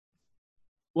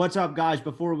What's up, guys?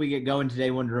 Before we get going today,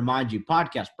 I wanted to remind you,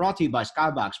 podcast brought to you by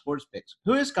Skybox Sports Picks.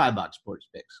 Who is Skybox Sports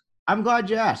Picks? I'm glad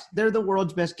you asked. They're the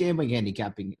world's best gambling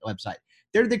handicapping website.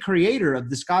 They're the creator of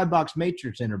the Skybox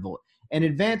Matrix Interval, an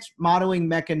advanced modeling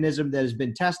mechanism that has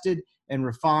been tested and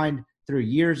refined through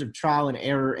years of trial and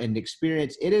error and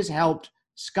experience. It has helped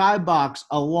Skybox,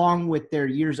 along with their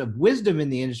years of wisdom in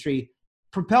the industry,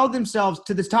 propel themselves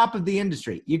to the top of the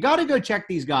industry. You got to go check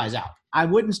these guys out. I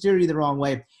wouldn't steer you the wrong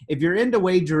way. If you're into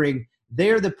wagering,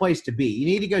 they're the place to be. You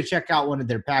need to go check out one of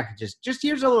their packages. Just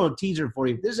here's a little teaser for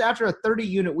you. This is after a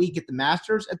 30-unit week at the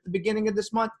Masters at the beginning of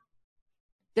this month.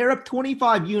 They're up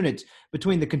 25 units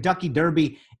between the Kentucky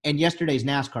Derby and yesterday's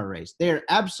NASCAR race. They're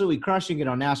absolutely crushing it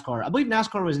on NASCAR. I believe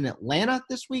NASCAR was in Atlanta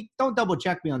this week. Don't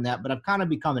double-check me on that, but I've kind of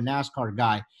become a NASCAR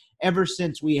guy ever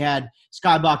since we had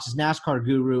Skybox's NASCAR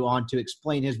guru on to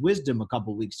explain his wisdom a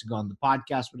couple weeks ago on the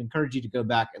podcast. Would encourage you to go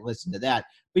back and listen to that.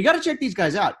 But you got to check these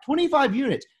guys out. 25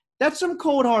 units. That's some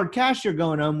cold, hard cash you're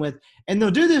going home with, and they'll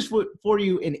do this for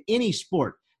you in any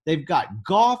sport. They've got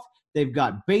golf. They've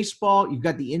got baseball. You've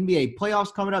got the NBA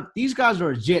playoffs coming up. These guys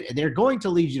are legit, and they're going to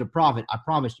lead you to profit. I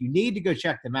promise. You need to go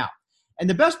check them out. And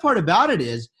the best part about it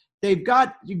is they've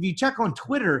got, if you check on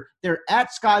Twitter, they're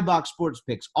at Skybox Sports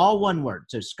Picks, all one word.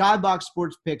 So Skybox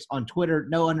Sports Picks on Twitter,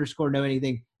 no underscore, no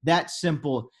anything. That's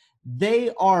simple. They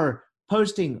are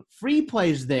posting free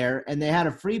plays there, and they had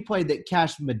a free play that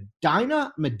cashed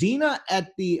Medina at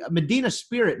the Medina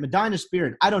Spirit.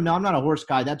 I don't know. I'm not a horse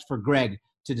guy. That's for Greg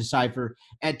to decipher,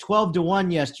 at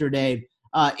 12-1 yesterday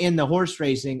in the horse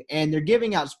racing, and they're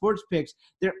giving out sports picks.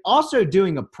 They're also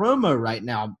doing a promo right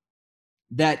now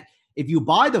that if you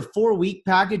buy the 4-week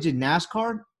package in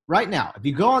NASCAR right now, if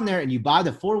you go on there and you buy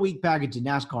the 4-week package in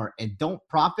NASCAR and don't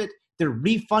profit, they're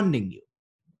refunding you.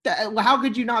 How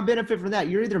could you not benefit from that?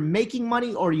 You're either making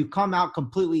money or you come out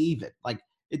completely even. Like,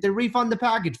 if they refund the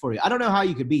package for you. I don't know how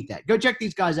you could beat that. Go check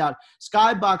these guys out.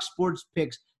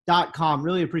 SkyboxSportsPicks.com.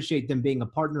 Really appreciate them being a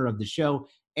partner of the show.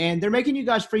 And they're making you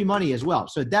guys free money as well.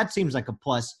 So that seems like a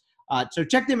plus. So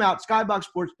check them out,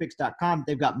 SkyboxSportsPicks.com.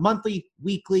 They've got monthly,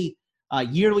 weekly,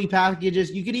 yearly packages.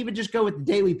 You could even just go with the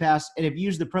daily pass. And if you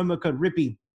use the promo code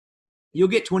RIPPY, you'll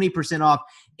get 20% off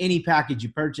any package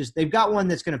you purchase. They've got one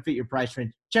that's going to fit your price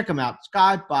range. Check them out,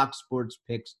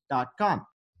 SkyboxSportsPicks.com.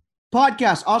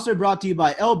 Podcast also brought to you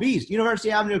by LB's,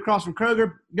 University Avenue across from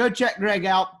Kroger. Go check Greg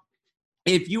out.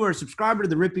 If you are a subscriber to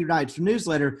the Rippy Nights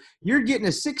newsletter, you're getting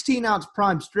a 16-ounce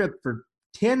prime strip for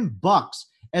 $10,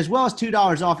 as well as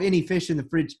 $2 off any fish in the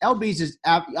fridge. LB's is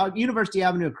University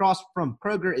Avenue across from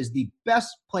Kroger is the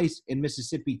best place in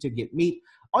Mississippi to get meat.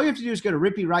 All you have to do is go to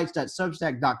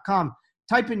rippyrights.substack.com,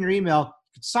 type in your email,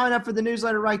 sign up for the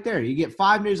newsletter right there. You get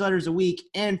 5 newsletters a week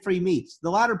and free meats. The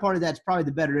latter part of that's probably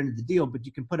the better end of the deal, but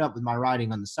you can put up with my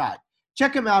writing on the side.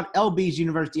 Check them out, LB's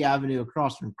University Avenue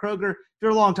across from Kroger. If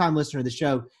you're a longtime listener of the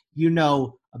show, you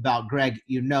know about Greg.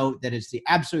 You know that it's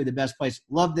absolutely the best place.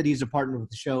 Love that he's a partner with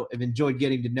the show. I've enjoyed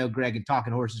getting to know Greg and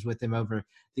talking horses with him over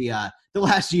the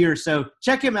last year or so.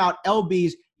 Check him out,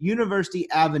 LB's University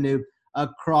Avenue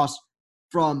across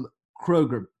from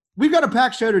Kroger. We've got a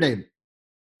packed show today.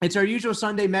 It's our usual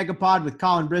Sunday Megapod with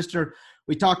Colin Brister.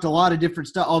 We talked a lot of different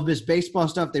stuff, all this baseball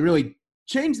stuff. They really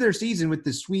changed their season with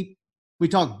this sweep. We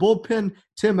talked bullpen,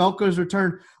 Tim Elko's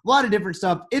return, a lot of different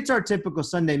stuff. It's our typical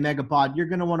Sunday Megapod. You're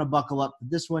going to want to buckle up for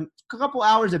this one. A couple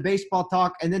hours of baseball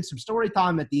talk and then some story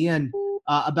time at the end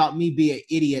about me being an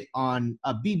idiot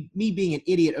being an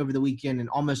idiot over the weekend and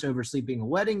almost oversleeping a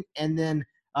wedding, and then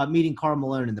meeting Karl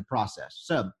Malone in the process.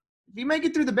 So if you make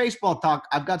it through the baseball talk,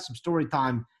 I've got some story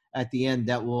time at the end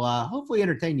that will hopefully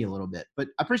entertain you a little bit. But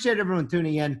I appreciate everyone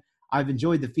tuning in. I've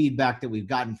enjoyed the feedback that we've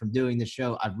gotten from doing this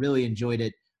show. I've really enjoyed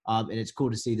it. And it's cool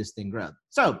to see this thing grow.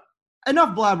 So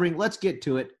enough blabbering. Let's get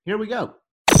to it. Here we go.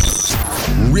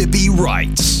 Rippy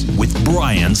Writes with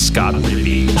Brian Scott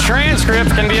Rippy.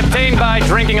 Transcripts can be obtained by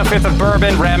drinking a fifth of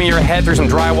bourbon, ramming your head through some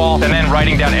drywall, and then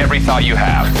writing down every thought you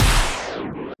have.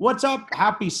 What's up?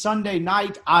 Happy Sunday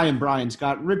night. I am Brian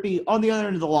Scott Rippy. On the other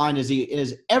end of the line, as he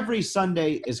is every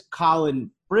Sunday, is Colin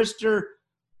Brister.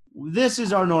 This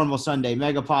is our normal Sunday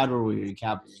Megapod where we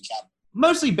recap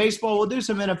mostly baseball. We'll do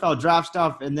some NFL draft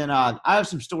stuff, and then I have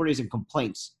some stories and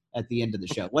complaints at the end of the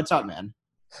show. What's up, man?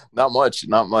 Not much.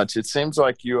 It seems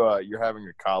like you're having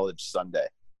a college Sunday,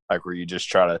 like where you just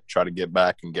try to get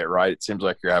back and get right. It seems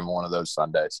like you're having one of those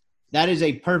Sundays. That is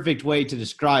a perfect way to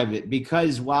describe it,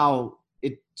 because while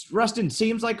Ruston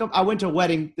seems like I went to a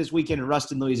wedding this weekend in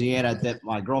Ruston, Louisiana that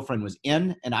my girlfriend was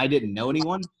in, and I didn't know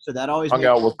anyone, so that always hung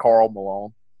out with Karl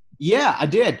Malone. Yeah, I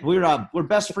did. We're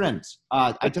best friends.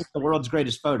 I took the world's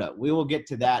greatest photo. We will get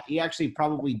to that. He actually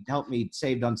probably helped me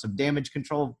save on some damage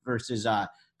control versus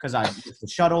because I missed the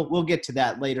shuttle. We'll get to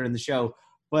that later in the show.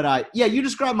 But, yeah, you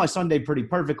described my Sunday pretty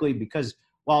perfectly because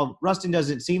while Ruston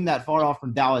doesn't seem that far off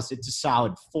from Dallas, it's a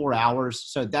solid 4 hours.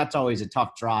 So that's always a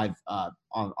tough drive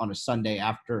on a Sunday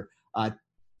after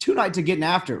 2 nights of getting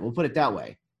after it. We'll put it that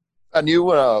way. I knew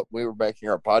we were making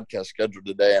our podcast schedule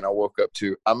today, and I woke up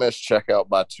to I missed checkout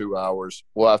by 2 hours.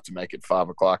 We'll have to make it 5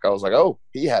 o'clock. I was like, oh,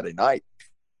 he had a night.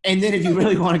 And then if you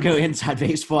really want to go inside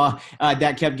baseball,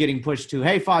 that kept getting pushed to,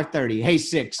 hey, 5:30, hey,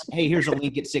 6, hey, here's a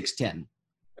link at 6:10.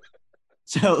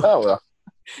 So, Oh, well.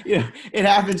 It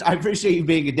happens. I appreciate you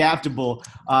being adaptable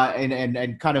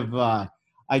and kind of,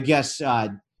 I guess,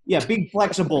 being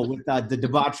flexible with the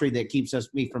debauchery that keeps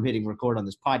me from hitting record on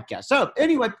this podcast. So,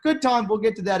 anyway, good time. We'll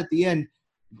get to that at the end.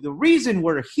 The reason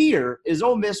we're here is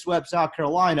Ole Miss swept South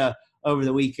Carolina over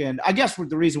the weekend. I guess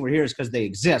the reason we're here is because they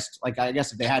exist. Like, I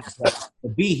guess if they had to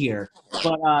be here.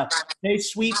 But they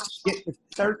sweeped, get to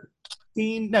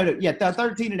 13 –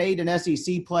 13-8 in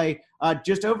SEC play.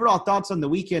 Just overall thoughts on the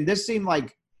weekend. This seemed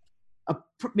like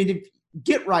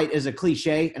get right is a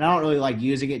cliche, and I don't really like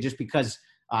using it just because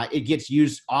it gets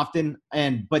used often.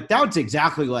 But that's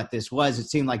exactly what this was. It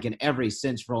seemed like in every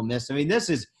sense for Ole Miss. I mean, this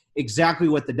is exactly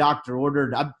what the doctor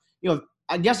ordered.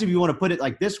 I guess if you want to put it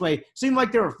like this way, it seemed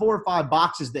like there were 4 or 5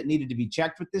 boxes that needed to be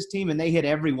checked with this team, and they hit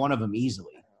every one of them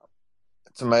easily.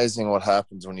 It's amazing what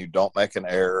happens when you don't make an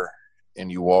error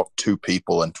and you walk 2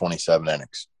 people in 27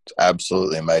 innings. It's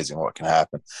absolutely amazing what can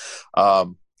happen. I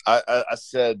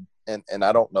said, and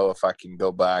I don't know if I can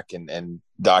go back and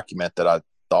document that I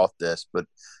thought this, but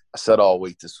I said all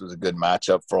week this was a good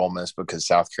matchup for Ole Miss because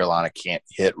South Carolina can't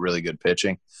hit really good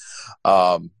pitching.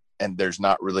 And there's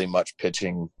not really much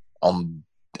pitching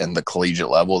in the collegiate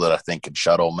level that I think could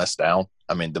shut Ole Miss down.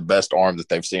 I mean, the best arm that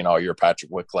they've seen all year,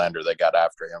 Patrick Wicklander, they got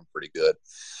after him pretty good.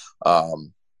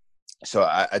 So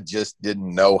I just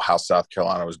didn't know how South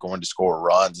Carolina was going to score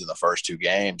runs in the first 2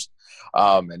 games.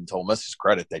 And to Ole Miss's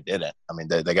credit, they didn't. I mean,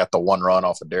 they got the 1 run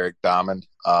off of Derek Diamond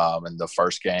in the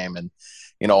first game. And,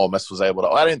 Ole Miss was able to –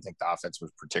 I didn't think the offense was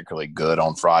particularly good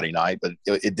on Friday night, but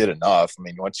it did enough. I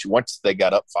mean, once they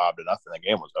got up 5-0, the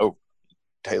game was over.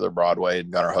 Taylor Broadway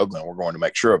and Gunnar Hoagland were going to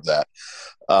make sure of that.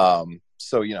 And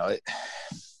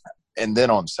then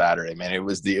on Saturday, man, it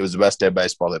was the best day of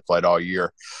baseball they played all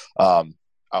year.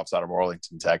 Outside of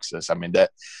Arlington, Texas. I mean,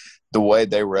 that the way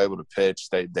they were able to pitch,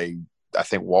 they I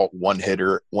think walked one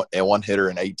hitter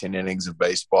in 18 innings of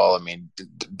baseball. I mean,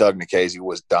 Doug Nikhazy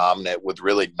was dominant with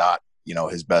really not,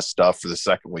 his best stuff for the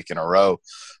second week in a row.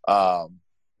 I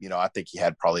think he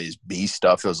had probably his B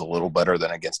stuff. It was a little better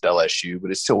than against LSU,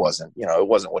 but it still wasn't, it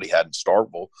wasn't what he had in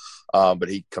Starkville. But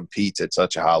he competes at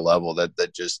such a high level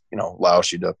that just,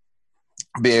 allows you to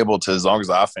be able to, as long as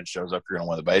the offense shows up, you're going to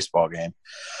win the baseball game.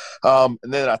 And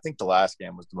then I think the last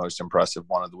game was the most impressive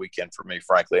one of the weekend for me,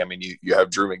 frankly. I mean, you have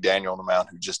Drew McDaniel on the mound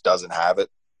who just doesn't have it.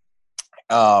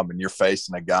 And you're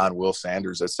facing a guy in Will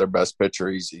Sanders. That's their best pitcher.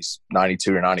 He's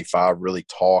 92 or 95, really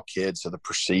tall kid. So the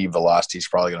perceived velocity is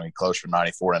probably going to be closer to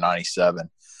 94 to 97.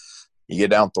 You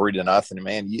get down 3-0, and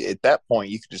man, at that point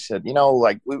you could just said,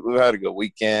 we've had a good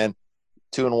weekend.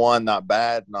 2-1, not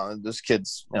bad. No, this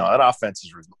kid's, that offense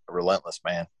is relentless,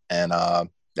 man. And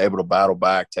able to battle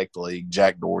back, take the lead.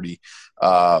 Jack Doherty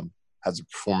has a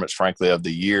performance, frankly, of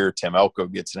the year. Tim Elko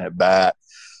gets an at bat.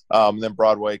 Then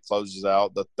Broadway closes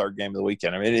out the third game of the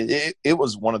weekend. I mean, it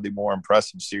was one of the more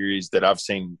impressive series that I've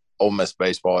seen Ole Miss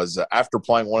baseball. After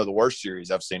playing one of the worst series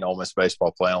I've seen Ole Miss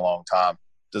baseball play in a long time,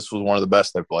 this was one of the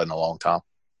best they've played in a long time.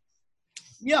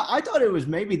 Yeah, I thought it was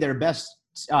maybe their best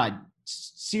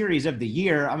series of the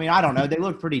year. I mean, I don't know. They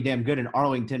look pretty damn good in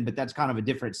Arlington, but that's kind of a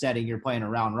different setting. You're playing a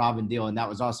round robin deal, and that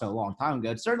was also a long time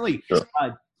ago. It's certainly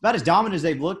about as dominant as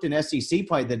they've looked in SEC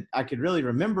play that I could really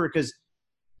remember because –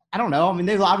 I don't know. I mean,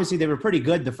 they were pretty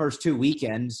good the first 2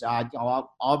 weekends.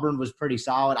 Auburn was pretty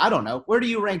solid. I don't know. Where do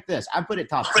you rank this? I put it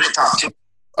top 2.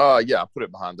 Yeah, I put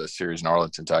it behind the series in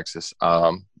Arlington, Texas.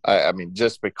 I mean,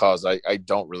 just because I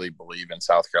don't really believe in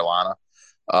South Carolina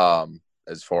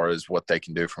as far as what they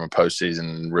can do from a postseason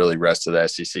and really rest of the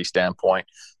SEC standpoint.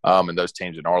 And those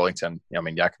teams in Arlington, I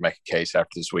mean, I can make a case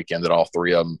after this weekend that all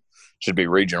 3 of them should be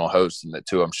regional hosts and that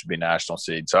 2 of them should be national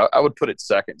seeds. So I would put it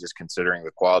second just considering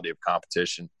the quality of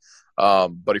competition.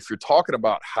 But if you're talking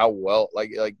about how well,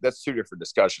 like that's 2 different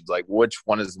discussions. Like which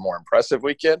one is the more impressive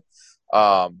weekend?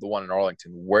 The one in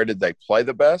Arlington. Where did they play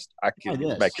the best? I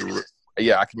can make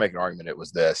an argument it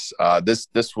was this.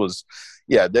 This was,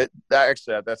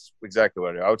 that's exactly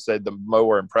what I would say. The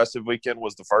more impressive weekend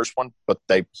was the first one, but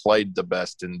they played the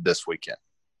best in this weekend.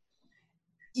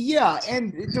 Yeah,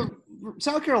 and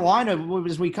South Carolina,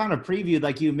 as we kind of previewed,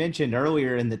 like you mentioned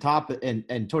earlier in the top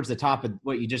and towards the top of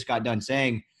what you just got done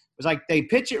saying, was like they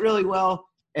pitch it really well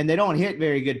and they don't hit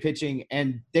very good pitching.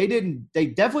 And they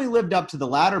definitely lived up to the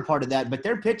latter part of that, but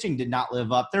their pitching did not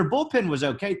live up. Their bullpen was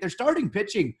okay. Their starting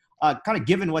pitching, kind of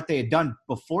given what they had done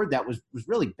before that, was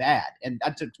really bad. And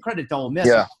that's a credit to Ole Miss.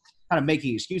 Yeah. Kind of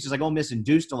making excuses, like Ole Miss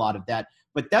induced a lot of that.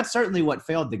 But that's certainly what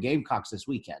failed the Gamecocks this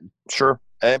weekend. Sure.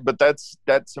 But that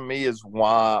to me is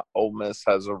why Ole Miss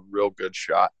has a real good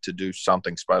shot to do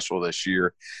something special this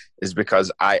year, is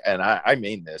because I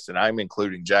mean this, and I'm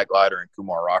including Jack Leiter and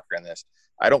Kumar Rocker in this.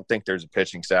 I don't think there's a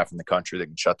pitching staff in the country that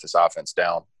can shut this offense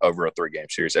down over a 3-game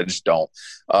series. I just don't.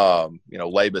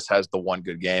 Labus has the one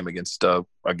good game against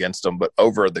them, but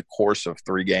over the course of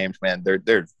 3 games, man, there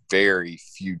are very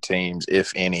few teams,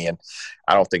 if any, and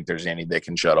I don't think there's any that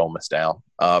can shut Ole Miss down.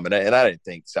 And I didn't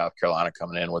think South Carolina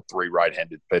coming in with 3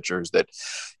 right-handed pitchers that,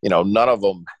 none of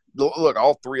them – look,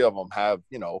 all 3 of them have,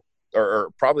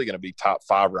 are probably going to be top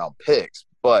 5-round picks,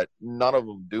 but none of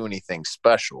them do anything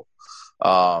special.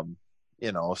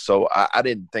 So I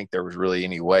didn't think there was really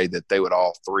any way that they would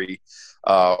all 3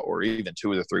 or even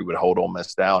 2 of the 3 would hold Ole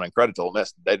Miss down. And credit to Ole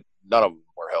Miss, none of them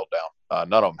were held down.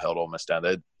 None of them held Ole Miss down.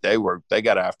 They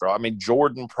got after. I mean,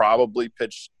 Jordan probably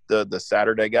pitched the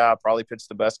Saturday guy, probably pitched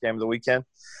the best game of the weekend.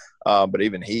 But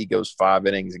even he goes 5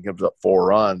 innings and gives up 4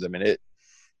 runs. I mean,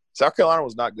 South Carolina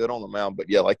was not good on the mound. But,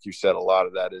 yeah, like you said, a lot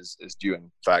of that is due,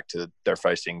 in fact, to they're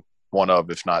facing one of,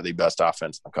 if not the best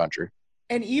offense in the country.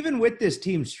 And even with this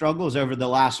team's struggles over the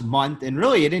last month, and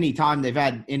really at any time they've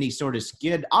had any sort of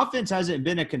skid, offense hasn't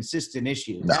been a consistent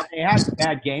issue. No. Now, they had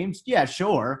bad games, yeah,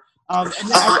 sure. And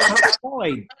then I saw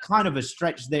a kind of a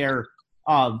stretch there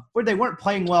where they weren't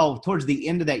playing well towards the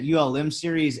end of that ULM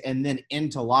series and then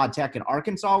into La Tech and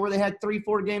Arkansas, where they had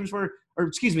 3-4 games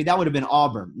that would have been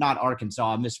Auburn, not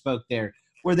Arkansas. I misspoke there,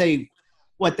 where they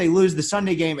lose the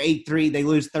Sunday game 8-3, they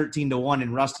lose 13-1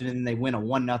 in Ruston, and then they win a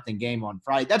 1-0 game on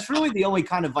Friday. That's really the only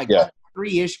kind of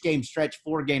 3-ish game stretch,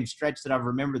 4-game stretch that I've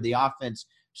remembered the offense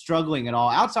struggling at all.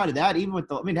 outside of that, even with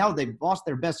they've lost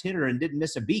their best hitter and didn't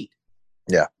miss a beat.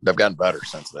 Yeah, they've gotten better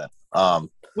since then.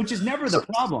 Which is never the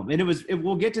problem. And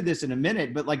we'll get to this in a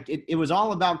minute, but it was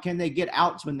all about, can they get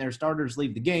outs when their starters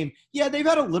leave the game? Yeah, they've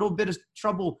had a little bit of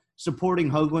trouble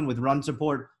supporting Hoagland with run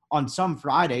support on some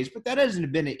Fridays, but that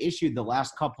hasn't been an issue the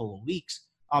last couple of weeks.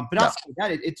 But outside of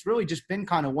that, it's really just been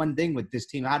kind of one thing with this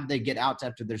team. How did they get outs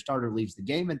after their starter leaves the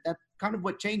game? And that's kind of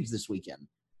what changed this weekend.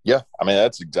 Yeah, I mean,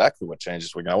 that's exactly what changed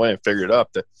this weekend. I went and figured it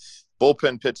up. The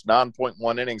bullpen pitched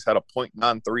 9.1 innings, had a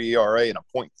 .93 ERA and a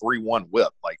 .31 whip.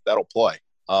 Like, that'll play.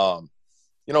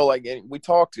 We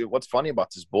talked – what's funny about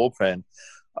this bullpen,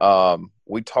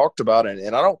 we talked about it,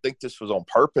 and I don't think this was on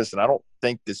purpose, and I don't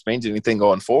think this means anything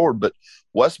going forward, but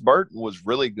Wes Burton was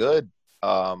really good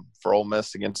for Ole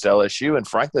Miss against LSU, and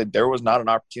frankly, there was not an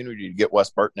opportunity to get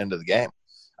Wes Burton into the game.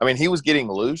 I mean, he was getting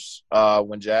loose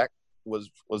when Jack was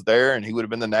there, and he would have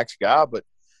been the next guy, but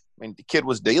I mean, the kid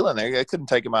was dealing there. They couldn't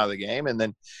take him out of the game, and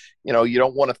then, you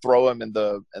don't want to throw him in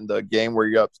the game where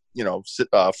you're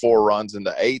up, 4 runs in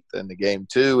the 8th in the game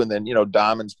 2, and then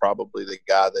Diamond's probably the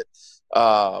guy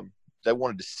that they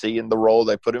wanted to see in the role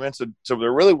they put him in. So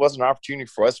there really was an opportunity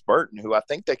for Wes Burton, who I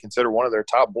think they consider one of their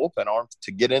top bullpen arms,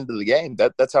 to get into the game.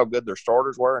 That's how good their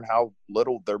starters were and how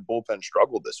little their bullpen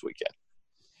struggled this weekend.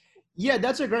 Yeah,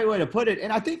 that's a great way to put it.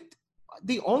 And I think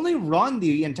the only run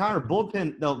the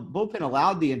bullpen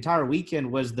allowed the entire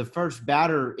weekend was the first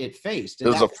batter it faced. It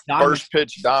was the first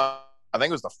pitch. I think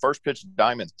it was the first pitch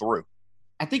Diamond threw.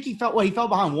 I think he fell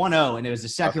behind 1-0, and it was the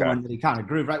second one that he kind of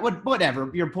grooved, right?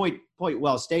 Whatever. Your point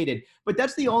well stated. But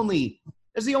that's the only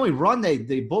run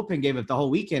the bullpen gave it the whole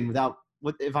weekend without,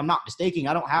 if I'm not mistaken,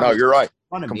 I don't have. No, you're right.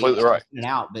 Completely right. And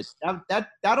out, but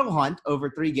that'll hunt over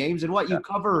 3 games, and you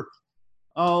cover.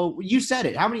 Oh, you said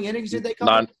it. How many innings did they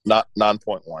cover?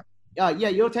 9.1. Yeah,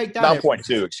 you'll take that.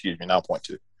 9.2. Excuse me,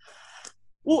 9.2.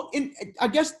 Well, I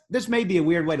guess this may be a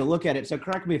weird way to look at it, so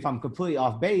correct me if I'm completely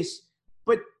off base.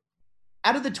 But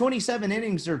out of the 27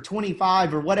 innings or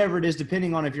 25 or whatever it is,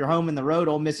 depending on if you're home and the road,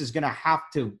 Ole Miss is going to have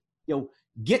to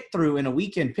get through in a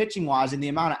weekend pitching wise, and the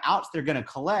amount of outs they're going to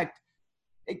collect.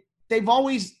 They've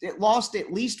always lost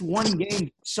at least 1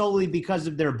 game solely because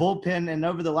of their bullpen, and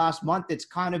over the last month it's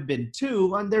kind of been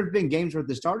 2. And there have been games where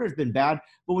the starter's been bad,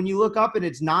 but when you look up and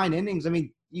it's 9 innings, I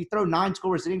mean, you throw 9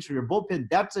 scoreless innings for your bullpen,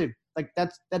 that's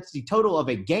the total of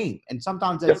a game. And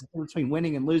sometimes that's the difference between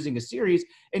winning and losing a series.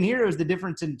 And here is the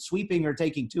difference in sweeping or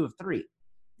taking 2 of 3.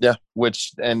 Yeah,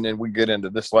 which, and then we get into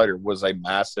this later, was a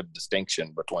massive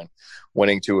distinction between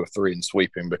winning 2 of 3 and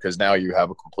sweeping, because now you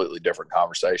have a completely different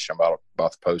conversation about the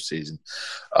postseason.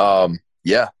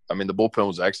 Yeah, I mean, the bullpen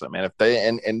was excellent, man. If they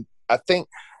and I think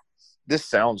this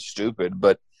sounds stupid,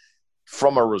 but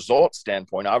from a result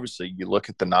standpoint, obviously you look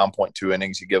at the 9.2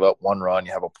 innings, you give up 1 run,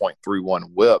 you have a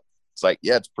 .31 whip. It's like,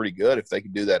 yeah, it's pretty good. If they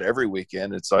can do that every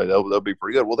weekend, it's like they'll be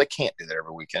pretty good. Well, they can't do that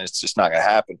every weekend. It's just not going to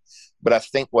happen. But I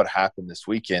think what happened this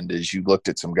weekend is you looked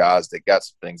at some guys that got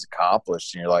some things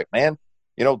accomplished, and you're like, man,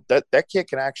 that kid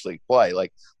can actually play.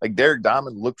 Like Derek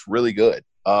Diamond looked really good.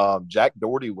 Jack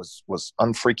Doherty was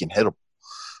unfreaking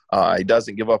hittable. He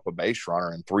doesn't give up a base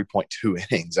runner in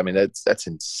 3.2 innings. I mean, that's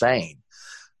insane.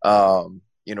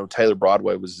 Taylor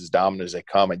Broadway was as dominant as they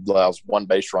come. He allows 1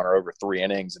 base runner over 3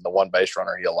 innings, and the 1 base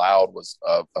runner he allowed was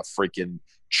a freaking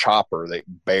chopper that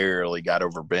barely got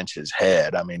over Bench's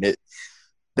head. I mean,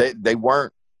 they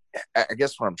weren't – I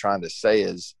guess what I'm trying to say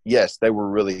is, yes, they were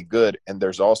really good, and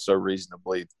there's also reason to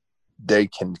believe they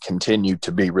can continue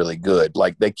to be really good.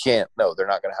 Like they're not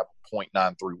going to have a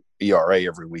 .93 ERA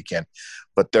every weekend,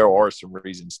 but there are some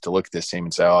reasons to look at this team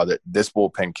and say, that this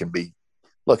bullpen can be –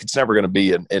 look, it's never going to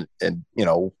be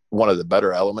one of the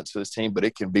better elements of this team, but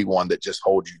it can be one that just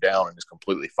holds you down and is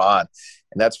completely fine.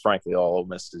 And that's frankly all Ole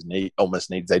Miss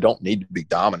needs. They don't need to be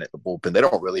dominant in the bullpen. They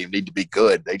don't really need to be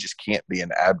good. They just can't be an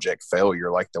abject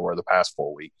failure like they were the past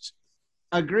 4 weeks.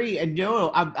 Agree. And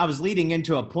I was leading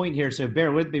into a point here, so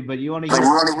bear with me. But you want to hear? Do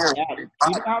you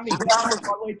know how many pitches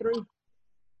all the way through?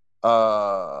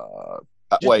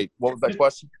 Wait, what was that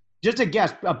question? Just a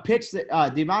guess. A pitch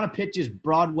that the amount of pitches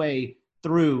Broadway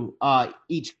through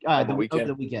each over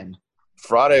the weekend.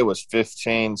 Friday was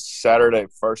 15. Saturday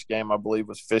first game I believe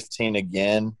was 15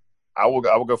 again. I will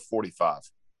go 45.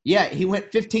 Yeah, he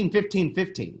went 15, 15,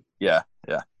 15. Yeah.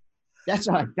 That's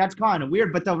kind of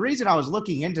weird. But the reason I was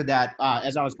looking into that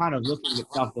as I was kind of looking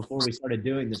at stuff before we started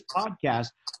doing this podcast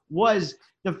was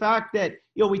the fact that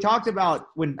we talked about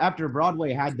after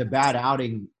Broadway had the bad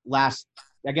outing last.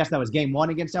 I guess that was game 1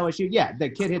 against LSU. Yeah, the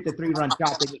kid hit the 3-run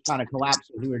shot that just kind of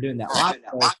collapsed as we were doing that last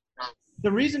play.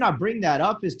 The reason I bring that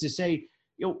up is to say,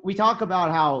 we talk about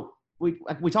how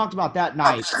we talked about that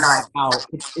night, how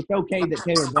it's okay that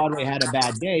Taylor Broadway had a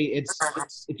bad day. It's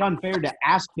unfair to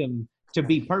ask him to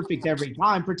be perfect every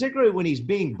time, particularly when he's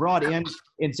being brought in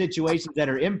situations that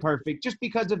are imperfect, just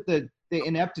because of the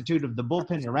ineptitude of the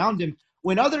bullpen around him.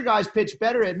 When other guys pitch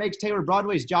better, it makes Taylor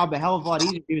Broadway's job a hell of a lot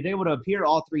easier. He was able to appear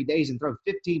all 3 days and throw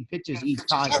 15 pitches each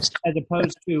time, as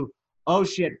opposed to, oh,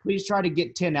 shit, please try to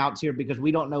get 10 outs here because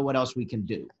we don't know what else we can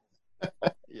do.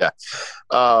 Yeah.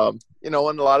 And a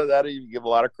lot of that, you give a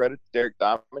lot of credit to Derek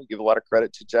Diamond, you give a lot of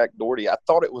credit to Jack Doherty. I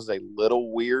thought it was a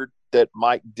little weird that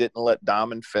Mike didn't let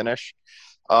Diamond finish.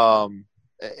 And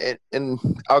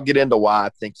I'll get into why I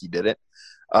think he didn't.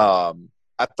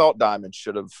 I thought Diamond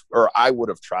I would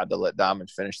have tried to let Diamond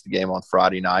finish the game on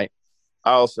Friday night.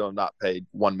 I also am not paid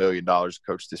 $1 million to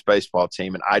coach this baseball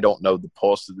team, and I don't know the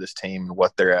pulse of this team and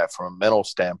what they're at from a mental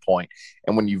standpoint.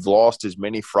 And when you've lost as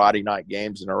many Friday night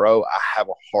games in a row, I have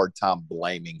a hard time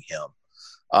blaming him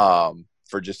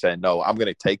for just saying, no, I'm going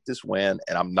to take this win,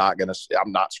 and I'm not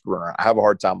screwing around. I have a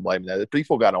hard time blaming that. The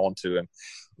people got on to him.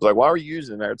 I was like, why are you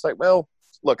using there? It's like, well,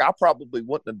 look, I probably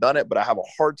wouldn't have done it, but I have a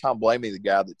hard time blaming the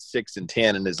guy that's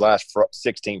 6-10 in his last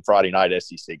 16 Friday night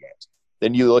SEC games.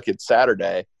 Then you look at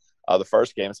Saturday, the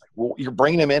first game. It's like, well, you're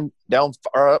bringing him in down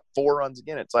 4 runs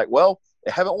again. It's like, well,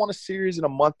 they haven't won a series in a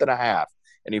month and a half,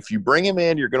 and if you bring him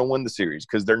in, you're going to win the series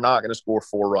because they're not going to score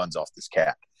 4 runs off this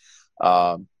cat.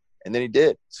 And then he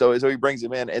did. So he brings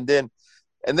him in, and then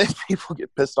people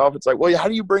get pissed off. It's like, well, how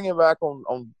do you bring him back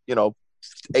on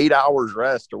 8 hours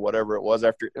rest or whatever it was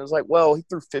after? It was like, well, he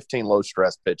threw 15 low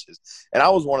stress pitches. And I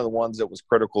was one of the ones that was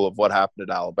critical of what happened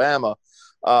at Alabama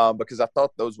because I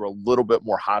thought those were a little bit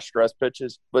more high stress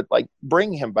pitches, but like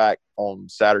bringing him back on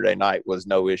Saturday night was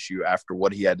no issue after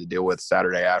what he had to deal with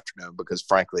Saturday afternoon, because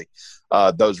frankly,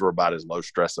 those were about as low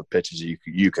stress of pitches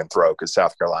you can throw because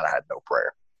South Carolina had no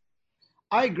prayer.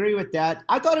 I agree with that.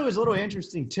 I thought it was a little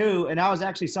interesting too, and that was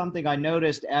actually something I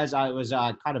noticed as I was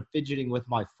kind of fidgeting with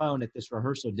my phone at this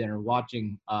rehearsal dinner,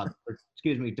 watching,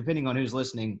 depending on who's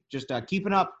listening, just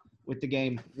keeping up with the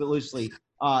game loosely.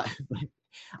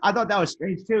 I thought that was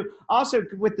strange too. Also,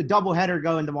 with the doubleheader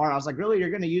going tomorrow, I was like, really, you're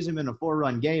going to use him in a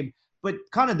 4-run game? But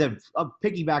kind of the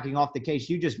piggybacking off the case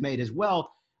you just made as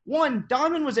well. One,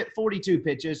 Diamond was at 42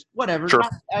 pitches, whatever, sure.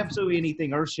 Not absolutely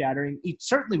anything earth-shattering. He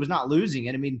certainly was not losing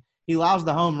it. I mean, he allows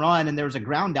the home run, and there was a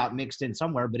ground out mixed in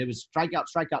somewhere, but it was strikeout,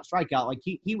 strikeout, strikeout. Like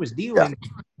he was dealing.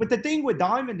 Yeah. But the thing with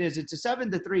Diamond is it's a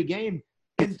 7-3 game,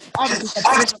 and obviously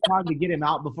that's time to get him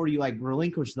out before you like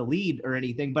relinquish the lead or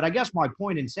anything. But I guess my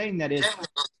point in saying that is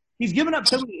he's given up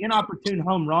so many inopportune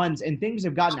home runs, and things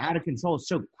have gotten out of control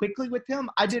so quickly with him.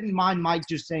 I didn't mind Mike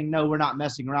just saying, no, we're not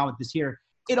messing around with this here.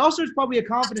 it also is probably a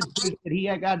confidence boost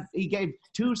that he gave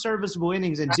 2 serviceable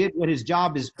innings and did what his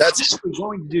job is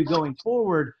going to do going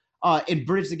forward and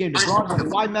bridge the game to Broadway.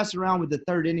 Why mess around with the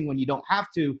 3rd inning when you don't have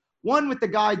to? One, with the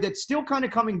guy that's still kind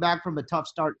of coming back from a tough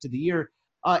start to the year.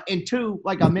 And 2,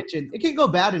 like I mentioned, it can go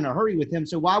bad in a hurry with him.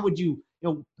 So why would you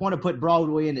want to put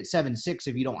Broadway in at 7-6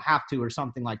 if you don't have to or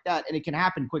something like that? And it can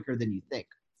happen quicker than you think.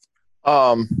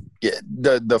 Yeah,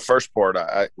 the first part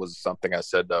was something I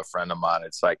said to a friend of mine.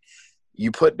 It's like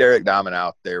you put Derek Diamond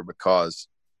out there because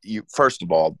first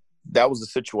of all, that was a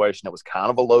situation that was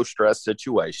kind of a low stress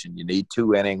situation. You need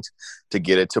 2 innings to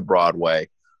get it to Broadway.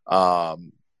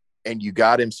 And you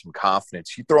got him some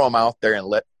confidence. You throw him out there and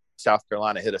let South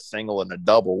Carolina hit a single and a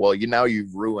double. Well,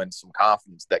 you've ruined some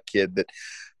confidence. That kid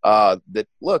that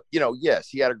look, yes,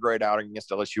 he had a great outing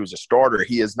against LSU as a starter.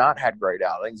 He has not had great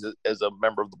outings as a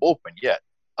member of the bullpen yet.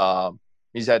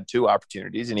 He's had 2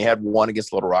 opportunities, and he had one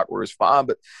against Little Rock where he was fine,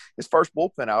 but his first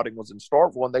bullpen outing was in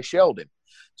Starkville, and they shelled him.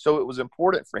 So it was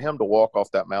important for him to walk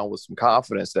off that mound with some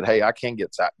confidence that, hey, I can get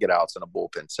outs in a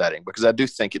bullpen setting, because I do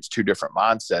think it's 2 different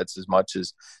mindsets. As much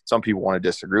as some people want to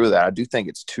disagree with that, I do think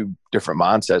it's 2 different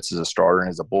mindsets as a starter and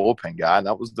as a bullpen guy, and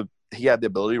he had the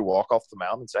ability to walk off the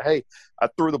mound and say, hey, I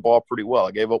threw the ball pretty well.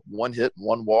 I gave up 1 hit and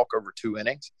 1 walk over 2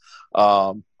 innings.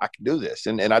 I can do this.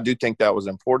 And I do think that was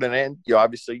important. And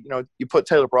obviously, you put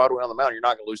Taylor Broadway on the mound, you're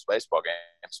not going to lose the baseball game,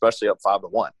 especially up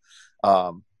 5-1.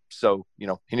 So,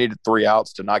 he needed 3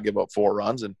 outs to not give up 4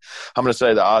 runs. And I'm going to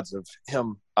say the odds of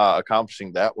him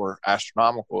accomplishing that were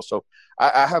astronomical. So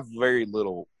I have very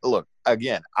little – look,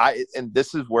 again, and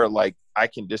this is where, I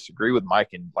can disagree with Mike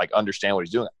and, understand what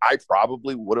he's doing. I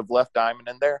probably would have left Diamond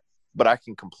in there, but I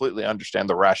can completely understand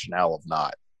the rationale of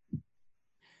not.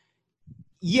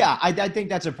 Yeah, I think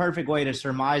that's a perfect way to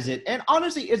surmise it. And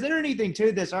honestly, is there anything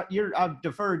to this? I've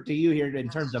deferred to you here in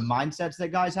terms of mindsets that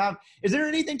guys have. Is there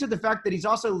anything to the fact that he's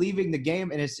also leaving the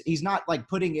game and he's not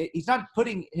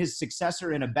putting his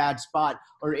successor in a bad spot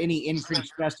or any increased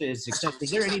stress to his success?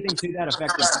 Is there anything to that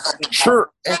effect?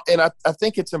 Sure, and I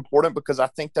think it's important because I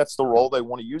think that's the role they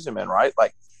want to use him in, right?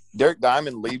 Derek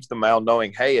Diamond leaves the mound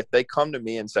knowing, hey, if they come to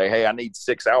me and say, hey, I need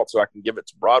 6 outs so I can give it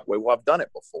to Broadway, well, I've done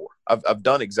it before. I've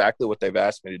done exactly what they've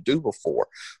asked me to do before.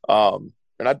 And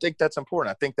I think that's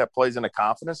important. I think that plays into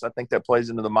confidence. I think that plays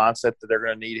into the mindset that they're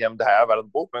going to need him to have out of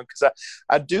the bullpen, because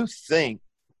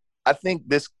I think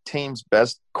this team's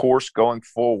best course going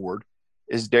forward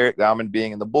is Derek Diamond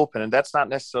being in the bullpen. And that's not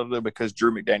necessarily because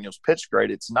Drew McDaniel's pitched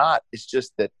great. It's not. It's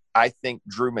just that I think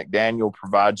Drew McDaniel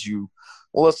provides you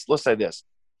 – well, let's say this.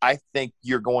 I think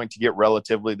you're going to get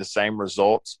relatively the same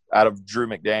results out of Drew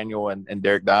McDaniel and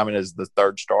Derek Diamond as the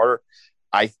 3rd starter.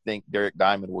 I think Derek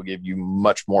Diamond will give you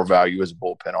much more value as a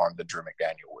bullpen arm than Drew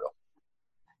McDaniel will.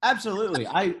 Absolutely.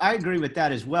 I agree with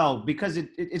that as well, because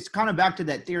it's kind of back to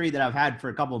that theory that I've had for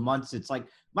a couple of months. It's like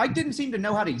Mike didn't seem to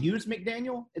know how to use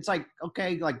McDaniel. It's like,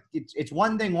 okay, it's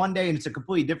one thing one day and it's a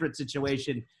completely different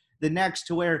situation the next,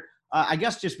 to where I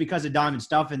guess just because of Diamond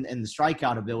stuff and the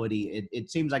strikeout ability, it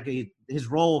seems like his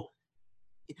role,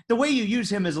 the way you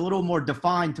use him is a little more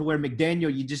defined, to where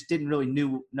McDaniel, you just didn't really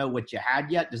know what you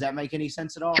had yet. Does that make any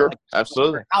sense at all? Sure,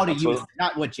 absolutely. How to use it,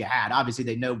 not what you had. Obviously,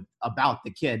 they know about the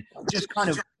kid. Just kind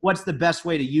of what's the best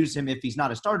way to use him if he's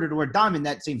not a starter, to where Diamond,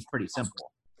 that seems pretty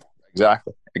simple.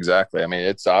 Exactly. I mean,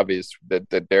 it's obvious that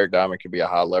Derek Diamond can be a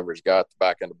high leverage guy at the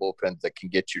back end of the bullpen that can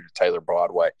get you to Taylor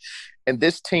Broadway. And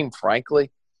this team,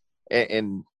 frankly,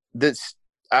 and this,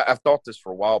 I've thought this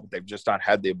for a while, but they've just not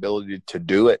had the ability to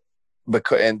do it.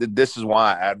 And this is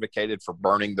why I advocated for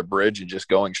burning the bridge and just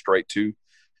going straight to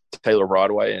Taylor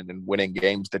Broadway and winning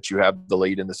games that you have the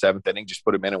lead in the 7th inning. Just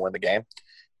put him in and win the game.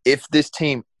 If this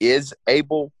team is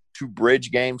able to bridge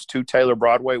games to Taylor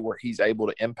Broadway, where he's able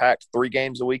to impact 3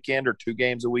 games a weekend or 2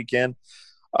 games a weekend,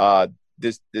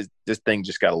 this thing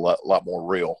just got a lot more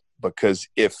real. Because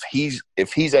if he's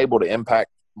able to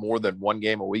impact more than 1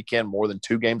 game a weekend, more than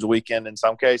 2 games a weekend in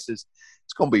some cases,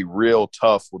 it's going to be real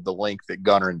tough with the length that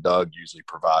Gunnar and Doug usually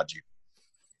provide you.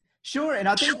 Sure, and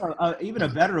I think even a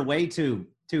better way to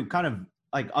kind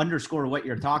of underscore what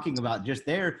you're talking about just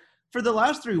there, for the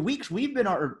last 3 weeks, we've been,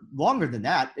 or longer than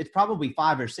that, it's probably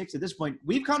 5 or 6 at this point,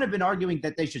 we've kind of been arguing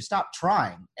that they should stop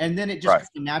trying, and then it just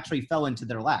naturally fell into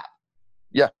their lap.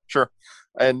 Yeah, sure.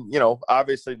 And,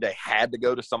 obviously they had to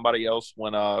go to somebody else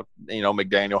when,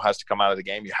 McDaniel has to come out of the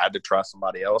game. You had to try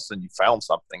somebody else, and you found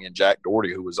something in Jack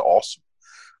Doherty, who was awesome.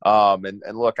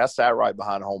 And look, I sat right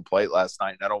behind home plate last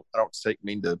night, and I don't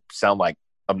mean to sound like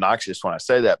obnoxious when I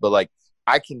say that, but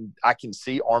I can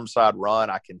see arm side run.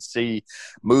 I can see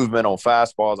movement on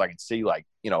fastballs. I can see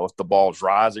if the ball's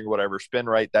rising or whatever, spin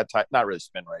rate, that type, not really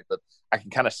spin rate, but I can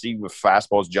kind of see with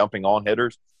fastballs jumping on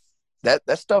hitters.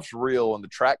 that stuff's real, and the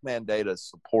TrackMan data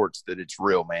supports that it's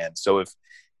real, man. So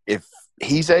if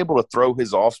he's able to throw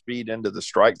his off speed into the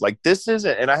strike, like this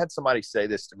isn't, and I had somebody say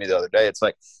this to me the other day. It's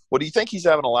like, well, do you think he's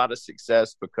having a lot of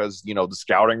success because, the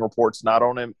scouting report's not out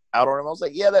on him? I was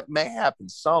like, yeah, that may happen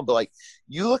some, but like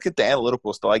you look at the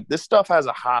analytical stuff, like this stuff has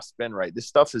a high spin rate. This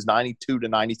stuff is 92 to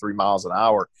 93 miles an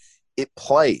hour. It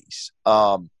plays.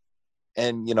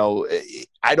 And,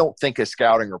 I don't think a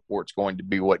scouting report's going to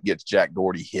be what gets Jack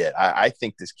Doherty hit. I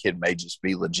think this kid may just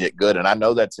be legit good. And I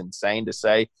know that's insane to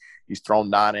say. He's thrown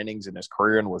 9 innings in his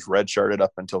career and was redshirted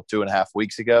up until 2.5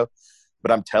 weeks ago.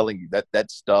 But I'm telling you,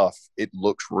 that stuff, it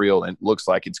looks real, and it looks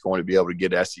like it's going to be able to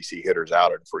get SEC hitters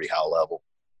out at a pretty high level.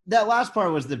 That last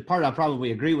part was the part I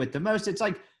probably agree with the most. It's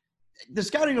like the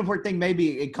scouting report thing,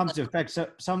 maybe it comes to affect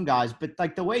some guys, but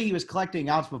like the way he was collecting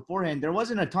outs beforehand, there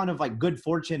wasn't a ton of like good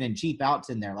fortune and cheap outs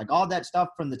in there. Like all that stuff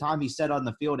from the time he set on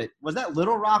the field. Was that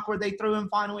Little Rock where they threw him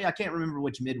finally? I can't remember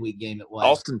which midweek game it was.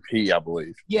 Austin Peay, I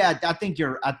believe. Yeah, I think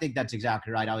that's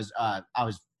exactly right. I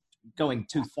was going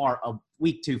too far, a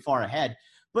week too far ahead.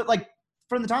 But like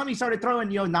from the time he started throwing,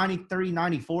 93,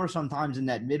 94 sometimes in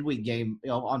that midweek game,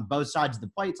 on both sides of the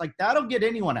plate, it's like that'll get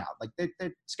anyone out. Like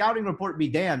the scouting report be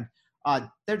damned.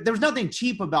 There was nothing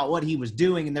cheap about what he was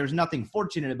doing, and there's nothing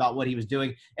fortunate about what he was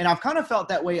doing. And I've kind of felt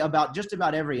that way about just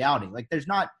about every outing. Like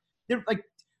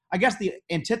I guess the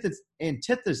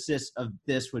antithesis of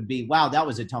this would be, wow, that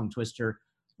was a tongue twister,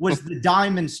 was the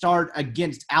diamond start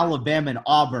against Alabama and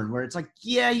Auburn, where it's like,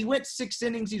 yeah, he went 6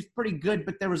 innings. He's pretty good,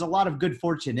 but there was a lot of good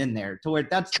fortune in there to where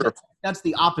that's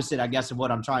the opposite, I guess, of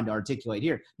what I'm trying to articulate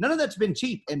here. None of that's been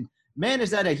cheap. And man,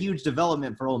 is that a huge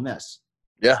development for Ole Miss.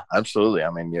 Yeah, absolutely. I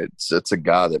mean, it's a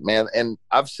guy that, man, and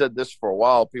I've said this for a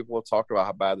while. People have talked about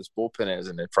how bad this bullpen is,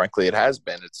 and frankly, it has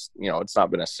been. It's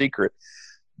not been a secret,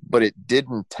 but it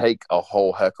didn't take a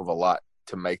whole heck of a lot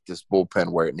to make this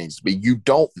bullpen where it needs to be.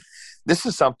 This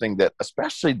is something that,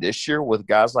 especially this year with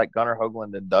guys like Gunnar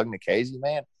Hoagland and Doug Nikhazy,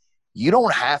 man, you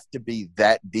don't have to be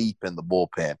that deep in the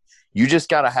bullpen. You just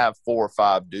got to have 4 or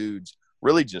 5 dudes,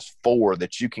 really just 4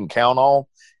 that you can count on,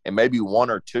 and maybe 1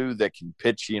 or 2 that can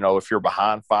pitch, if you're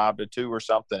behind 5-2 or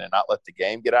something, and not let the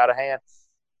game get out of hand.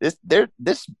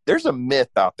 There's a myth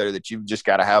out there that you've just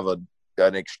got to have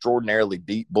an extraordinarily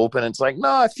deep bullpen. It's like,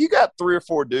 no, if you got 3 or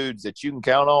 4 dudes that you can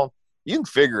count on, you can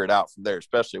figure it out from there,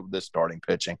 especially with this starting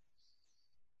pitching.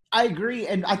 I agree.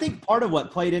 And I think part of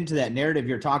what played into that narrative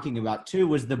you're talking about, too,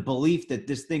 was the belief that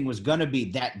this thing was going to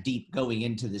be that deep going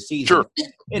into the season. Sure.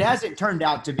 It hasn't turned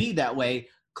out to be that way,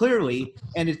 clearly,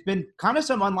 and it's been kind of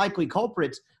some unlikely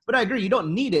culprits. But I agree, you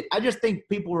don't need it. I just think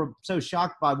people were so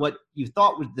shocked by what you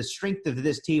thought was the strength of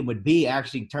this team would be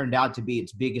actually turned out to be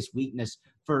its biggest weakness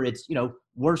for its,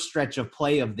 worst stretch of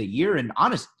play of the year. And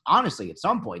honestly, at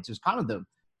some points, it was kind of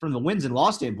from the wins and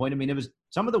loss standpoint, I mean, it was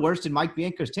some of the worst in Mike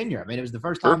Bianco's tenure. I mean, it was the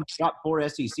first time he got 4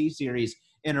 SEC series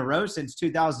in a row since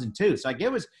 2002. So like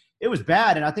it was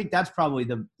bad, and I think that's probably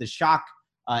the shock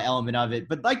element of it.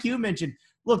 But like you mentioned,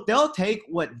 look, they'll take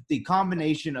what the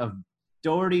combination of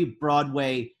Doherty,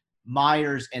 Broadway,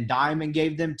 Myers, and Diamond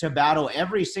gave them to battle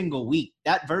every single week.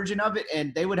 That version of it,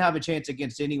 and they would have a chance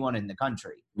against anyone in the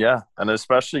country. Yeah, and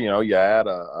especially you add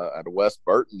a Wes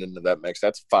Burton into that mix.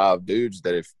 That's 5 dudes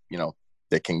that if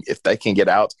they can get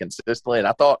outs consistently. And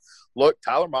I thought, look,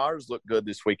 Tyler Myers looked good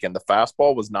this weekend. The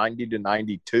fastball was 90 to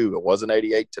 92. It wasn't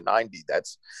 88 to 90.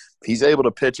 He's able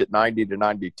to pitch at 90 to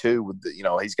 92 with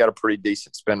he's got a pretty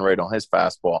decent spin rate on his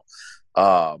fastball.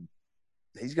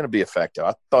 He's going to be effective.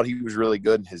 I thought he was really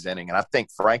good in his inning. And I think,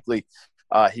 frankly,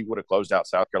 he would have closed out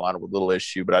South Carolina with a little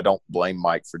issue, but I don't blame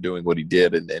Mike for doing what he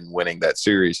did and winning that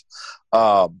series.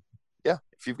 Yeah,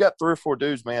 if you've got 3 or 4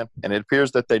 dudes, man, and it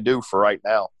appears that they do for right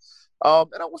now.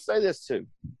 And I will say this too.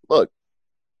 Look,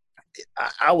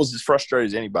 I was as frustrated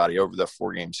as anybody over that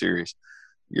 4-game series.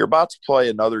 You're about to play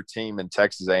another team in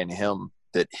Texas A&M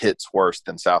that hits worse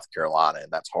than South Carolina,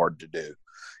 and that's hard to do.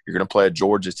 You're going to play a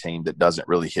Georgia team that doesn't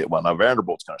really hit well. Now,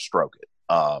 Vanderbilt's going to stroke it.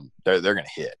 They're going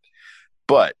to hit.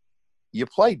 But you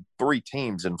played 3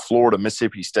 teams in Florida,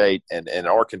 Mississippi State, and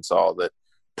Arkansas that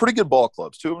pretty good ball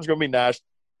clubs. 2 of them are going to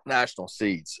be national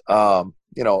seeds.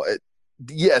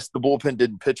 Yes, the bullpen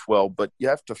didn't pitch well, but you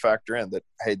have to factor in that,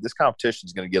 hey, this competition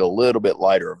is going to get a little bit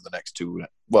lighter over the next 2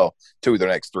 of the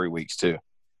next 3 weeks too.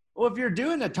 Well, if you're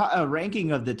doing a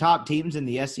ranking of the top teams in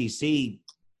the SEC, I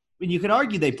mean, you could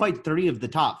argue they played 3 of the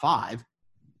top 5.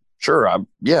 Sure.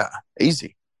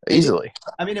 Easily.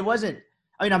 I mean,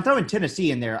 I'm throwing Tennessee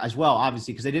in there as well,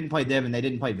 obviously, because they didn't play them and they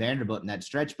didn't play Vanderbilt in that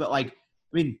stretch. But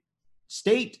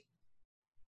State,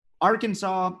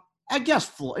 Arkansas, I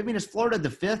guess, is Florida the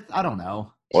 5th? I don't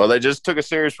know. Well, they just took a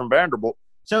series from Vanderbilt.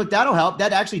 So that'll help.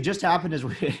 That actually just happened as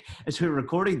we're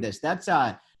recording this.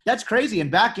 That's crazy.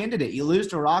 And back ended it. You lose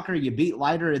to Rocker, you beat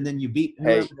Leiter, and then you beat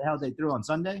whoever the hell they threw on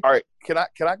Sunday. All right, can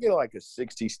I get like a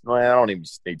 60? Well, I don't even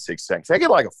need 6 seconds. Can I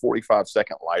get like a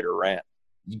 45-second Leiter rant?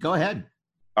 You go ahead.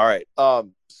 All right.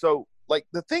 So like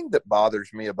the thing that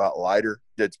bothers me about Leiter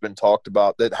that's been talked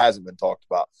about that hasn't been talked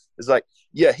about is like,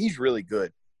 yeah, he's really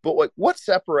good. But like, what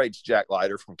separates Jack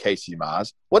Leiter from Casey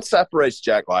Mize? What separates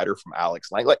Jack Leiter from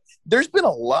Alex Lang? Like, there's been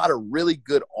a lot of really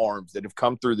good arms that have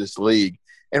come through this league.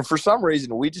 And for some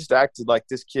reason, we just acted like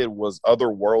this kid was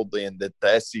otherworldly and that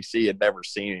the SEC had never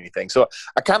seen anything. So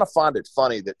I kind of find it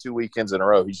funny that 2 weekends in a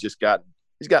row he's gotten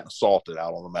assaulted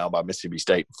out on the mound by Mississippi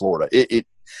State and Florida.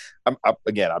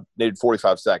 I needed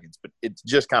 45 seconds, but it's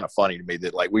just kind of funny to me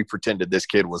that like we pretended this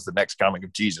kid was the next coming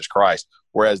of Jesus Christ,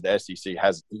 whereas the SEC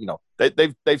has,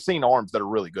 they've seen arms that are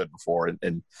really good before,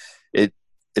 and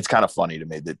it's kind of funny to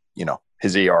me that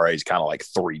his ERA is kind of like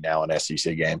 3 now in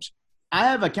SEC games. I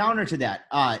have a counter to that,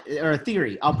 or a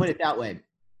theory. I'll put it that way.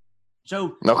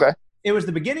 So okay. It was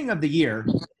the beginning of the year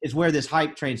is where this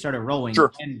hype train started rolling.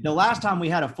 Sure. And the last time we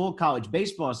had a full college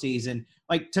baseball season,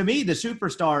 like to me, the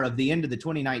superstar of the end of the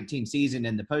 2019 season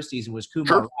and the postseason was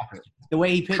Kumar Rocker. The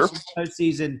way he pitched in the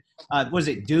postseason, was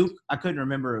it Duke? I couldn't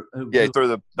remember who. Yeah, he threw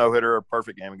the no-hitter, a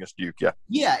perfect game against Duke, yeah.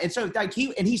 Yeah, and so like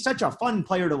he's such a fun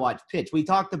player to watch pitch. We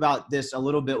talked about this a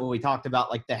little bit when we talked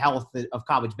about like the health of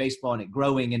college baseball and it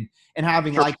growing and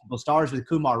having likable stars with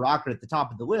Kumar Rocker at the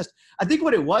top of the list. I think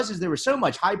what it was is there was so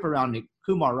much hype around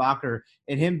Kumar Rocker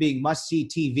and him being must-see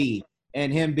TV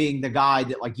and him being the guy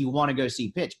that like you want to go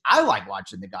see pitch. I like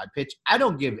watching the guy pitch. I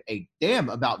don't give a damn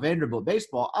about Vanderbilt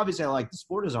baseball. Obviously, I like the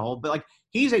sport as a whole, but like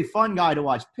he's a fun guy to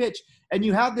watch pitch. And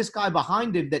you have this guy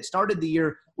behind him that started the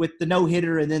year with the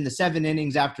no-hitter and then the 7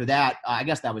 innings after that. I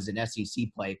guess that was an SEC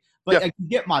play. But you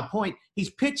get my point.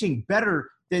 He's pitching better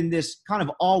than this kind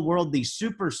of all-worldly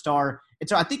superstar. And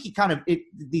so I think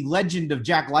the legend of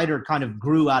Jack Leiter kind of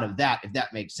grew out of that, if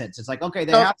that makes sense. It's like, okay,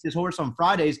 they have this horse on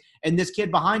Fridays, and this kid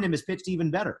behind him has pitched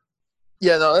even better.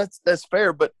 Yeah, no, that's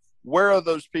fair. But where are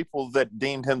those people that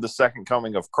deemed him the second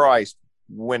coming of Christ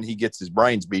when he gets his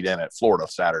brains beat in at Florida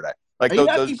Saturday? Like, are you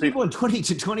asking people in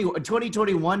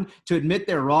 2021 to admit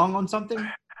they're wrong on something?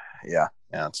 Yeah,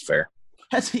 that's fair.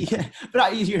 But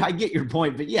I get your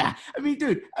point. But yeah, I mean,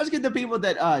 dude, I was getting the people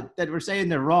that were saying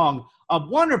they're wrong.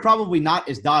 One are probably not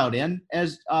as dialed in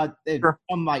as they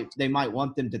might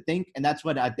want them to think, and that's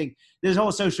what I think. This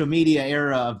whole social media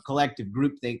era of collective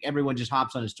groupthink, everyone just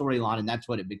hops on a storyline, and that's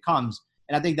what it becomes.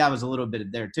 And I think that was a little bit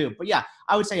of there too. But yeah,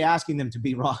 I would say asking them to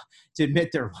be wrong, to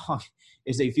admit they're wrong,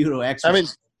 is a futile exercise. I mean,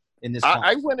 in this,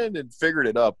 I went in and figured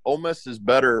it up. Ole Miss is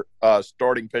better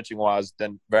starting pitching wise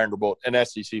than Vanderbilt in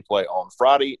SEC play on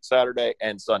Friday, Saturday,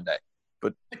 and Sunday.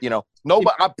 But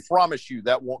nobody. I promise you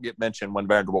that won't get mentioned when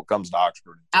Vanderbilt comes to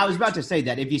Oxford. I was about to say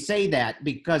that if you say that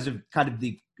because of kind of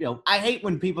the I hate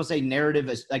when people say narrative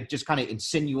is like just kind of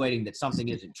insinuating that something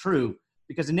isn't true,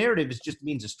 because a narrative just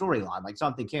means a storyline, like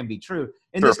something can be true.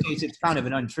 In this case, it's kind of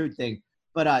an untrue thing.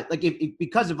 But like if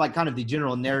because of like kind of the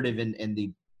general narrative and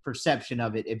the perception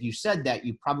of it, if you said that,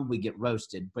 you probably get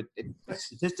roasted. But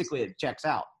statistically, it checks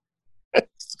out.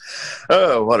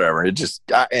 Oh, whatever. It just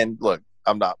and look,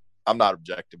 I'm not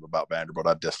objective about Vanderbilt.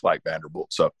 I dislike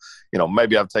Vanderbilt. So,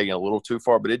 maybe I'm taking it a little too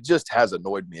far, but it just has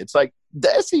annoyed me. It's like the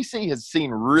SEC has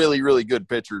seen really, really good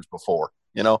pitchers before.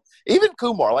 Even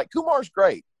Kumar. Like Kumar's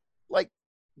great. Like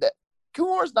that.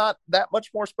 Kumar's not that much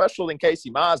more special than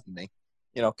Casey Mize to me.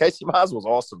 Casey Mize was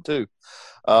awesome too.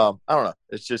 I don't know.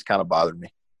 It's just kind of bothered me.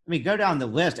 I mean, go down the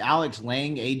list. Alex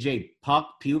Lang, AJ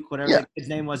Puke, whatever his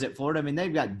name was at Florida. I mean,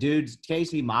 they've got dudes.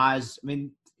 Casey Mize. I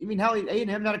mean, hell, A&M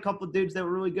had a couple of dudes that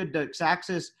were really good.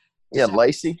 Saxis. Yeah,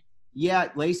 Lacey. Yeah,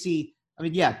 Lacey. I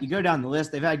mean, yeah, you go down the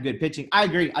list. They've had good pitching. I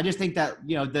agree. I just think that,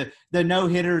 the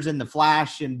no-hitters and the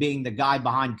flash and being the guy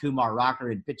behind Kumar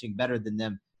Rocker and pitching better than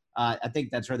them, I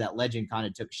think that's where that legend kind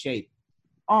of took shape.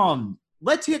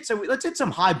 Let's hit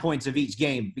some high points of each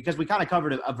game, because we kind of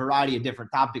covered a variety of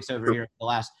different topics over here in the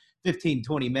last 15,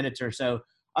 20 minutes or so.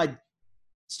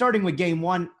 Starting with game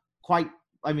one,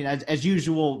 as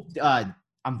usual,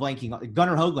 I'm blanking on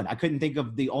Gunnar Hoagland. I couldn't think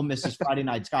of the Ole Miss's Friday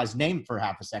Night Skies name for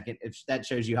half a second. If that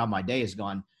shows you how my day has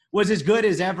gone. Was as good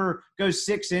as ever. Goes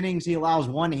 6 innings. He allows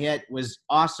 1 hit. Was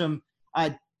awesome.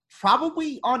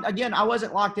 Probably on again. I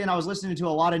wasn't locked in. I was listening to a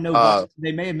lot of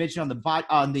they may have mentioned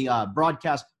on the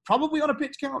broadcast. Probably on a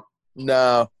pitch count.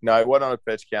 No, it wasn't on a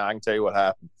pitch count. I can tell you what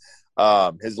happened.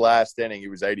 His last inning, he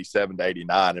was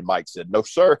 87-89, and Mike said, "No,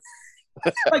 sir."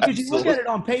 Right, because you look at it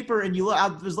on paper, and I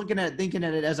was thinking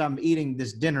at it as I'm eating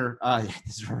this dinner,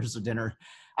 this rehearsal dinner.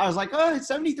 I was like, oh,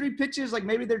 73 pitches. Like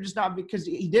maybe they're just not, because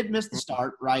he did miss the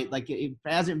start, right? Like it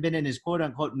hasn't been in his quote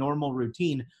unquote normal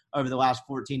routine over the last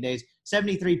 14 days.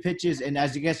 73 pitches. And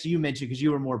as I guess you mentioned, because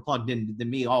you were more plugged in than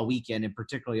me all weekend, and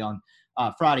particularly on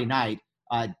Friday night,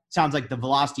 sounds like the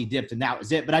velocity dipped and that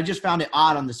was it. But I just found it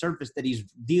odd on the surface that he's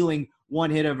dealing one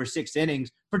hit over 6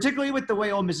 innings, particularly with the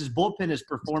way Ole Miss's bullpen has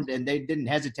performed, and they didn't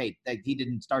hesitate. Like he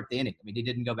didn't start the inning. I mean, he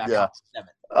didn't go back out to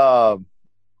 7.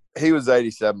 He was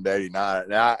 87 to 89,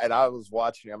 and I was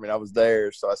watching. I mean, I was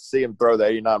there, so I see him throw the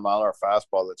 89-mile-an-hour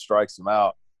fastball that strikes him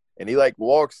out, and he like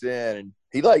walks in, and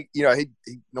he like, you know, he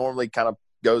normally kind of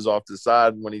goes off to the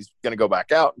side when he's going to go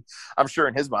back out. I'm sure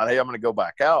in his mind, hey, I'm going to go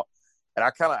back out. And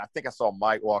I think I saw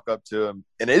Mike walk up to him,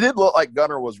 and it didn't look like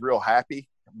Gunnar was real happy,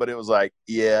 but it was like,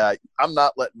 yeah, I'm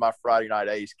not letting my Friday night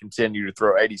ace continue to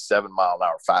throw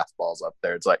 87-mile-an-hour fastballs up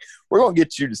there. It's like, we're going to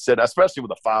get you to sit, especially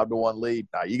with a 5-1 lead.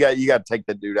 Now you got to take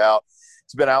that dude out.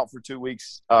 He's been out for 2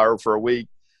 weeks or for a week.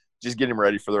 Just get him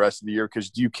ready for the rest of the year,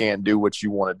 because you can't do what you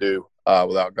want to do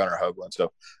without Gunnar Hoagland.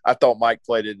 So I thought Mike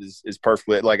played it as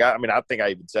perfectly. Like, I mean, I think I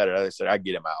even said it. I said, I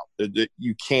get him out.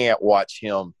 You can't watch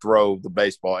him throw the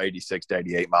baseball 86 to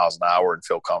 88 miles an hour and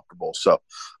feel comfortable. So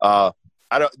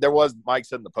Mike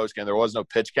said in the postgame, there was no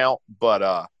pitch count,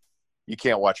 but you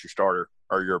can't watch your starter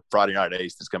or your Friday night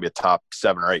ace that's going to be a top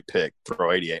 7 or 8 pick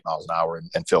throw 88 miles an hour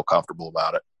and feel comfortable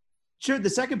about it. Sure.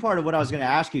 The second part of what I was going to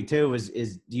ask you too is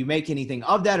do you make anything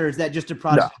of that, or is that just a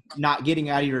product of not getting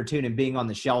out of your routine and being on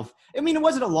the shelf? I mean, it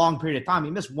wasn't a long period of time.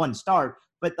 He missed 1 start,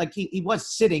 but like he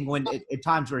was sitting when at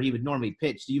times where he would normally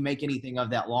pitch. Do you make anything of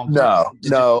that long? No.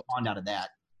 Out of that.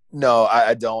 No,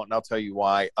 I don't, and I'll tell you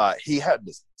why. He had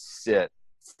to sit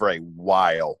for a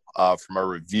while from a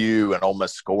review, and Ole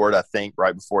Miss scored, I think,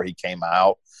 right before he came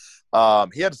out.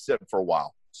 He had to sit for a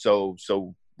while. So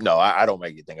no, I don't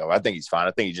make anything of it. I think he's fine.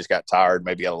 I think he just got tired,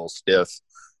 maybe got a little stiff.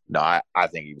 No, I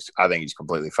think he's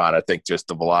completely fine. I think just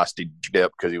the velocity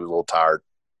dip because he was a little tired.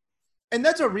 And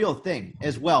that's a real thing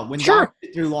as well. When guys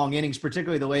get through long innings,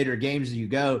 particularly the later games you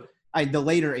go, the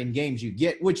later in games you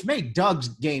get, which made Doug's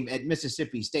game at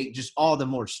Mississippi State just all the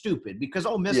more stupid because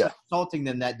Ole Miss was assaulting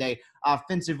them that day.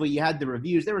 Offensively, you had the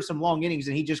reviews. There were some long innings,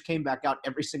 and he just came back out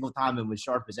every single time and was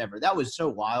sharp as ever. That was so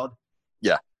wild.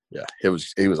 Yeah,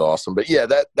 he was awesome. But yeah,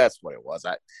 that's what it was.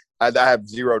 I have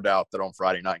zero doubt that on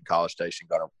Friday night in College Station,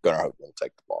 Gunnar Hoagland will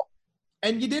take the ball.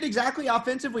 And you did exactly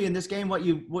offensively in this game what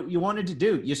you wanted to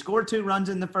do. You scored 2 runs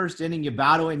in the first inning, you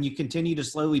battle, and you continue to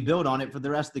slowly build on it for the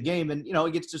rest of the game. And, you know,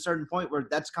 it gets to a certain point where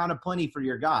that's kind of plenty for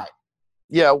your guy.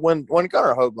 Yeah, when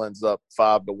Gunnar Hoagland's up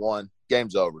 5-1,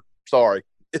 game's over. Sorry,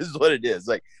 is what it is.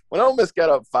 Like, when Ole Miss got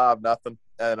up 5-0,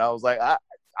 and I was like,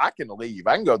 I can leave.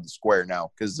 I can go to the square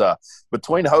now because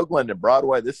between Hoagland and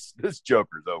Broadway, this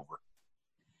joker's over.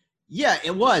 Yeah,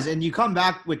 it was. And you come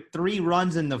back with 3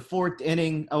 runs in the 4th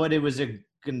inning. Oh, and it was a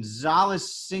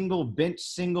Gonzalez single, bench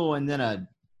single, and then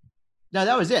no,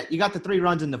 that was it. You got the 3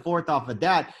 runs in the 4th off of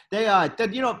that. They,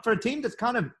 you know, for a team that's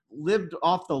kind of lived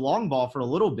off the long ball for a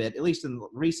little bit, at least in the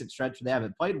recent stretch where they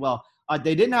haven't played well,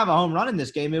 they didn't have a home run in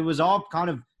this game. It was all kind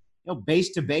of, you know, base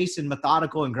to base and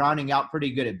methodical and grinding out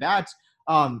pretty good at bats.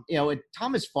 You know,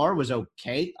 Thomas Farr was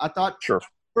okay, I thought. Sure.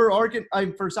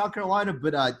 For South Carolina,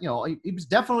 but you know, he was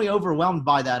definitely overwhelmed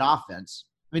by that offense.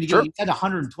 I mean, he had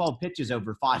 112 pitches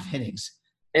over 5 innings.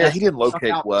 Yeah, he didn't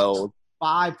locate well.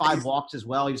 Five walks as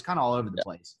well. He was kind of all over the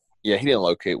place. Yeah, he didn't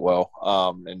locate well.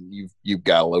 And you've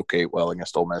got to locate well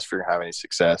against Ole Miss if you're having any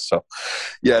success. So,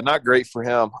 yeah, not great for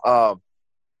him.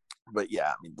 But yeah,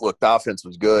 I mean, look, the offense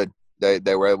was good.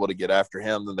 They were able to get after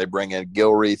him. Then they bring in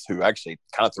Gilreath, who actually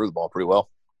kind of threw the ball pretty well.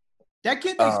 That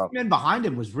kid that came in behind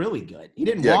him was really good. He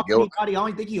didn't walk anybody. I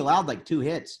only think he allowed like 2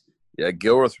 hits. Yeah,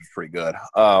 Gilreath was pretty good.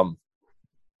 The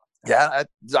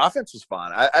offense was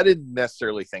fine. I didn't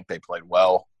necessarily think they played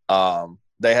well.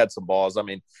 They had some balls. I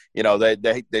mean, you know, they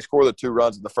scored the 2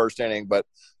 runs in the first inning, but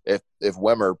if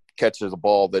Wimmer catches a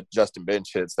ball that Justin Bench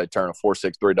hits, they turn a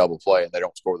 4-6-3 double play and they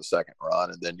don't score the second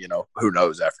run. And then, you know, who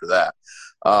knows after that.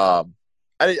 I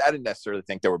didn't necessarily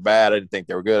think they were bad. I didn't think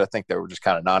they were good. I think they were just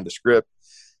kind of nondescript.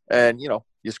 And, you know,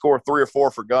 you score 3 or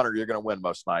 4 for Gunnar, you're going to win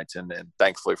most nights. And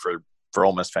thankfully for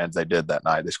Ole Miss fans, they did that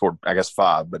night. They scored, I guess,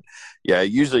 5. But, yeah,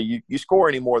 usually you score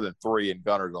any more than 3 and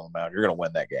Gunnar's on the mound, you're going to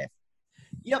win that game.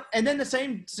 Yep, and then the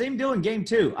same deal in game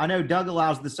 2. I know Doug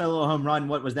allows the solo home run.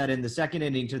 What was that in the second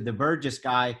inning to the Burgess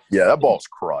guy? Yeah, that ball's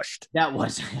crushed. That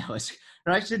was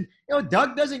right. You know,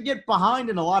 Doug doesn't get behind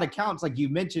in a lot of counts, like you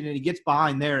mentioned, and he gets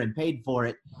behind there and paid for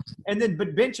it. And then,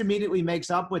 but Bench immediately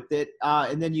makes up with it,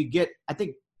 and then you get, I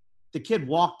think, the kid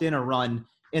walked in a run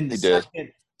in the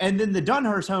second. And then the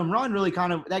Dunhurst home run really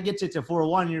kind of – that gets it to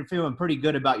 4-1, and you're feeling pretty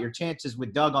good about your chances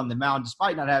with Doug on the mound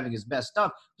despite not having his best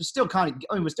stuff. Was still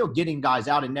was still getting guys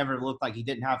out and never looked like he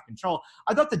didn't have control.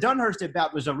 I thought the Dunhurst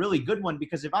at-bat was a really good one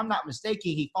because if I'm not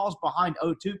mistaken, he falls behind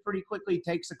 0-2 pretty quickly,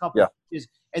 takes a couple of pitches,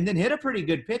 and then hit a pretty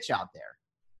good pitch out there.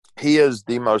 He is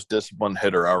the most disciplined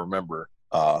hitter I remember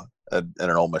in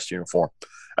an Ole Miss uniform.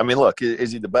 I mean, look,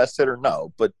 is he the best hitter?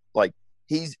 No, but, like,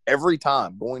 he's every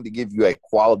time going to give you a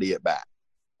quality at-bat.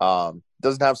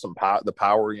 Doesn't have the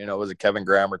power, as a Kevin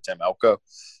Graham or Tim Elko.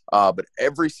 But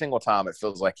every single time it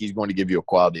feels like he's going to give you a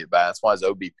quality at bat. That's why his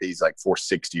OBP is like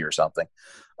 460 or something.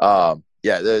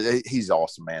 He's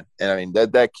awesome, man. And I mean,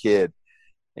 that kid,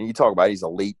 and you talk about he's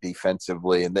elite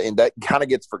defensively, and that kind of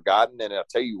gets forgotten. And I'll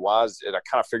tell you why. And I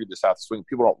kind of figured this out this week.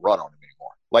 People don't run on him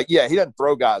anymore. Like, yeah, he doesn't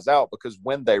throw guys out because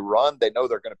when they run, they know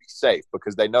they're going to be safe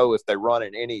because they know if they run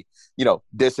in any,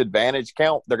 disadvantage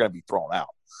count, they're going to be thrown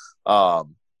out.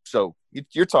 So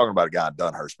you're talking about a guy in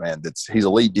Dunhurst, man. He's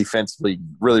elite defensively,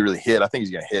 really, really hit. I think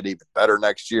he's going to hit even better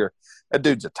next year. That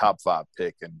dude's a top 5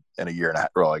 pick in a year and a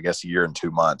half, well, I guess a year and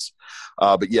 2 months.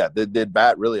 But yeah, they did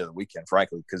bat really on the weekend,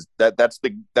 frankly, because that's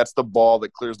the ball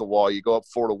that clears the wall. You go up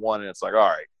 4-1, and it's like, all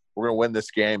right, we're going to win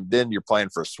this game. Then you're playing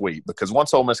for a sweep because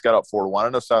once Ole Miss got up 4-1, I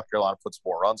know South Carolina puts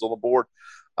 4 runs on the board,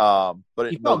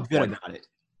 but he felt good about it.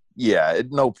 Yeah, at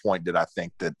no point did I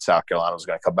think that South Carolina was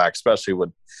going to come back, especially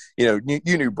when, you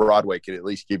knew Broadway could at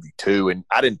least give you 2. And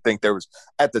I didn't think there was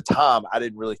 – at the time, I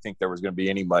didn't really think there was going to be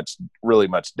any really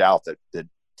much doubt that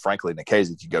frankly,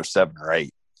 Nikhazy could go 7 or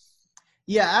 8.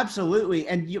 Yeah, absolutely.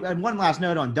 And one last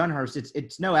note on Dunhurst.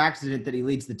 It's no accident that he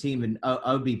leads the team in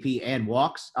OBP and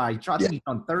walks. I think he's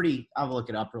on 30 – I'll look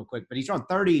it up real quick. But he's on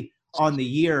 30 on the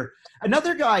year.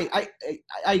 Another guy,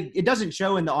 it doesn't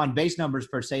show in the on-base numbers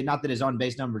per se, not that his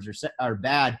on-base numbers are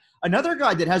bad. Another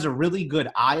guy that has a really good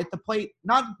eye at the plate,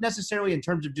 not necessarily in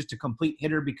terms of just a complete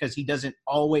hitter because he doesn't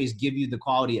always give you the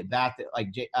quality at bat that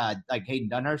like Hayden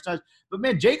Dunhurst does. But,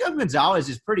 man, Jacob Gonzalez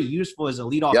is pretty useful as a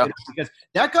leadoff hitter because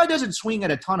that guy doesn't swing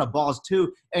at a ton of balls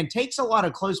too and takes a lot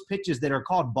of close pitches that are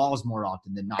called balls more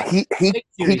often than not. He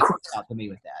out to me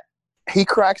with that. He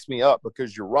cracks me up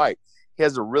because you're right. He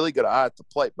has a really good eye at the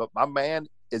plate, but my man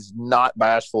is not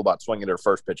bashful about swinging their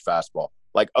first pitch fastball.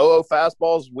 Like 0-0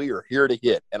 fastballs, we are here to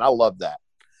hit, and I love that.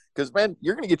 Because, man,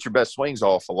 you're going to get your best swings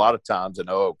off a lot of times in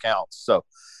 0-0 counts. So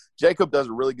Jacob does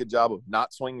a really good job of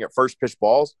not swinging at first pitch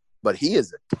balls, but he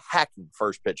is attacking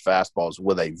first pitch fastballs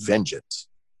with a vengeance.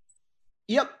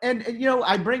 Yep, and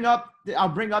I'll bring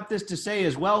up this to say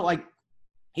as well, like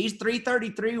he's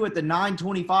 333 with the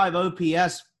 925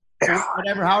 OPS.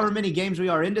 However many games we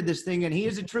are into this thing, and he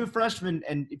is a true freshman.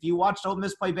 And if you watched Ole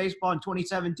Miss play baseball in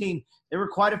 2017, there were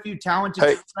quite a few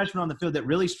talented freshmen on the field that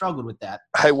really struggled with that.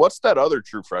 Hey, what's that other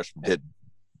true freshman hitting?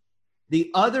 The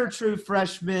other true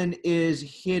freshman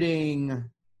is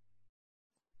hitting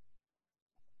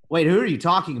 – wait, who are you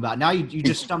talking about? Now you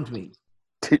just stumped me.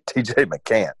 TJ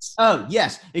McCants. Oh,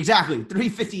 yes, exactly.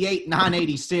 358,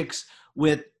 986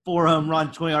 with 4 home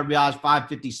runs, 20 RBIs,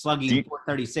 550 slugging,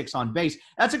 436 on base.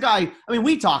 That's a guy, I mean,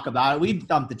 we talk about it. We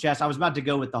thumped the chest. I was about to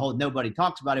go with the whole nobody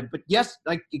talks about it. But, yes,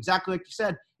 exactly like you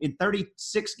said, in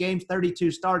 36 games, 32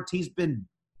 starts, he's been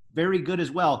very good as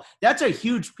well. That's a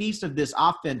huge piece of this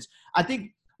offense. I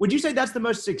think – would you say that's the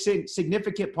most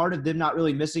significant part of them not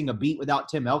really missing a beat without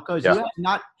Tim Elko? Yeah. You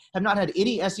have not had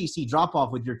any SEC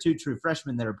drop-off with your 2 true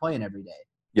freshmen that are playing every day.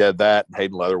 Yeah, that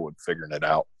Hayden Leatherwood figuring it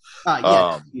out.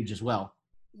 Huge as well.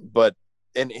 But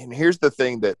and here's the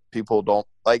thing that people don't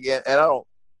like, and I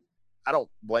don't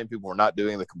blame people for not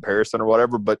doing the comparison or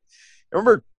whatever. But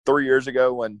remember 3 years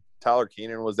ago when Tyler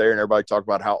Keenan was there and everybody talked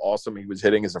about how awesome he was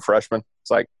hitting as a freshman?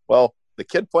 It's like, well, the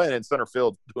kid playing in center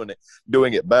field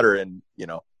doing it better, and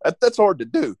that's hard to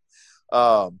do.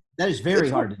 That is very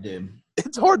hard to do.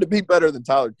 It's hard to be better than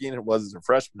Tyler Keenan was as a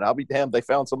freshman. I'll be damned, they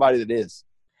found somebody that is.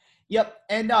 Yep.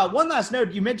 And one last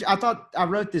note, you mentioned, I thought I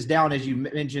wrote this down as you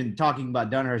mentioned, talking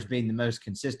about Dunhurst being the most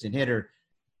consistent hitter.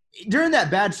 During that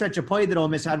bad stretch of play that Ole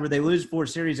Miss had where they lose 4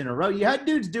 series in a row, you had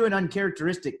dudes doing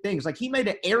uncharacteristic things. Like he made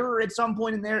an error at some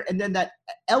point in there, and then that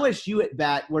LSU at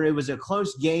bat where it was a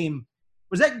close game.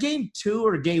 Was that game 2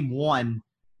 or game 1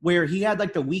 where he had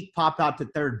like the weak pop out to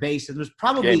third base? And it was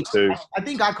probably game 2. I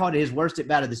think I called it his worst at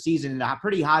bat of the season in a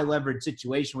pretty high leverage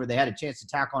situation where they had a chance to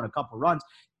tack on a couple runs.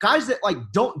 Guys that like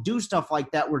don't do stuff like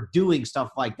that were doing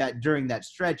stuff like that during that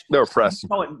stretch. They were pressing.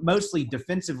 Mostly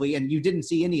defensively, and you didn't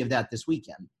see any of that this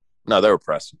weekend. No, they were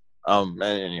pressing. And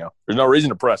there's no reason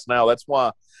to press now. That's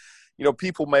why,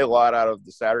 people made a lot out of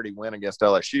the Saturday win against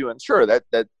LSU, and sure,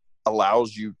 that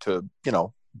allows you to,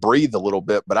 breathe a little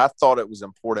bit. But I thought it was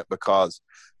important because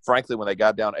frankly, when they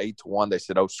got down 8-1, they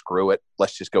said, "Oh, screw it,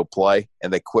 let's just go play,"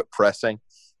 and they quit pressing.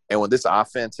 And when this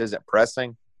offense isn't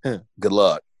pressing, good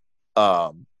luck.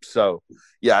 So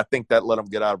yeah, I think that let them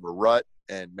get out of a rut.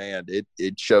 And man,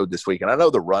 it showed this week. And I know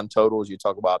the run totals you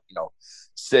talk about,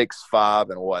 6, 5,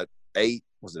 and 8?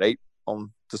 Was it 8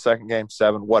 on the second game?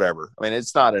 7, whatever. I mean,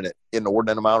 it's not an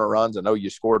inordinate amount of runs. I know you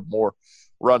scored more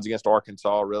runs against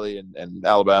Arkansas, really, and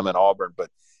Alabama and Auburn, but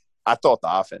I thought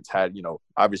the offense had,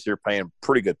 obviously you're paying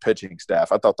pretty good pitching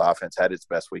staff. I thought the offense had its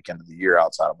best weekend of the year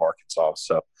outside of Arkansas.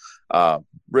 So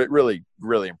really,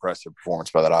 really impressive performance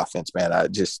by that offense, man.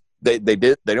 They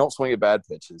don't swing at bad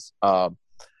pitches.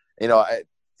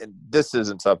 And this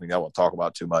isn't something I won't talk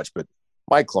about too much, but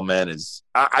Mike Clement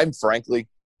I'm frankly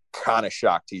kind of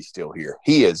shocked he's still here.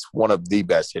 He is one of the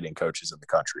best hitting coaches in the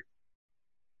country.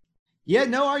 Yeah,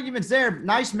 no arguments there.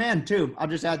 Nice man too. I'll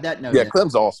just add that note. Yeah,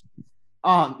 Clem's awesome.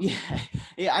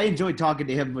 Yeah, I enjoyed talking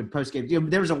to him with post game.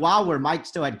 There was a while where Mike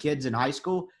still had kids in high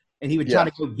school, and he would try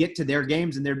to go get to their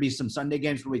games, and there'd be some Sunday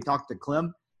games where we talked to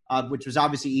Clem. Which was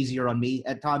obviously easier on me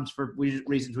at times for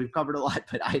reasons we've covered a lot,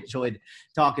 but I enjoyed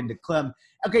talking to Clem.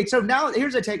 Okay, so now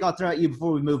here's a take I'll throw at you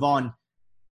before we move on.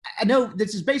 I know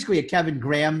this is basically a Kevin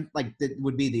Graham, that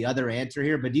would be the other answer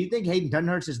here, but do you think Hayden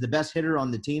Dunhurst is the best hitter on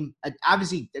the team?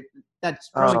 Obviously, that's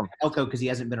probably Elko because he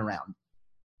hasn't been around.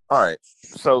 All right,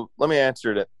 so let me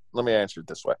answer it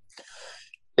this way.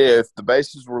 If the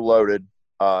bases were loaded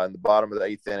in the bottom of the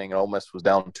 8th inning, and Ole Miss was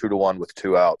down 2-1 with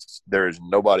 2 outs, there is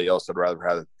nobody else I'd rather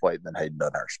have at the plate than Hayden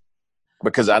Dunhurst,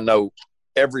 because I know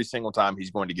every single time he's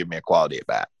going to give me a quality at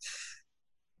bat.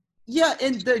 Yeah,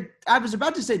 and I was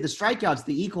about to say the strikeouts,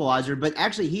 the equalizer, but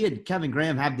actually he and Kevin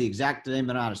Graham have the exact same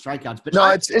amount of strikeouts. But no,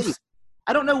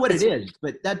 I don't know what it is,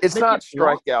 but it's not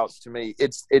strikeouts to me.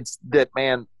 It's that,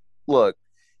 man. Look,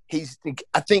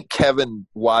 I think Kevin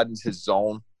widens his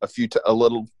zone a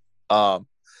little.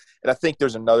 And I think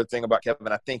there's another thing about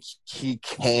Kevin. I think he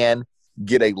can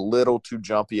get a little too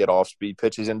jumpy at off-speed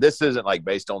pitches. And this isn't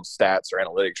based on stats or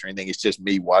analytics or anything. It's just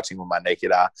me watching with my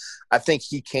naked eye. I think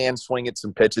he can swing at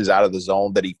some pitches out of the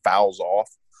zone that he fouls off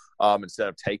instead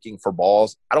of taking for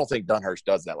balls. I don't think Dunhurst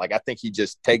does that. I think he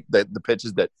just take the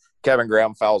pitches that Kevin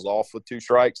Graham fouls off with 2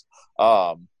 strikes that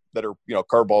are,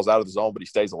 curveballs out of the zone, but he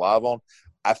stays alive on.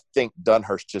 I think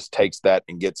Dunhurst just takes that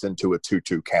and gets into a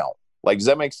 2-2 count. Does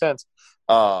that make sense?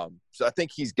 So I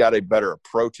think he's got a better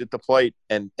approach at the plate.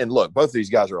 And look, both of these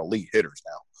guys are elite hitters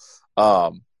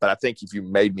now. But I think if you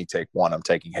made me take one, I'm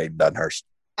taking Hayden Dunhurst.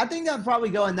 I think I'm probably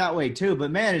going that way too.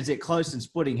 But, man, is it close and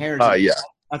splitting hairs? Yeah.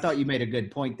 I thought you made a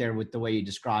good point there with the way you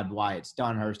described why it's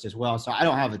Dunhurst as well. So I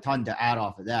don't have a ton to add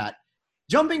off of that.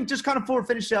 Jumping just kind of before we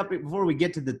finish up, before we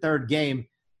get to the third game,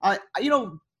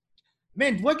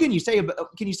 man, what can you say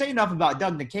about? Can you say enough about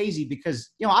Doug Nikhazy?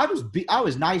 Because I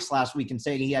was nice last week in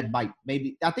saying he had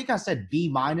maybe I think I said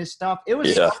B- stuff. It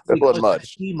was it wasn't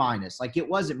much. B-. It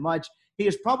wasn't much. He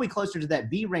was probably closer to that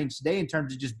B range today in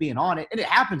terms of just being on it, and it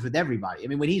happens with everybody. I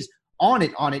mean, when he's on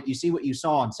it, you see what you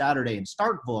saw on Saturday in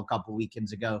Starkville a couple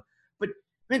weekends ago. But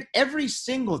man, every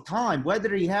single time,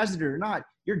 whether he has it or not,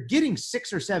 you're getting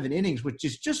 6 or 7 innings, which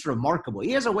is just remarkable.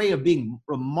 He has a way of being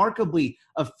remarkably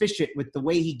efficient with the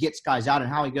way he gets guys out and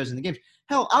how he goes in the games.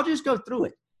 Hell, I'll just go through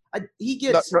it. He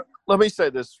gets – Let me say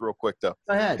this real quick, though.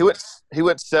 Go ahead. He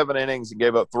went 7 innings and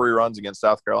gave up 3 runs against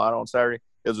South Carolina on Saturday.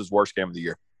 It was his worst game of the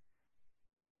year.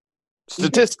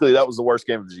 Statistically, that was the worst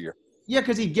game of the year. Yeah,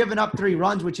 because he'd given up 3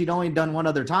 runs, which he'd only done one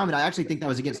other time, and I actually think that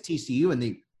was against TCU in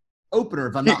the opener,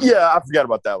 if I'm not mistaken. Yeah, I forgot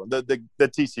about that one, the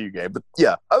TCU game. But,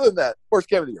 yeah, other than that, worst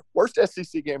game of the year. Worst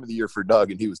SEC game of the year for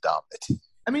Doug, and he was dominant.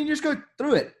 I mean, just go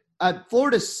through it.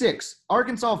 Florida 6,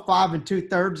 Arkansas 5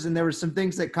 2/3, and there were some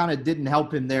things that kind of didn't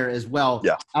help him there as well,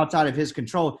 outside of his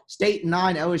control. State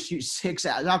 9, OSU 6,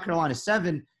 South Carolina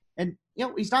 7, and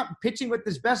he's not pitching with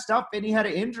his best stuff, and he had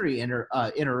an injury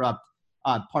interrupt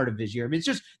part of his year. I mean, it's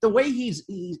just the way he's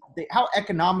how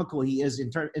economical he is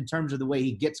in terms of the way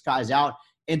he gets guys out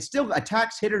and still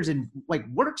attacks hitters and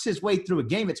works his way through a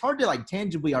game. It's hard to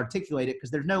tangibly articulate it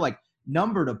because there's no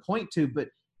number to point to, but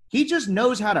he just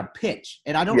knows how to pitch,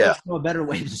 and I don't know a better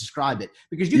way to describe it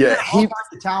because you can have all kinds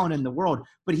of talent in the world,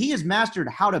 but he has mastered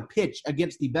how to pitch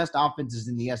against the best offenses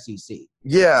in the SEC.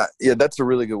 Yeah, that's a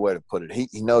really good way to put it.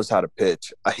 He knows how to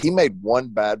pitch. He made one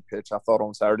bad pitch, I thought,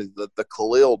 on Saturday. The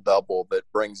Khalil double that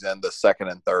brings in the second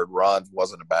and third runs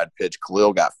wasn't a bad pitch.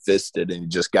 Khalil got fisted, and he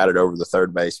just got it over the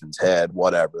third baseman's head,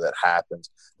 whatever, that happens.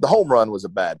 The home run was a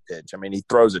bad pitch. I mean, he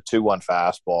throws a 2-1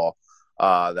 fastball.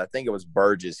 I think it was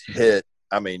Burgess hit.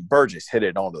 I mean, Burgess hit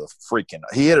it onto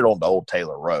he hit it onto Old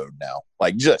Taylor Road now.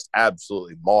 Just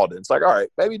absolutely mauled it. It's all right,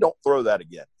 maybe don't throw that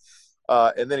again.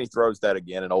 And then he throws that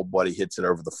again, and old buddy hits it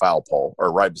over the foul pole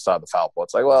or right beside the foul pole.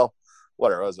 It's like, well,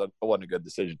 whatever. It wasn't a good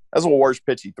decision. That's the worst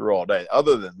pitch he threw all day.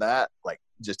 Other than that, like,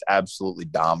 just absolutely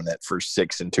dominant for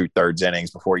 6 2/3 innings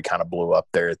before he kind of blew up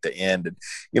there at the end. And,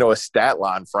 his stat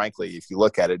line, frankly, if you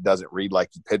look at it, doesn't read like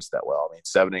he pitched that well. I mean,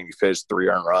 7 innings pitched, 3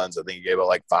 earned runs. I think he gave it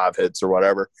like 5 hits or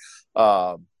whatever.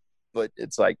 But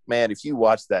it's like, man, if you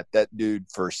watch that dude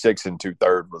for 6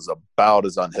 2/3 was about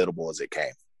as unhittable as it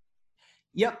came.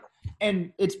 Yep.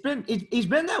 And he's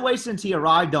been that way since he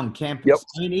arrived on campus. Yep.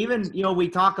 I mean, even, we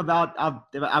talk about,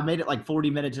 I made it like 40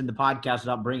 minutes in the podcast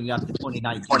without bringing up the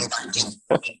 2019.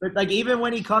 But like, even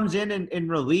when he comes in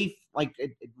relief, like at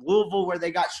Louisville where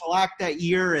they got shellacked that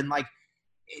year, and like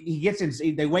he gets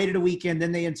in, they waited a weekend,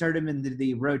 then they insert him into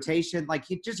the rotation. Like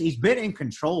he's been in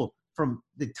control from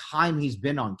the time he's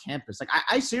been on campus. Like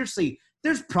I seriously,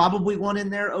 there's probably one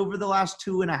in there over the last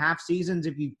 2.5 seasons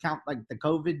if you count like the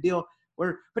COVID deal.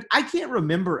 But I can't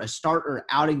remember a start or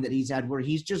outing that he's had where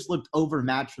he's just looked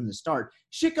overmatched from the start.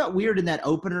 Shit got weird in that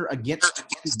opener against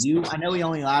you. I know he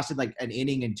only lasted like an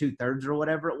inning and 2/3 or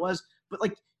whatever it was, but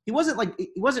like he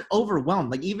wasn't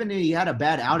overwhelmed. Like even if he had a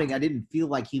bad outing, I didn't feel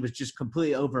like he was just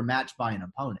completely overmatched by an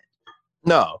opponent.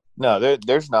 No,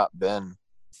 there's not been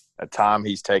a time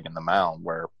he's taken the mound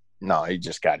where he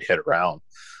just got hit around.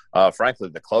 Frankly,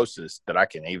 the closest that I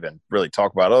can even really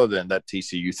talk about, other than that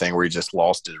TCU thing where he just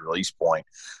lost his release point,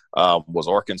 was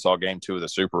Arkansas game 2 of the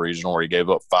Super Regional where he gave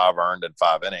up 5 earned in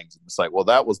 5 innings. And it's like, well,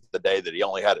 that was the day that he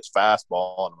only had his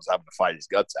fastball and was having to fight his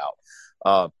guts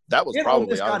out. That was probably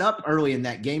just got up early in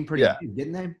that game, pretty good,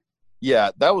 didn't they?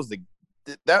 Yeah,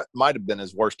 that might have been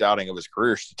his worst outing of his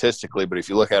career statistically, but if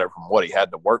you look at it from what he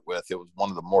had to work with, it was one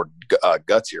of the more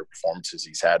gutsier performances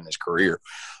he's had in his career.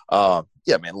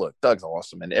 Yeah, man, look, Doug's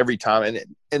awesome. And every time,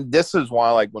 and this is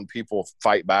why, like, when people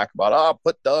fight back about,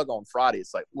 put Doug on Friday,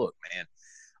 it's like, look, man,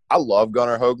 I love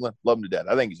Gunnar Hoagland, love him to death.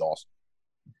 I think he's awesome.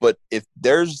 But if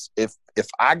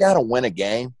I got to win a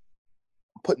game,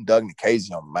 I'm putting Doug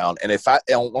Nikhazy on the mound. And if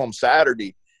on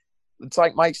Saturday, it's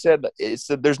like Mike said,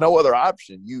 there's no other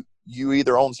option. You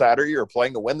either on Saturday are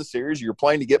playing to win the series or you're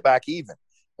playing to get back even.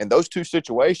 In those two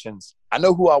situations, I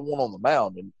know who I want on the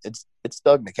mound, and it's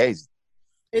Doug Nikhazy.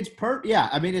 It's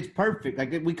it's perfect.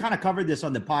 Like we kind of covered this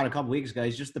on the pod a couple weeks ago.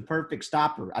 He's just the perfect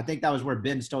stopper. I think that was where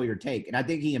Ben stole your take, and I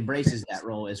think he embraces that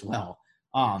role as well.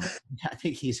 I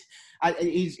think he's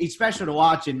special to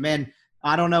watch, and man,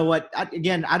 I don't know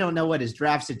what his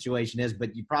draft situation is,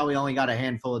 but you probably only got a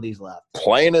handful of these left.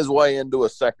 Playing his way into a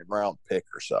second round pick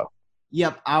or so.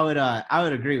 Yep, I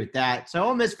would agree with that. So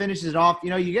Ole Miss finishes it off.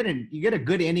 You get a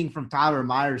good inning from Tyler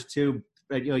Myers too.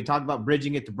 You talk about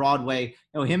bridging it to Broadway.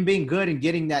 Him being good and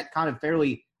getting that kind of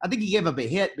fairly. I think he gave up a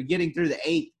hit, but getting through the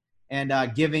 8th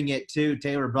and giving it to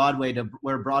Taylor Broadway to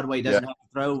where Broadway doesn't have to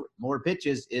throw more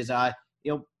pitches is outs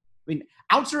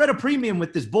are at a premium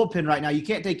with this bullpen right now. You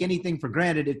can't take anything for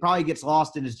granted. It probably gets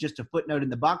lost and is just a footnote in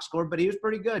the box score, but he was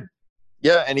pretty good.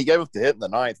 Yeah, and he gave up the hit in the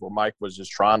 9th where Mike was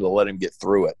just trying to let him get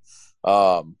through it.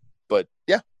 But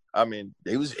yeah, I mean,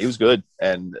 he was good,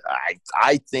 and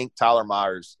I think Tyler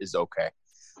Myers is okay.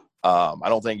 I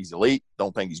don't think he's elite.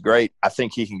 Don't think he's great. I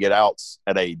think he can get outs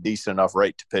at a decent enough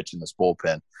rate to pitch in this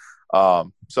bullpen.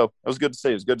 So it was good to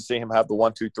see. It was good to see him have the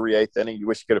 1, 2, 3, 8th inning. You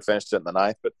wish he could have finished it in the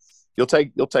 9th, but you'll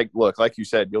take. Look, like you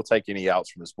said, you'll take any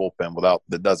outs from this bullpen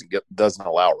that doesn't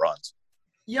allow runs.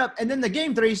 Yep, and then the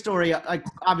Game 3 story,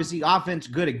 obviously offense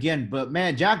good again, but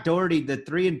man, Jack Doherty, the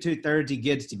 3 2/3 he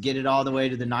gets to get it all the way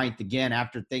to the 9th again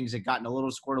after things had gotten a little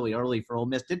squirrely early for Ole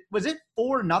Miss. Was it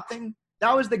 4-0?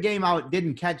 That was the game I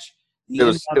didn't catch. It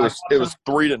was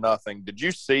 3-0. Did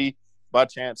you see by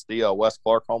chance the Wes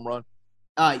Clark home run?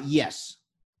 Yes.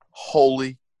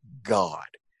 Holy God,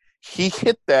 he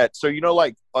hit that. So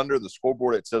like under the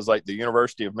scoreboard it says like the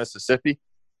University of Mississippi.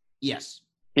 Yes.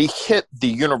 He hit the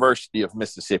University of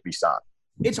Mississippi sign.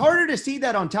 It's harder to see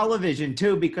that on television,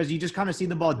 too, because you just kind of see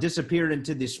the ball disappear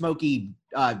into the smoky,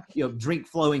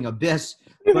 drink-flowing abyss.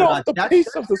 But the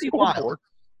piece of the scoreboard.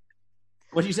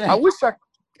 What'd you say? I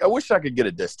wish I could get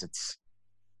a distance.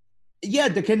 Yeah,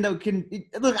 look,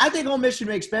 I think Ole Miss should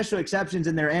make special exceptions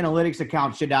in their analytics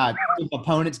account should give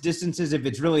opponents distances if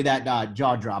it's really that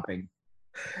jaw-dropping.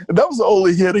 That was the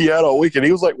only hit he had all weekend.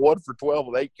 He was like 1 for 12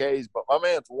 with 8 Ks, but my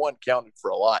man's 1 counted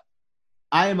for a lot.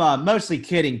 I am mostly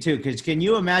kidding, too, because can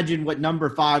you imagine what number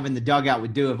 5 in the dugout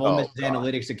would do if Ole Miss's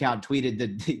analytics account tweeted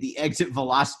the exit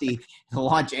velocity, the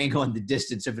launch angle, and the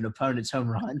distance of an opponent's home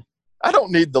run? I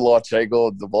don't need the launch angle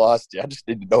and the velocity. I just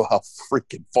need to know how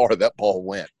freaking far that ball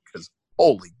went because,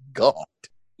 holy God.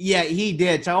 Yeah, he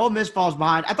did. So Ole Miss falls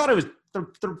behind. I thought it was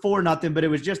 4-0, but it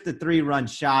was just the 3-run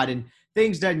shot. And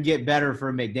things doesn't get better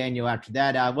for McDaniel after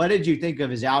that. What did you think of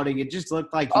his outing? It just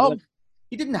looked like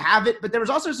he didn't have it, but there was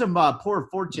also some poor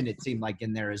fortune, it seemed like,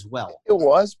 in there as well. It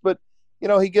was, but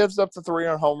he gives up the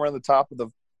 3-run homer in the top of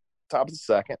the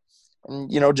second,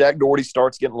 and Jack Doherty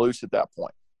starts getting loose at that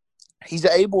point. He's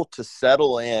able to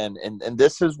settle in, and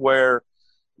this is where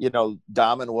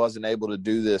Diamond wasn't able to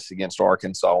do this against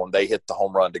Arkansas when they hit the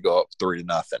home run to go up 3-0.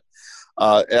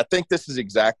 I think this is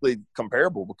exactly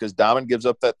comparable because Diamond gives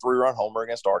up that 3-run homer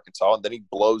against Arkansas, and then he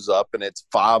blows up, and it's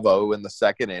 5-0 in the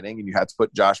second inning, and you have to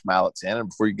put Josh Mallitz in. And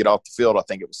before you get off the field, I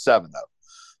think it was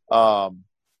 7-0.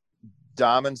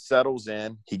 Diamond settles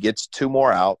in. He gets 2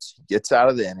 more outs. He gets out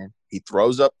of the inning. He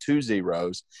throws up 2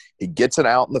 zeros. He gets an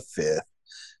out in the 5th.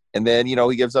 And then,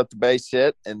 he gives up the base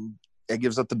hit, and it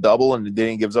gives up the double, and then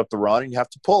he gives up the run, and you have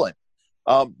to pull him.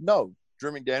 No,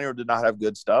 Drew McDaniel did not have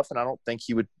good stuff, and I don't think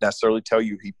he would necessarily tell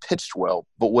you he pitched well.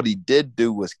 But what he did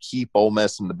do was keep Ole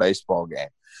Miss in the baseball game.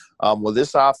 With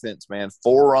this offense, man,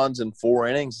 4 runs in 4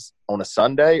 innings on a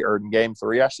Sunday, or in Game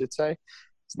 3, I should say,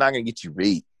 it's not going to get you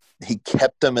beat. He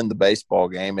kept them in the baseball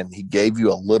game, and he gave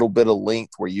you a little bit of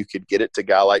length where you could get it to a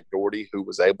guy like Doherty, who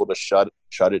was able to shut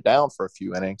it down for a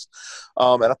few innings.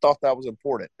 And I thought that was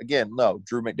important. Again, no,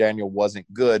 Drew McDaniel wasn't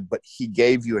good, but he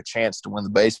gave you a chance to win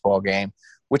the baseball game,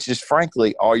 which is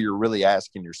frankly all you're really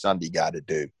asking your Sunday guy to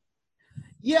do.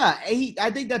 Yeah,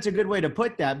 I think that's a good way to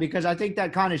put that, because I think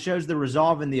that kind of shows the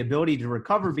resolve and the ability to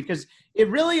recover, because it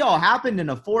really all happened in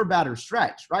a 4-batter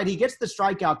stretch, right? He gets the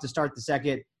strikeout to start the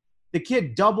second. The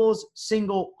kid doubles,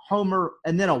 single, homer,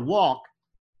 and then a walk.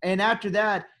 And after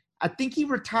that, I think he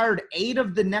retired 8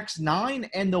 of the next 9.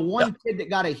 And the one kid that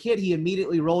got a hit, he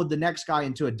immediately rolled the next guy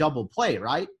into a double play,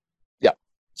 right? Yeah.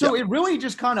 So it really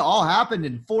just kind of all happened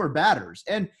in 4 batters.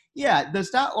 And, yeah, the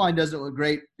stat line doesn't look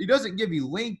great. He doesn't give you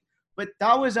length. But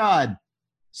that was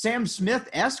Sam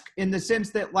Smith-esque in the sense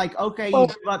that, like, okay, you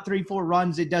give up 3-4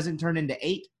 runs, it doesn't turn into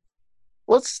 8.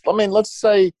 Let's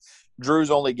say –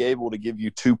 Drew's only able to give you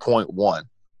 2.1.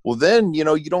 Well, then, you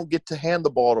don't get to hand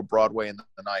the ball to Broadway in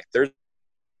the ninth. There's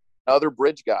other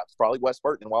bridge guys, probably Wes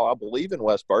Burton. And while I believe in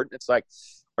Wes Burton, it's like,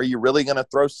 are you really going to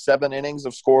throw 7 innings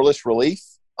of scoreless relief?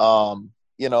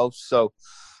 So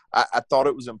I thought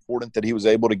it was important that he was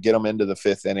able to get them into the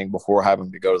 5th inning before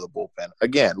having to go to the bullpen.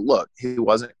 Again, look, he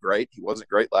wasn't great. He wasn't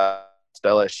great last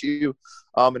LSU.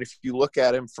 And if you look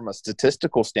at him from a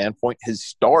statistical standpoint, his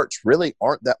starts really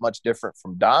aren't that much different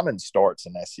from Diamond's starts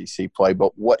in SEC play.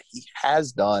 But what he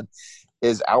has done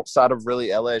is, outside of really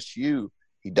LSU,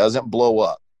 he doesn't blow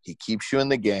up. He keeps you in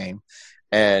the game,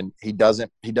 and he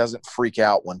doesn't freak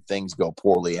out when things go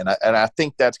poorly. And I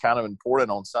think that's kind of important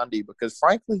on Sunday, because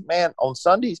frankly, man, on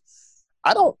Sundays,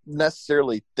 I don't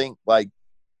necessarily think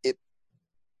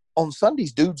on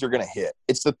Sundays, dudes are going to hit.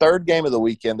 It's the 3rd game of the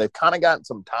weekend. They've kind of gotten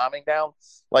some timing down.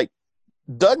 Like,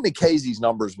 Doug Nikhazy's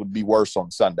numbers would be worse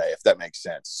on Sunday, if that makes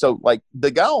sense. So, like,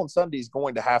 the guy on Sunday is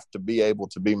going to have to be able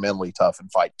to be mentally tough and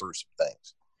fight through some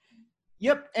things.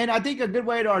 Yep, and I think a good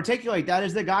way to articulate that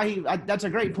is the guy that's a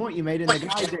great point you made. And the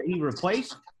guy that he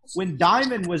replaced, when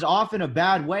Diamond was off in a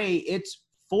bad way, it's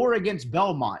 4 against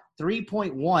Belmont,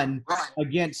 3.1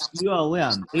 against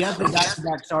ULM. He has the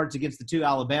back-to-back starts against the 2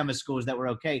 Alabama schools that were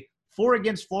okay. 4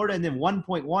 against Florida, and then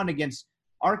 1.1 against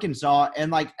Arkansas.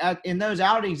 And in those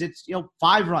outings, it's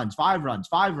 5 runs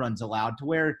allowed, to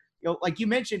where like you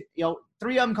mentioned, 3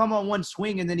 of them come on one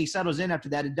swing, and then he settles in after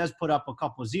that and does put up a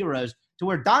couple of zeros, to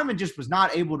where Diamond just was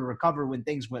not able to recover when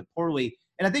things went poorly.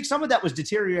 And I think some of that was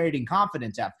deteriorating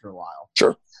confidence after a while.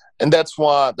 Sure. And that's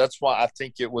why I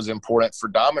think it was important for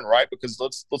Diamond, right? Because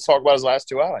let's talk about his last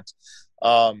 2 outings.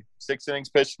 6 innings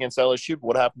pitched against LSU.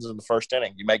 What happens in the first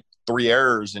inning? You make 3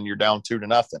 errors and you're down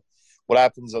 2-0. What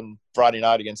happens on Friday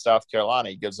night against South Carolina?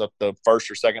 He gives up the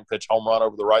first or second pitch home run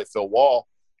over the right field wall.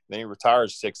 Then he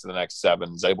retires 6 of the next 7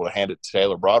 and is able to hand it to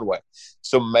Taylor Broadway.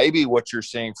 So maybe what you're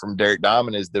seeing from Derek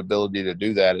Diamond is the ability to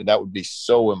do that, and that would be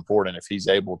so important if he's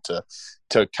able to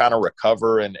kind of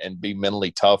recover and be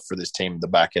mentally tough for this team at the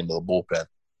back end of the bullpen.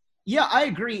 Yeah, I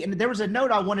agree. And there was a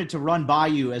note I wanted to run by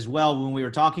you as well when we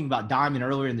were talking about Diamond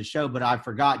earlier in the show, but I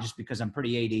forgot just because I'm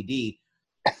pretty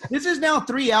ADD. This is now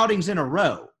 3 outings in a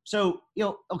row. So,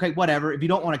 okay, whatever. If you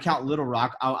don't want to count Little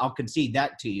Rock, I'll concede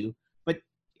that to you. But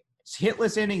it's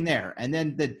hitless inning there. And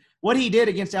then what he did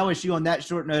against LSU on that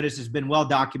short notice has been well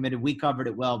documented. We covered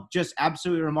it well. Just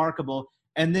absolutely remarkable.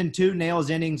 And then 2 nails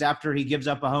innings after he gives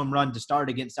up a home run to start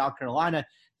against South Carolina.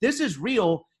 This is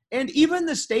real. And even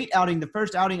the state outing, the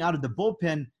first outing out of the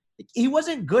bullpen, he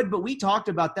wasn't good, but we talked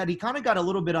about that. He kind of got a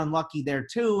little bit unlucky there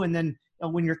too. And then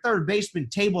when your third baseman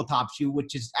tabletops you,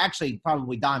 which is actually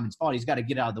probably Diamond's fault, he's got to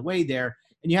get out of the way there.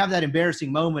 And you have that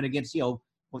embarrassing moment against,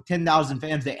 10,000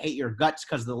 fans that hate your guts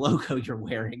because of the logo you're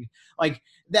wearing. Like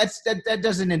that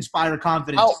doesn't inspire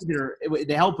confidence either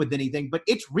to help with anything, but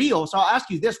it's real. So I'll ask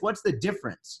you this, what's the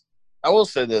difference? I will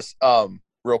say this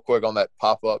real quick on that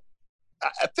pop-up.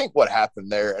 I think what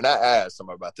happened there, and I asked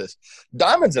somebody about this,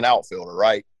 Diamond's an outfielder,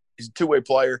 right? He's a two-way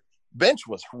player. Bench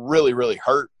was really, really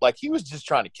hurt. Like he was just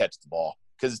trying to catch the ball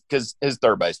because his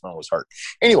third baseman was hurt.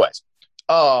 Anyways,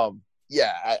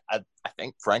 yeah, I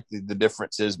think, frankly, the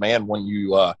difference is, man, when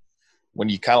you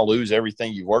kind of lose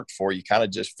everything you worked for, you kind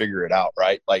of just figure it out,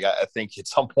 right? Like I think at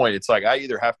some point it's like I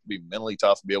either have to be mentally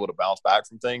tough and be able to bounce back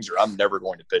from things, or I'm never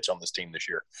going to pitch on this team this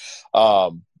year.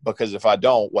 Because if I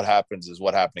don't, what happens is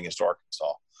what happened against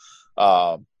Arkansas.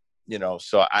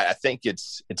 So I think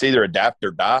it's either adapt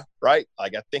or die, right?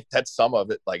 Like I think that's some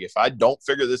of it. Like if I don't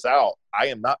figure this out, I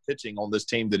am not pitching on this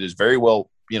team that is very well,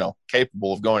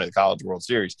 capable of going to the College World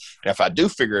Series. And if I do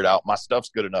figure it out, my stuff's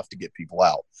good enough to get people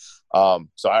out.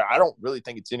 So I don't really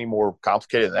think it's any more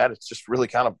complicated than that. It's just really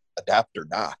kind of adapt or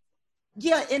die.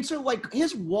 Yeah, and so like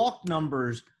his walk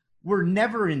numbers were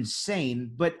never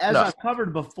insane, but as I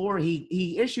covered before,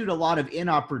 he issued a lot of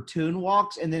inopportune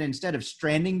walks, and then instead of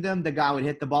stranding them, the guy would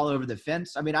hit the ball over the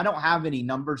fence. I mean, I don't have any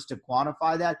numbers to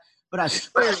quantify that, but I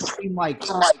swear it seemed like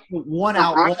one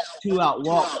out walk, two out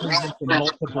walk turns into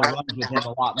multiple runs with him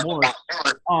a lot more.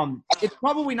 It's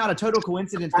probably not a total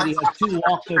coincidence that he has 2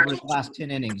 walks over his last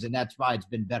 10 innings, and that's why it's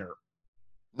been better.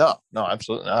 No,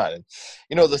 absolutely not. And,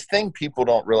 the thing people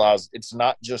don't realize, it's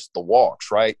not just the walks,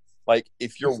 right? Like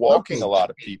if you're walking a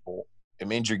lot of people, it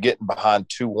means you're getting behind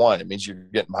 2-1. It means you're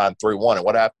getting behind 3-1. And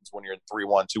what happens when you're in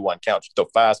 3-1, 2-1 count? You throw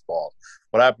fastballs.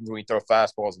 What happens when you throw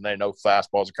fastballs and they know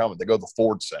fastballs are coming? They go to the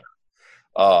Ford Center.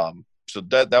 So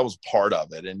that was part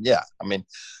of it. And yeah, I mean,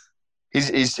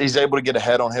 he's able to get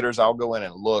ahead on hitters. I'll go in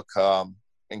and look, and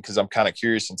because I'm kind of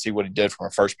curious and see what he did from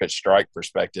a first pitch strike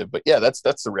perspective. But yeah, that's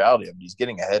the reality of it. He's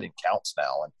getting ahead in counts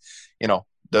now, and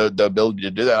the ability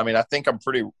to do that. I mean, I think I'm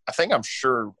correct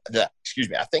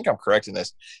in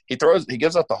this. He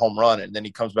gives up the home run, and then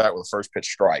he comes back with a first pitch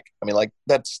strike. I mean, like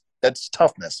that's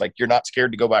toughness. Like you're not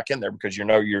scared to go back in there because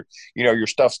your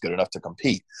stuff's good enough to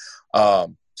compete.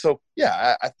 So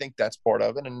yeah, I think that's part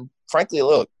of it. And frankly,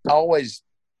 look,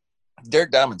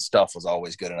 Derek Diamond's stuff was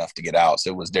always good enough to get outs.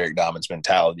 It was Derek Diamond's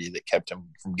mentality that kept him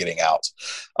from getting outs.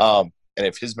 And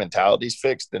if his mentality's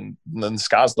fixed, then the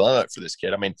sky's the limit for this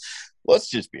kid. I mean, let's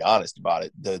just be honest about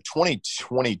it. The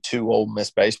 2022 Ole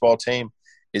Miss baseball team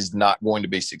is not going to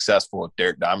be successful if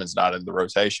Derek Diamond's not in the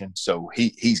rotation. So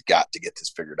he's got to get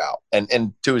this figured out.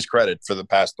 And to his credit, for the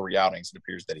past 3 outings, it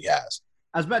appears that he has.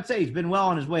 I was about to say he's been well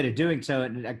on his way to doing so,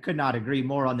 and I could not agree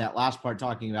more on that last part,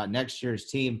 talking about next year's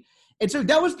team. And so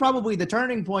that was probably the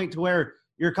turning point to where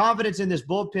your confidence in this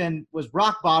bullpen was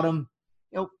rock bottom.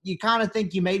 You kind of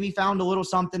think you maybe found a little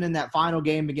something in that final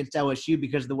game against LSU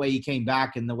because of the way he came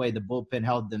back and the way the bullpen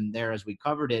held them there as we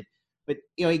covered it. But,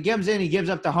 he gives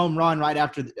up the home run right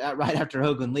after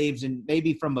Hogan leaves, and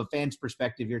maybe from a fan's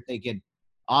perspective, you're thinking,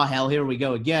 hell, here we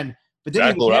go again. But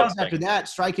then he nails after that,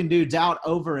 striking dudes out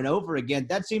over and over again.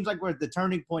 That seems like we're at the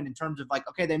turning point in terms of like,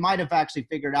 okay, they might have actually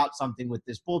figured out something with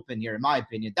this bullpen here, in my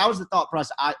opinion. That was the thought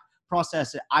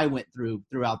process that I went through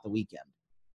throughout the weekend.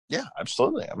 Yeah,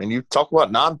 absolutely. I mean, you talk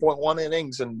about 9.1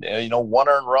 innings and, 1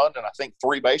 earned run and I think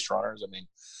 3 base runners. I mean,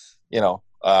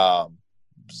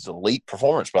 it's elite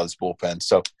performance by this bullpen.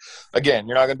 So, again,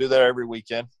 you're not going to do that every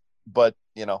weekend. But,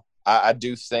 I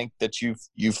do think that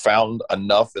you've found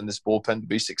enough in this bullpen to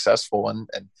be successful. And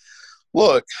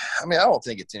look, I mean, I don't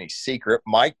think it's any secret.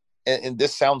 Mike, and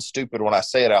this sounds stupid when I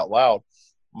say it out loud,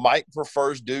 Mike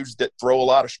prefers dudes that throw a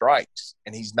lot of strikes,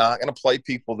 and he's not going to play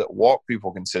people that walk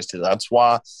people consistently. That's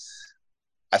why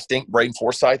I think Braden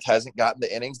Forsythe hasn't gotten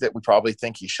the innings that we probably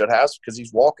think he should have, because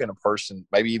he's walking a person,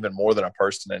 maybe even more than a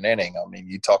person an inning. I mean,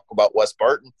 you talk about Wes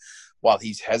Burton, while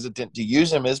he's hesitant to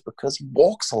use him is because he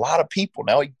walks a lot of people.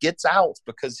 Now he gets out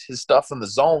because his stuff in the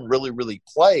zone really, really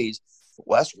plays.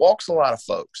 Wes walks a lot of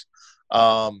folks.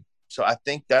 So I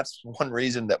think that's one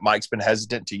reason that Mike's been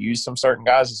hesitant to use some certain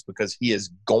guys, is because he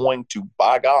is going to,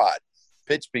 by God,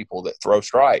 pitch people that throw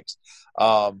strikes.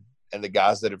 And the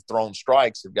guys that have thrown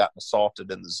strikes have gotten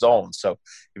assaulted in the zone. So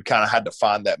you've kind of had to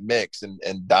find that mix. And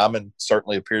Diamond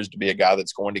certainly appears to be a guy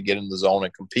that's going to get in the zone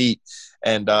and compete.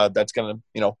 And that's going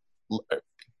to,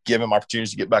 give him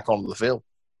opportunities to get back onto the field.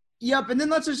 Yep, and then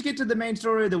let's just get to the main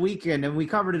story of the weekend, and we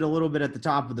covered it a little bit at the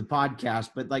top of the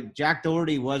podcast, but, like, Jack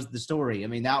Doherty was the story. I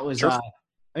mean, that was sure.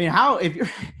 If you're –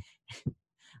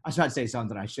 I was about to say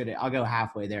something I shouldn't. I'll go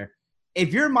halfway there.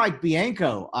 If you're Mike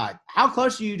Bianco, how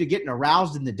close are you to getting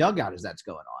aroused in the dugout as that's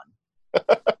going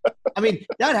on? I mean,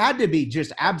 that had to be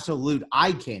just absolute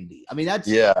eye candy. I mean, that's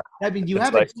Yeah. I mean, you It's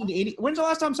haven't like- seen any. When's the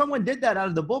last time someone did that out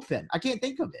of the bullpen? I can't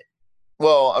think of it.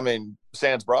 Well, I mean,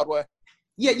 Sands Broadway.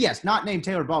 Yeah, yes, not named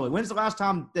Taylor Broadway. When's the last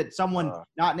time that someone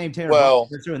not named Taylor well-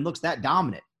 Broadway and looks that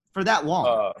dominant for that long?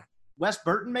 Uh, Wes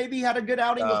Burton maybe had a good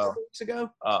outing a couple weeks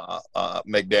ago.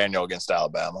 McDaniel against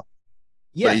Alabama.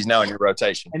 Yeah, But he's now in your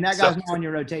rotation. and that guy's now in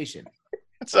your rotation.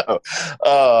 So,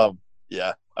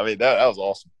 yeah, I mean, that was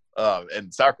awesome.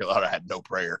 And South Carolina had no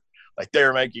prayer. Like, they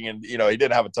were making, and, he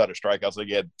didn't have a ton of strikeouts. Like,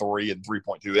 he had 3 and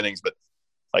 3.2 innings, but,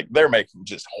 like, they're making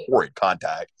just horrid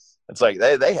contact. It's like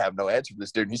they have no answer for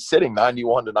this dude. He's sitting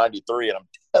 91 to 93, and I'm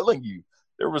telling you,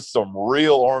 there was some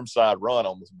real arm side run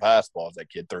on some fastballs that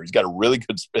kid threw. He's got a really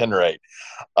good spin rate.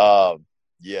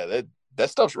 Yeah, that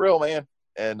stuff's real, man.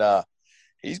 And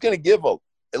he's going to give look,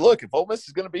 if Ole Miss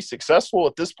is going to be successful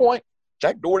at this point,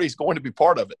 Jack Doherty's going to be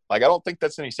part of it. Like, I don't think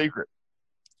that's any secret.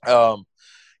 The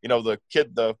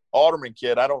Alderman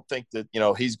kid, I don't think that,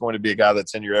 he's going to be a guy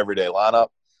that's in your everyday lineup.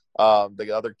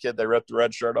 The other kid they ripped the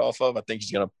red shirt off of, I think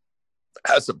he's going to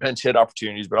have some pinch hit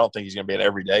opportunities, but I don't think he's going to be an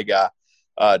everyday guy.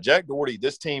 Jack Doherty,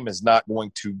 this team is not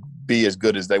going to be as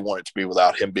good as they want it to be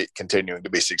without him continuing to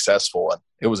be successful. And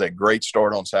it was a great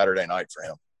start on Saturday night for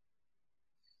him.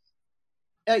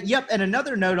 Yep, and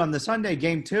another note on the Sunday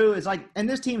game too is like, and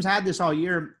this team's had this all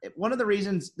year. One of the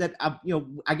reasons that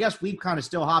I guess we've kind of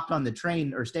still hopped on the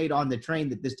train or stayed on the train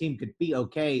that this team could be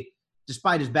okay,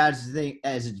 despite as bad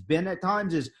as it's been at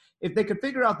times, is if they could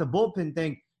figure out the bullpen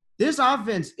thing. This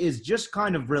offense is just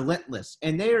kind of relentless,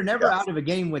 and they are never out of a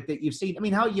game with it. You've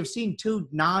seen two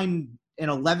 9 and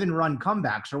 11 run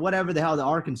comebacks or whatever the hell the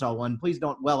Arkansas one. Please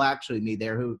don't actually me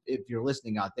there, who if you're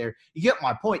listening out there, you get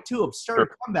my point. 2 absurd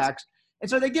comebacks. And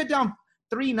so they get down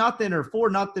 3-0 or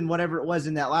 4-0, whatever it was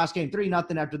in that last game,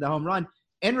 3-0 after the home run,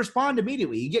 and respond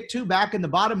immediately. You get 2 back in the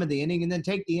bottom of the inning, and then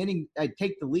take the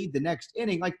lead the next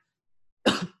inning. Like,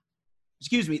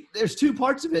 excuse me, there's 2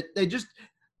 parts of it. They just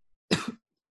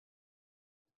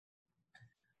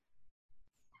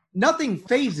nothing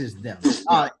phases them.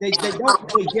 They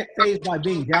don't really get phased by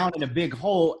being down in a big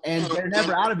hole, and they're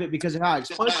never out of it because of how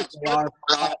explosive they are.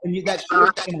 And that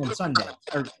game on Sunday,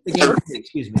 or the game,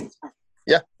 excuse me.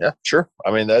 Yeah, sure.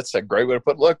 I mean, that's a great way to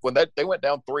put it. Look, when they went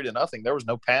down 3-0, there was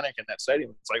no panic in that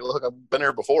stadium. It's like, look, I've been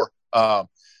here before.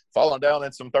 Falling down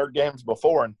in some third games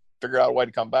before and figure out a way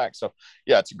to come back. So,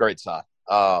 yeah, it's a great sign.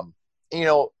 I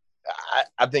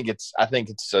think it's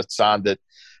a sign that,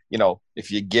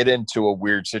 if you get into a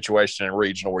weird situation in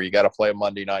regional where you got to play a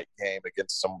Monday night game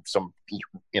against some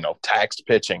taxed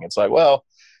pitching, it's like, well,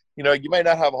 you may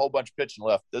not have a whole bunch of pitching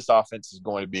left. This offense is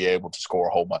going to be able to score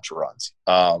a whole bunch of runs.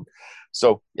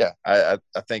 So, yeah, I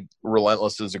think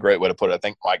relentless is a great way to put it. I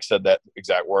think Mike said that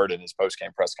exact word in his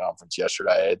post-game press conference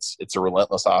yesterday. It's a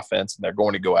relentless offense, and they're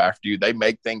going to go after you. They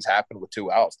make things happen with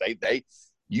 2 outs.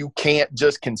 You can't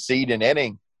just concede an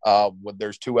inning when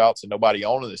there's 2 outs and nobody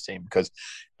on this team, because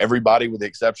everybody, with the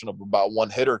exception of about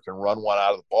 1 hitter, can run one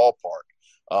out of the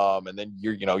ballpark. And then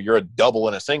you're a double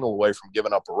and a single away from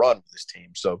giving up a run with this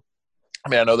team. So, I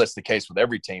mean, I know that's the case with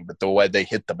every team, but the way they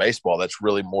hit the baseball, that's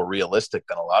really more realistic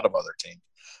than a lot of other teams.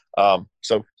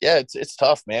 So, yeah, it's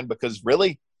tough, man, because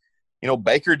really,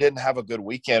 Baker didn't have a good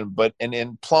weekend, but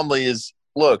and Plumlee is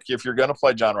 – look, if you're going to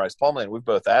play John Rice Plumlee, and we've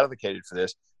both advocated for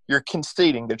this, you're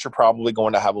conceding that you're probably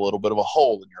going to have a little bit of a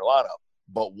hole in your lineup.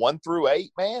 But 1 through 8,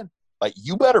 man, like,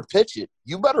 you better pitch it.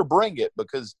 You better bring it,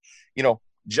 because,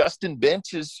 Justin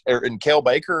Bench and Cale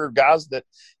Baker are guys that,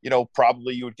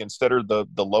 probably you would consider the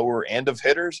lower end of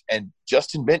hitters. And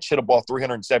Justin Bench hit a ball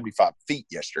 375 feet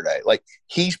yesterday. Like,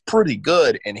 he's pretty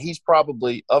good, and he's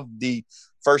probably, of the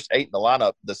first 8 in the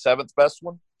lineup, the 7th best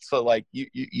one. So, like,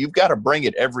 you've got to bring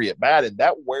it every at bat, and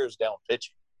that wears down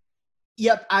pitching.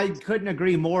 Yep, I couldn't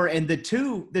agree more. And the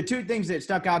two things that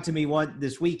stuck out to me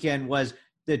this weekend was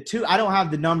the 2. I don't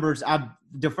have the numbers. I'm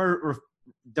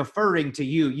deferring to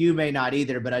you. You may not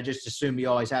either, but I just assume you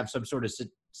always have some sort of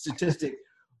statistic.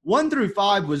 1 through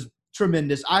 5 was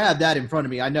tremendous. I have that in front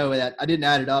of me. I know that. I didn't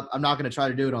add it up. I'm not going to try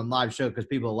to do it on live show because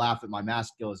people laugh at my math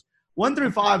skills. 1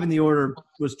 through 5 in the order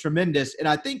was tremendous. And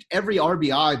I think every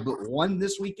RBI but 1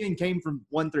 this weekend came from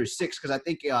 1 through 6, because I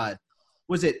think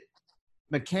was it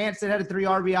McCants that had a 3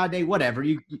 RBI day? Whatever.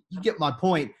 You get my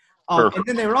point. Sure. And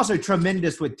then they were also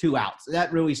tremendous with 2 outs.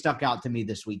 That really stuck out to me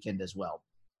this weekend as well.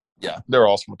 Yeah, they're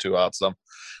awesome with 2 outs. So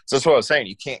that's what I was saying.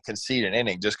 You can't concede an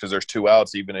inning just because there's 2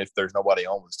 outs, even if there's nobody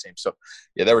on this team. So,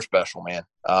 yeah, they were special, man.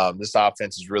 This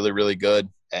offense is really, really good.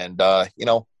 And,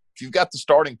 if you've got the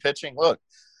starting pitching, look,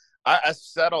 I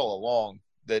said all along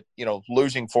that,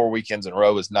 losing 4 weekends in a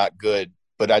row is not good,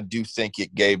 but I do think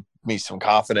it gave me some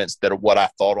confidence that what I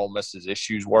thought Ole Miss's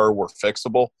issues were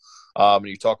fixable. And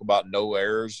you talk about no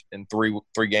errors in three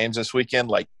games this weekend,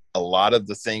 like a lot of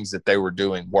the things that they were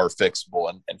doing were fixable.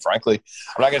 And frankly,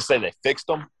 I'm not going to say they fixed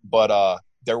them, but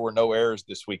there were no errors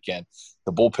this weekend.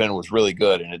 The bullpen was really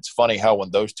good. And it's funny how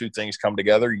when those two things come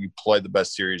together, you play the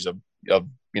best series of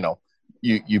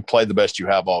you play the best you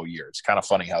have all year. It's kind of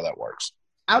funny how that works.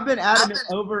 I've been adamant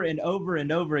over and over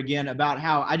and over again about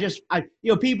how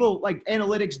people like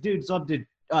analytics dudes love to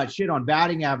shit on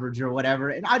batting average or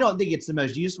whatever. And I don't think it's the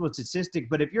most useful statistic,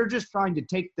 but if you're just trying to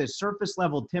take the surface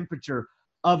level temperature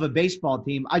of a baseball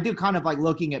team, I do kind of like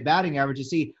looking at batting average to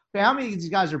see how many of these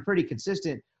guys are pretty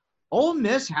consistent. Ole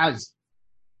Miss has,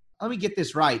 let me get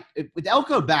this right. With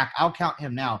Elko back, I'll count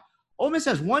him now. Ole Miss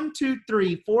has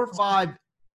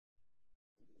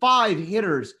 5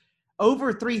 hitters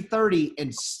over 330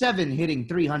 and 7 hitting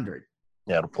 300.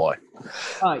 Yeah, to play.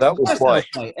 That was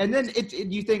play. And then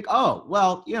you think, oh,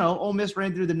 well, Ole Miss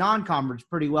ran through the non-conference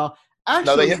pretty well. Actually,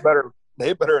 no, they hit better. They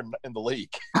hit better in the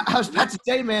league. I was about to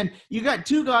say, man, you got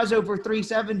 2 guys over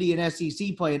 370 in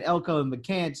SEC play in Elko and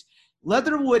McCants.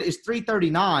 Leatherwood is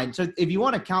 339. So if you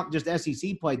want to count just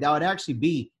SEC play, that would actually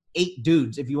be 8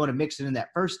 dudes if you want to mix it in that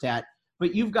first stat.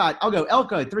 But you've got, I'll go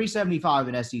Elko 375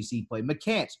 in SEC play,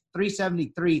 McCants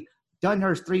 373,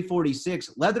 Dunhurst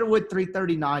 346, Leatherwood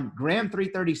 339, Graham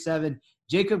 337,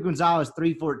 Jacob Gonzalez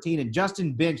 314, and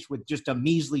Justin Bench with just a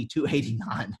measly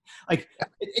 289. Like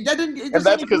it doesn't. And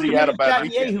that's because he had a bad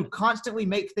weekend. Who constantly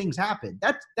make things happen.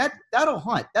 That'll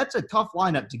hunt. That's a tough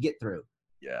lineup to get through.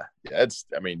 Yeah. It's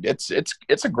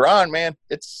a grind, man.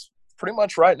 It's pretty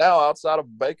much right now outside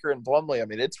of Baker and Plumlee. I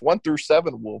mean, it's 1 through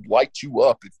 7 will light you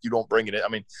up if you don't bring it in. I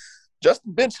mean,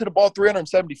 Justin Bench hit a ball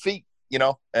 370 feet.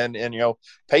 And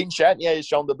Peyton Chatnier has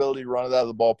shown the ability to run it out of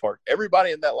the ballpark.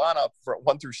 Everybody in that lineup from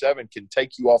 1 through 7 can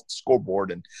take you off the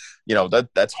scoreboard, and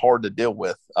that's hard to deal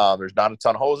with. There's not a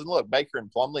ton of holes. And look, Baker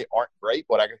and Plumlee aren't great,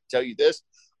 but I can tell you this: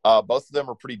 both of them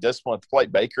are pretty disciplined at the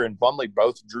plate. Baker and Plumlee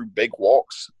both drew big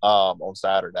walks on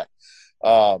Saturday.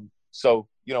 So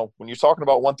when you're talking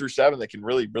about 1 through 7, they can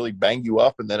really, really bang you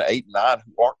up, and then 8 and 9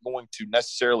 who aren't going to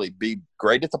necessarily be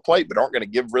great at the plate, but aren't going to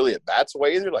give really at bats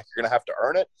away either. Like you're going to have to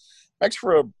earn it. Makes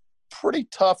for a pretty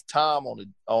tough time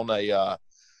on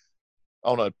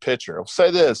a pitcher. I'll say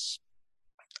this: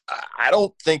 I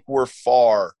don't think we're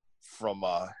far from.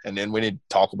 And then we need to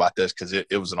talk about this because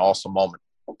it was an awesome moment.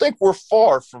 I don't think we're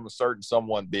far from a certain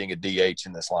someone being a DH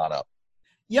in this lineup.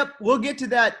 Yep, we'll get to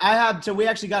that. So we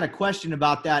actually got a question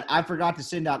about that. I forgot to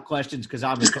send out questions because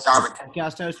I'm a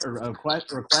podcast host or request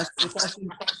for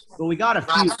questions. But we got a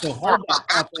few, so hold that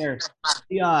up there.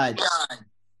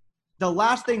 The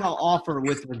last thing I'll offer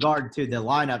with regard to the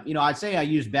lineup, I'd say I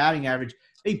use batting average.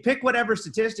 Hey, pick whatever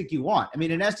statistic you want. I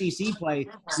mean, in SEC play,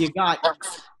 you got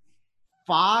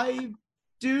 5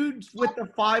 dudes with the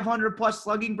 500-plus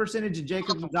slugging percentage and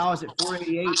Jacob Gonzalez at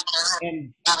 488,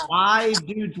 and 5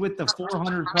 dudes with the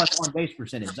 400-plus on-base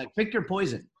percentage. Like, pick your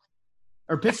poison.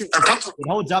 Or pick your – it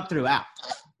holds up throughout.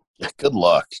 Yeah, good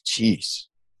luck. Jeez.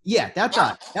 Yeah,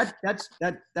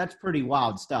 that's pretty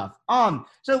wild stuff.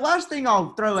 So last thing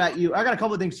I'll throw at you, I got a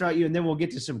couple of things to throw at you, and then we'll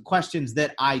get to some questions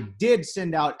that I did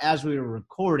send out as we were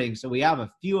recording. So we have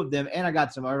a few of them, and I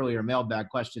got some earlier mailbag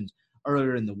questions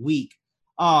earlier in the week.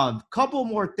 Couple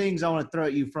more things I want to throw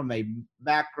at you from a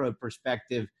macro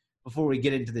perspective before we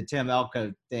get into the Tim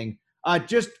Elko thing.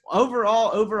 Just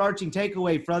overall overarching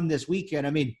takeaway from this weekend.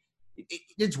 I mean,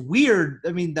 it's weird.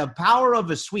 I mean, the power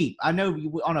of a sweep. I know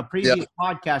on a previous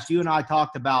podcast, you and I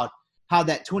talked about how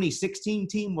that 2016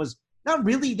 team was not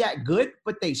really that good,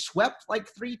 but they swept like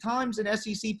 3 times in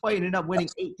SEC play and ended up winning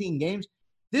 18 games.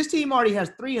 This team already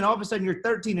has 3, and all of a sudden you're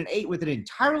 13-8 with an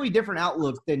entirely different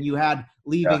outlook than you had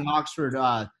leaving Oxford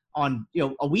on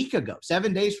a week ago,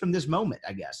 7 days from this moment,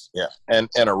 I guess. Yeah, and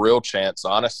a real chance,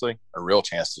 honestly,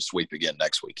 to sweep again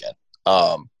next weekend.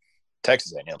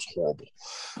 Texas A&M's horrible.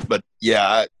 But,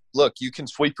 look, you can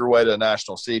sweep your way to a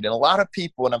national seed. And a lot of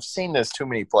people, and I've seen this too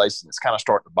many places, and it's kind of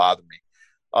starting to bother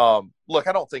me. Look,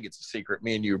 I don't think it's a secret.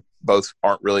 Me and you both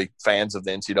aren't really fans of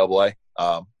the NCAA.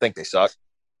 Think they suck.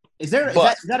 Is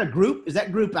that a group? Is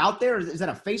that group out there? Is that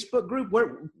a Facebook group?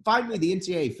 Find me the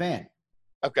NCAA fan.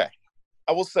 Okay.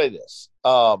 I will say this.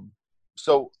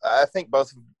 So I think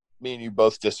me and you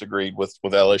both disagreed with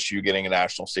LSU getting a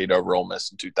national seed over Ole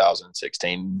Miss in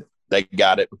 2016. They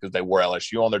got it because they wore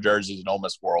LSU on their jerseys and Ole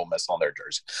Miss wore Ole Miss on their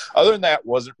jersey. Other than that,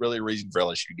 wasn't really a reason for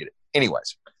LSU to get it.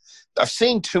 Anyways, I've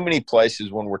seen too many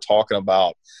places when we're talking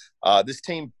about this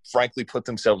team, frankly, put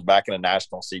themselves back in a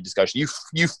national seed discussion.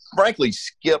 You frankly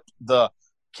skipped the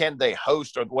can they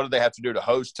host, or what do they have to do to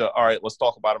host to, all right, let's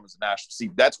talk about them as a national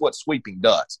seed. That's what sweeping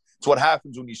does. It's what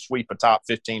happens when you sweep a top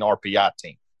 15 RPI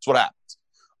team. It's what happens.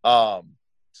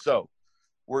 So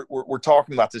we're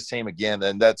talking about this team again,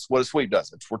 and that's what a sweep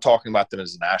does. We're talking about them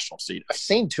as a national seed. I've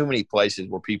seen too many places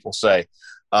where people say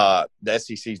the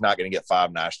SEC is not going to get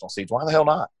 5 national seeds. Why the hell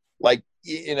not? Like,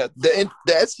 the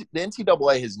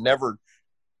NCAA has never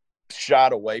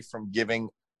shied away from giving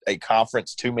a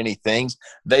conference too many things.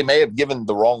 They may have given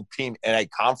the wrong team in a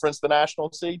conference the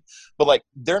national seed, but like,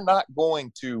 they're not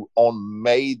going to on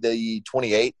May the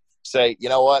 28th say, you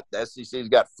know what, the SEC's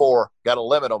got 4, got to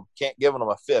limit them, can't give them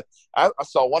a 5th. I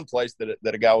saw one place that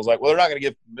a guy was like, well, they're not going to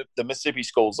give the Mississippi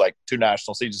schools like 2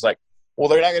 national seeds. It's like, well,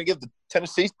 they're not going to give the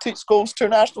Tennessee schools 2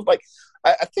 nationals. Like,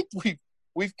 I think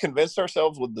we've convinced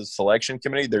ourselves with the selection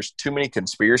committee there's too many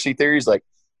conspiracy theories. Like,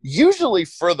 usually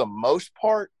for the most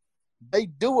part, they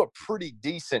do a pretty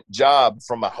decent job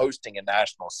from a hosting and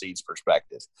national seeds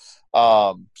perspective.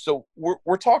 So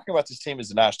we're talking about this team as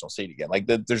a national seed again. Like,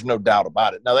 there's no doubt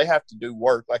about it. Now, they have to do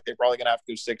work. Like, they're probably going to have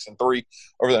to go 6-3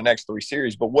 over the next 3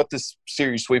 series. But what this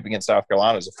series sweep against South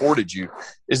Carolina has afforded you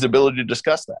is the ability to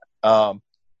discuss that.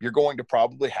 You're going to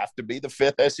probably have to be the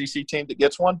 5th SEC team that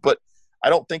gets one, but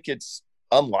I don't think it's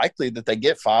unlikely that they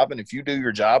get 5. And if you do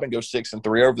your job and go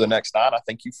 6-3 over the next 9, I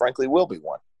think you frankly will be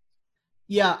one.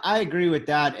 Yeah, I agree with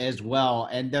that as well.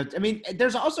 And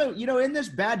there's also, in this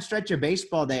bad stretch of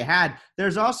baseball they had,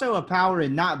 there's also a power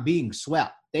in not being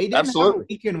swept. They didn't have a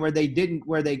weekend where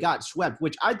they got swept,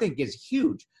 which I think is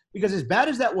huge, because as bad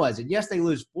as that was, and yes, they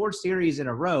lose 4 series in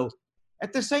a row,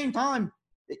 at the same time,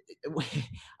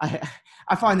 I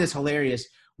find this hilarious.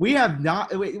 We've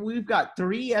got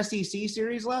 3 SEC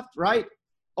series left, right?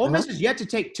 Ole Miss is yet to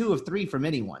take 2 of 3 from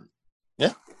anyone.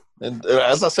 Yeah. And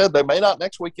as I said, they may not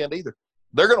next weekend either.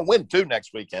 They're going to win 2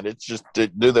 next weekend. It's just,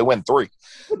 do they win 3?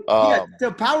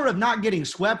 The power of not getting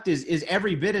swept is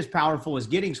every bit as powerful as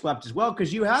getting swept as well,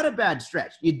 because you had a bad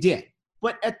stretch. You did.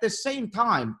 But at the same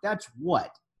time, that's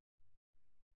what?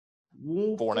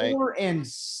 4 and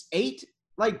 8?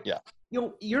 Like, yeah.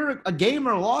 You're a game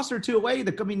or a loss or 2 away.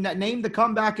 Name the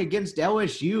comeback against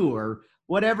LSU or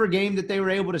whatever game that they were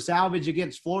able to salvage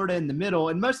against Florida in the middle.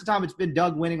 And most of the time it's been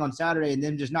Doug winning on Saturday and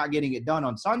then just not getting it done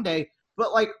on Sunday.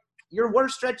 But, like, your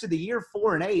worst stretch of the year,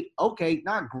 4 and 8, okay,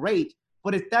 not great.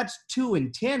 But if that's 2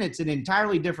 and 10, it's an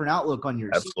entirely different outlook on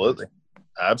your season.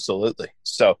 Absolutely.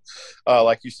 So,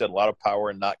 like you said, a lot of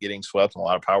power in not getting swept and a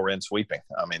lot of power in sweeping.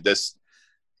 I mean, this,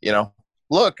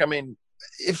 look, I mean,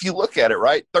 if you look at it,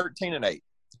 right, 13 and 8,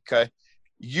 okay,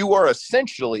 you are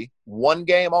essentially 1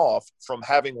 game off from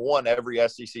having won every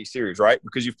SEC series, right?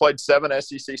 Because you've played 7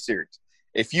 SEC series.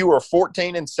 If you were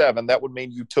 14 and 7, that would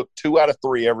mean you took 2 out of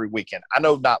 3 every weekend. I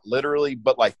know not literally,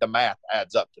 but like the math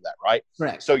adds up to that, right?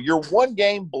 Correct. So you're 1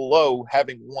 game below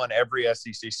having won every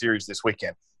SEC series this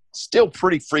weekend. Still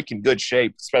pretty freaking good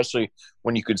shape, especially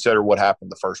when you consider what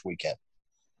happened the first weekend.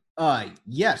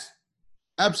 Yes,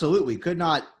 absolutely. Could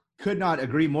not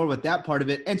agree more with that part of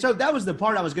it. And so that was the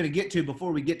part I was going to get to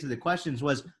before we get to the questions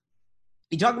was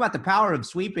you talk about the power of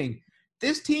sweeping.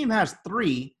 This team has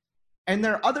 3. And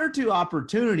their other 2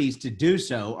 opportunities to do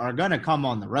so are going to come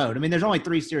on the road. I mean, there's only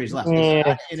 3 series left.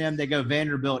 At A&M, they go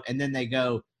Vanderbilt, and then they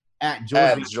go at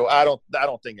Georgia. I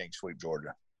don't think they can sweep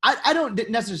Georgia. I don't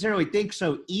necessarily think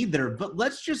so either. But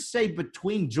let's just say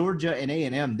between Georgia and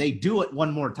A&M, they do it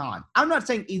one more time. I'm not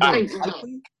saying either.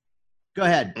 Go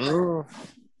ahead.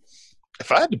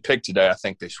 If I had to pick today, I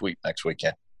think they sweep next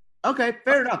weekend. Okay,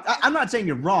 fair enough. I'm not saying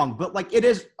you're wrong, but like it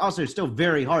is also still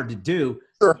very hard to do.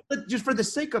 Sure. But just for the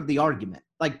sake of the argument,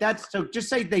 like that's so. Just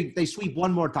say they sweep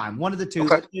one more time, one of the 2.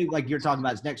 Okay. Like you're talking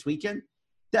about is next weekend.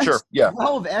 That's sure. Yeah.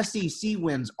 12 SEC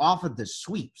wins off of the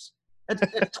sweeps.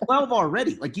 That's 12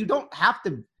 already. Like you don't have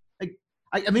to. Like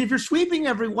I mean, if you're sweeping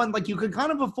everyone, like you could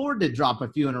kind of afford to drop a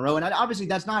few in a row, and obviously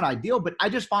that's not ideal. But I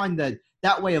just find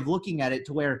that way of looking at it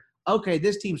to where. Okay,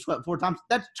 this team swept 4 times.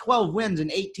 That's 12 wins,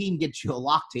 and 18 gets you a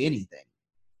lock to anything.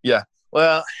 Yeah.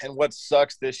 Well, and what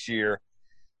sucks this year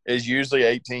is usually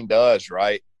 18 does,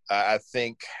 right? I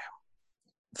think,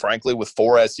 frankly, with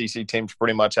 4 SEC teams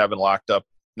pretty much having locked up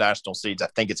national seeds, I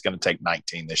think it's going to take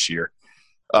 19 this year.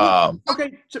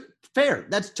 Okay, so fair.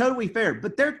 That's totally fair.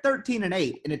 But they're 13 and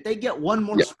 8, and if they get one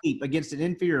more sweep against an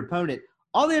inferior opponent,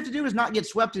 all they have to do is not get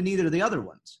swept in either of the other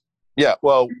ones. Yeah,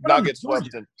 well, not get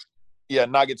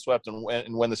swept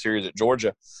and win the series at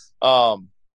Georgia.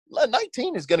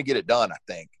 19 is going to get it done, I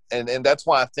think. And that's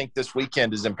why I think this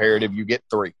weekend is imperative you get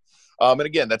 3. And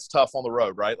again, that's tough on the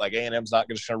road, right? Like A&M's not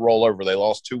going to roll over. They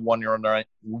lost 2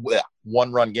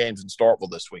 one-run games in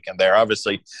Starkville this weekend. They're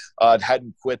obviously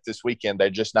hadn't quit this weekend. They're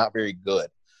just not very good.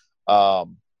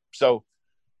 So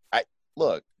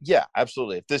look, yeah,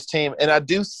 absolutely. If this team, and I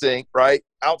do think, right,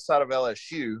 outside of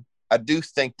LSU, I do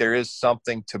think there is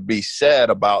something to be said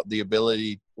about the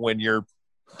ability when you're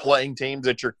playing teams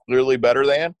that you're clearly better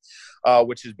than,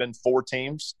 which has been 4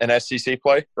 teams in SEC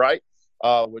play, right?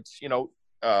 Which,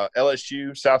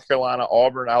 LSU, South Carolina,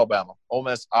 Auburn, Alabama. Ole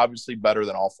Miss obviously better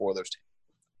than all 4 of those teams.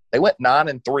 They went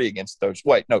 9-3 against those.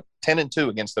 10-2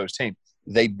 against those teams.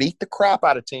 They beat the crap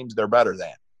out of teams they're better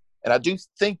than, and I do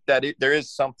think that there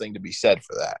is something to be said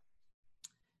for that.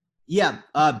 Yeah,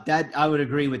 that I would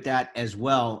agree with that as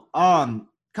well. Kind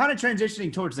of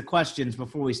transitioning towards the questions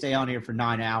before we stay on here for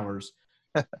 9 hours.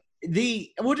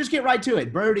 We'll just get right to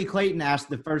it. Brody Clayton asked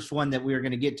the first one that we were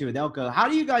going to get to with Elko. How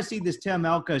do you guys see this Tim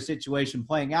Elko situation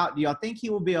playing out? Do y'all think he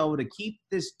will be able to keep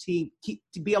this team,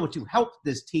 to be able to help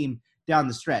this team down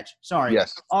the stretch? Sorry.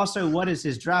 Yes. Also, what does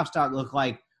his draft stock look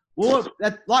like? Well,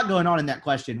 that's a lot going on in that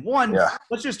question. One,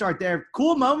 Let's just start there.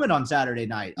 Cool moment on Saturday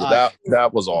night.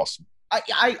 That was awesome.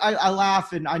 I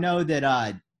laugh, and I know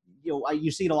that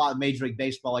you see it a lot of Major League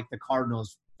Baseball, like the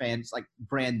Cardinals fans like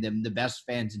brand them the best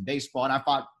fans in baseball, and I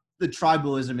thought the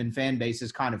tribalism in fan base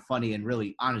is kind of funny and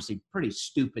really, honestly, pretty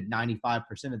stupid 95%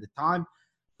 of the time.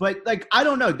 But I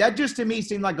don't know, that just to me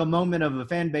seemed like a moment of a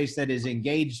fan base that is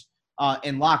engaged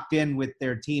and locked in with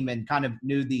their team and kind of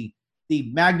knew the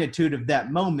magnitude of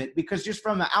that moment, because just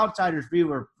from an outsider's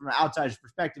view or from an outsider's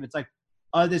perspective, it's like,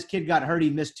 oh, this kid got hurt, he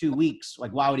missed 2 weeks.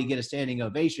 Why would he get a standing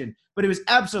ovation? But it was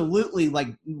absolutely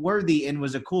worthy and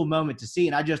was a cool moment to see.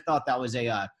 And I just thought that was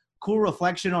a cool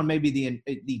reflection on maybe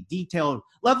the detailed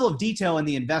level of detail in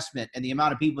the investment and the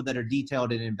amount of people that are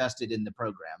detailed and invested in the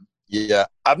program. Yeah.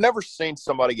 I've never seen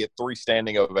somebody get 3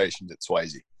 standing ovations at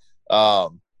Swayze.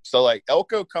 So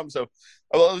Elko comes up.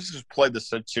 Well, let's just play the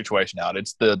situation out.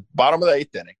 It's the bottom of the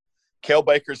 8th inning. Cale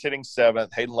Baker's hitting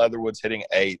 7th. Hayden Leatherwood's hitting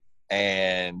 8th.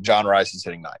 And John Rice is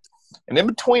hitting 9th. And in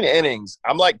between innings,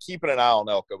 I'm keeping an eye on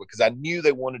Elko because I knew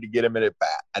they wanted to get him in at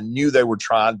bat. I knew they were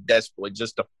trying desperately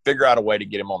just to figure out a way to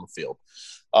get him on the field.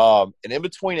 And in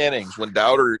between innings, when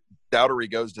Dowdery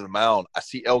goes to the mound, I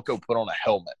see Elko put on a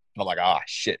helmet. And I'm like,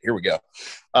 shit, here we go.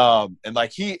 For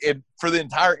the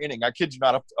entire inning, I kid you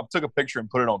not, I took a picture and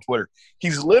put it on Twitter.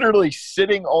 He's literally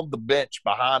sitting on the bench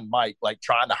behind Mike,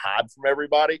 trying to hide from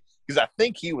everybody because I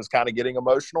think he was kind of getting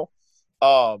emotional.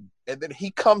 And then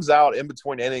he comes out in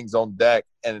between innings on deck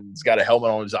and he's got a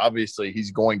helmet on. Obviously,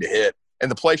 he's going to hit. And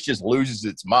the place just loses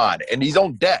its mind. And he's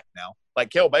on deck now.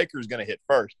 Cale Baker is going to hit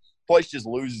first. The place just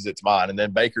loses its mind. And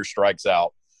then Baker strikes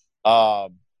out.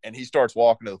 And he starts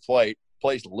walking to the plate.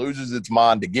 Place loses its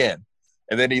mind again.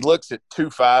 And then he looks at 2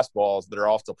 fastballs that are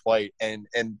off the plate. And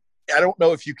I don't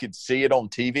know if you could see it on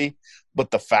TV, but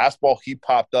the fastball he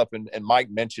popped up, and Mike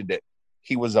mentioned it,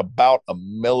 he was about a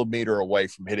millimeter away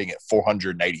from hitting it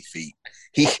 480 feet.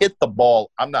 He hit the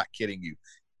ball, I'm not kidding you,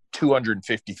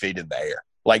 250 feet in the air.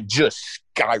 Just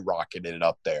skyrocketed it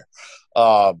up there.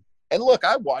 And look,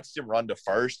 I watched him run to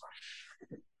first.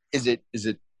 Is it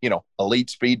elite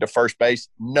speed to first base?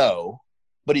 No.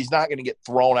 But he's not going to get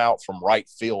thrown out from right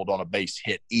field on a base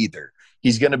hit either.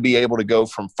 He's going to be able to go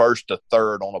from first to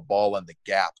third on a ball in the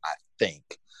gap, I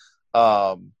think.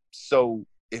 So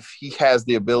if he has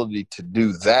the ability to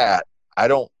do that, I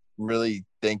don't really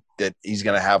think that he's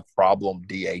going to have problem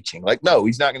DHing. No,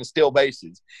 he's not going to steal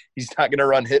bases. He's not going to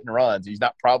run hit and runs. He's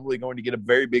not probably going to get a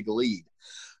very big lead.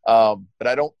 But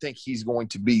I don't think he's going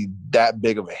to be that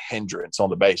big of a hindrance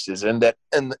on the bases, and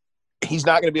he's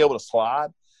not going to be able to slide.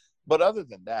 But other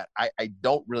than that, I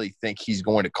don't really think he's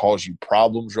going to cause you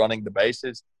problems running the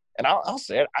bases. And I'll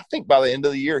say it, I think by the end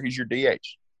of the year, he's your DH.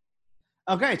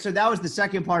 Okay, so that was the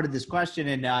second part of this question,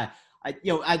 and that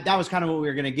was kind of what we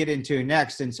were going to get into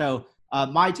next. And so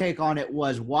my take on it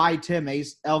was why Tim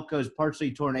Elko's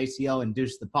partially torn ACL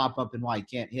induced the pop-up and why he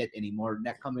can't hit anymore.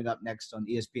 Coming up next on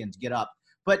ESPN's Get Up.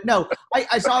 But no, I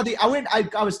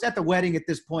was at the wedding at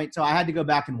this point, so I had to go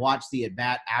back and watch the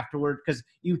at-bat afterward because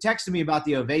you texted me about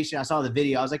the ovation. I saw the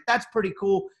video. I was like, that's pretty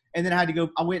cool. And then I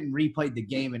went and replayed the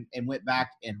game and went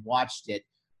back and watched it.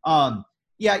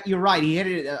 Yeah, you're right. He hit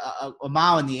it a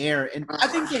mile in the air. And I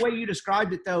think the way you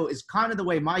described it, though, is kind of the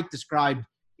way Mike described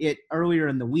it earlier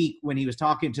in the week when he was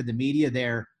talking to the media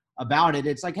there about it.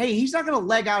 It's like, hey, he's not going to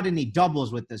leg out any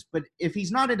doubles with this. But if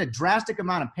he's not in a drastic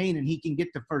amount of pain and he can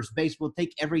get to first base, we'll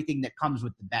take everything that comes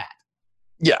with the bat.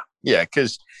 Yeah,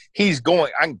 because he's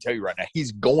going – I can tell you right now,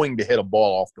 he's going to hit a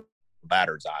ball off the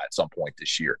batter's eye at some point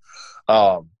this year.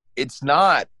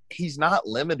 He's not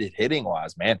limited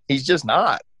hitting-wise, man. He's just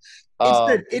not.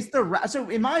 I'm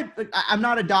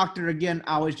not a doctor. Again,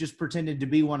 I always just pretended to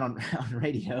be one on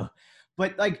radio.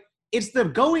 But it's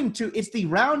the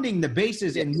rounding the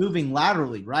bases and moving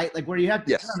laterally, right? Like where you have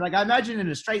to turn. Like I imagine in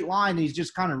a straight line, he's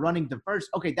just kind of running to first.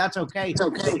 Okay, that's okay. It's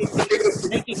okay. It's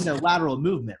making the lateral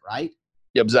movement, right?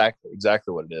 Yeah,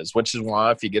 exactly what it is. Which is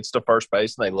why if he gets to first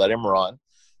base and they let him run,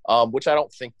 which I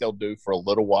don't think they'll do for a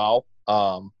little while.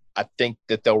 I think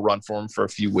that they'll run for him for a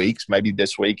few weeks, maybe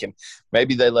this week, and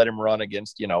maybe they let him run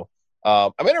against,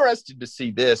 I'm interested to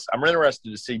see this. I'm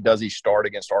interested to see, does he start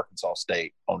against Arkansas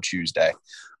State on Tuesday?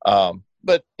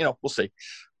 But, we'll see.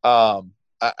 I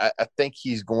think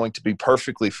he's going to be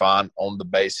perfectly fine on the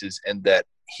bases, and that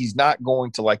he's not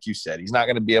going to, like you said, he's not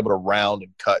going to be able to round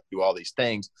and cut, do all these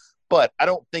things. But I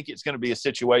don't think it's going to be a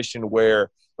situation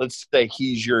where, let's say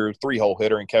he's your 3-hole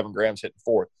hitter and Kevin Graham's hitting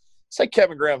fourth. Say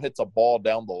Kevin Graham hits a ball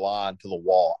down the line to the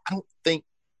wall. I don't think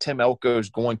Tim Elko is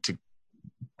going to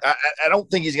 – I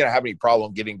don't think he's going to have any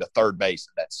problem getting to third base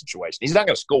in that situation. He's not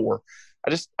going to score.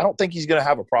 I don't think he's going to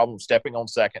have a problem stepping on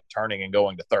second, turning, and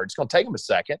going to third. It's going to take him a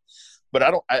second,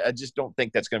 but I just don't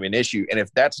think that's going to be an issue. And if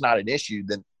that's not an issue,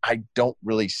 then I don't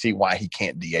really see why he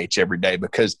can't DH every day,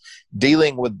 because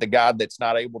dealing with the guy that's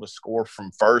not able to score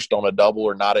from first on a double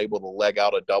or not able to leg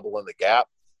out a double in the gap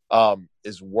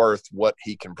is worth what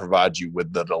he can provide you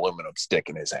with the aluminum stick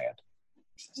in his hand.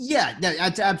 Yeah,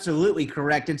 that's absolutely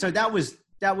correct. And so that was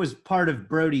part of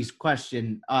Brody's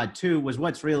question, too, was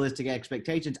what's realistic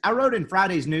expectations. I wrote in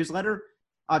Friday's newsletter,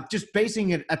 just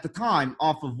basing it at the time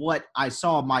off of what I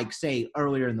saw Mike say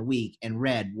earlier in the week and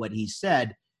read what he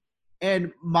said.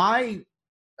 And my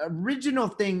original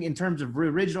thing in terms of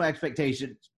original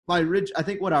expectations, I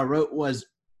think what I wrote was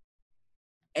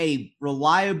a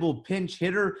reliable pinch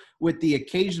hitter with the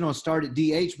occasional start at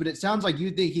DH, but it sounds like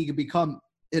you think he could become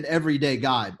an everyday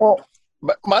guy. Well,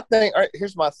 but my thing, all right,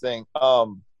 here's my thing.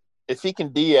 If he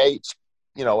can DH,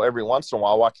 every once in a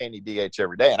while, why can't he DH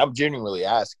every day? And I'm genuinely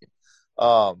asking.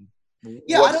 I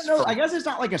don't know. I guess it's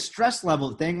not like a stress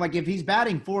level thing. Like if he's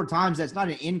batting 4 times, that's not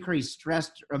an increased stress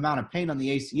amount of pain on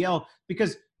the ACL,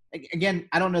 because again,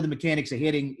 I don't know the mechanics of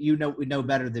hitting. We know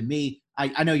better than me.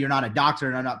 I know you're not a doctor,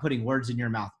 and I'm not putting words in your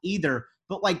mouth either.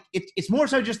 But like it's more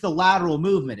so just the lateral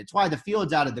movement. It's why the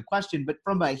field's out of the question. But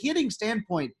from a hitting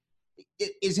standpoint,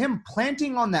 is him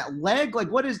planting on that leg?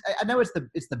 Like what is? I know it's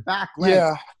the back leg.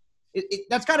 Yeah,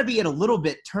 that's got to be at a little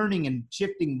bit turning and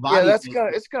shifting body. Yeah,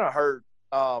 it's gonna hurt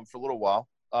for a little while.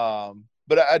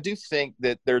 But I do think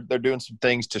that they're doing some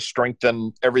things to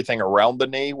strengthen everything around the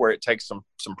knee, where it takes some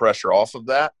pressure off of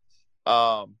that.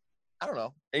 I don't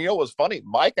know. And what's funny?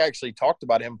 Mike actually talked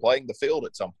about him playing the field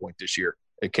at some point this year.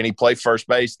 Can he play first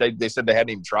base? They said they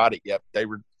hadn't even tried it yet. They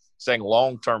were saying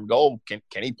long-term goal. Can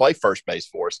he play first base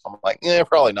for us? I'm like,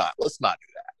 probably not. Let's not do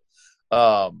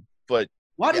that. But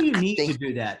why do you need to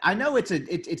do that? I know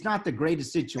it's not the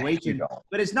greatest situation,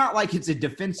 but it's not like it's a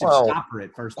defensive stopper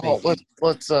at first base.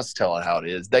 Let's tell it how it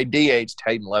is. They DH'd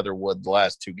Hayden Leatherwood the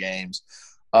last 2 games.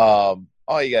 All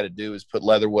you got to do is put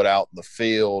Leatherwood out in the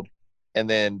field and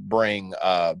then bring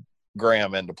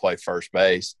Graham in to play first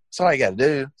base. That's all you got to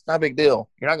do. It's not a big deal.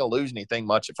 You're not going to lose anything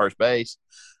much at first base.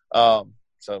 If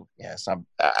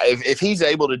he's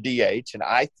able to DH, and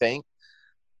I think,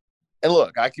 and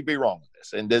look, I could be wrong with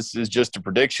this, and this is just a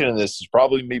prediction, and this is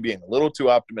probably me being a little too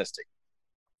optimistic.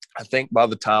 I think by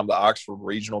the time the Oxford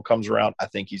Regional comes around, I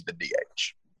think he's the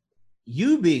DH.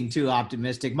 You being too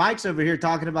optimistic. Mike's over here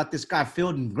talking about this guy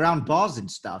fielding ground balls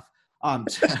and stuff. I'm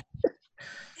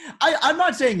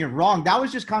not saying you're wrong. That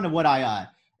was just kind of what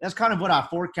that's kind of what I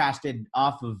forecasted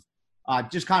off of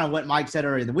just kind of what Mike said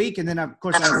earlier in the week. And then, of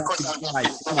course,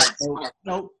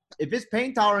 if his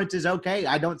pain tolerance is okay,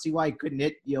 I don't see why he couldn't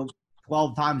hit,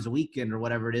 12 times a weekend or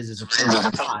whatever it is as a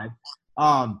 5.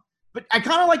 But I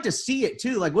kind of like to see it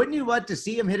too. Like, wouldn't you like to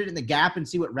see him hit it in the gap and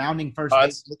see what rounding first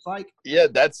base looks like? Yeah,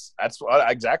 that's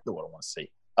exactly what I want to see.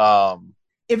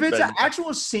 If it's an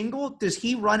actual single, does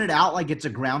he run it out like it's a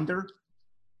grounder?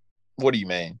 What do you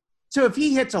mean? So if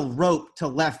he hits a rope to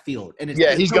left field and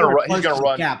he's gonna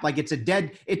run gap, like it's a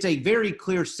very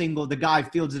clear single. The guy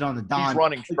fields it on the dime. He's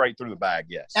running straight through the bag.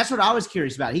 Yes, that's what I was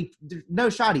curious about. No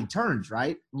shot he turns,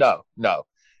 right? No,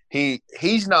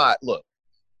 he's not. Look,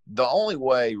 the only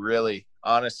way, really,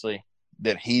 honestly,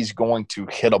 that he's going to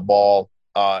hit a ball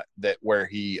that where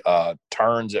he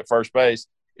turns at first base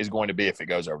is going to be if it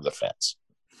goes over the fence.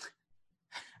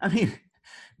 I mean,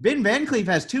 Ben Van Cleef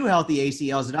has 2 healthy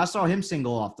ACLs, and I saw him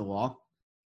single off the wall.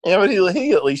 Yeah, but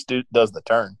he at least does the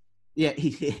turn. Yeah,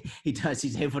 he does.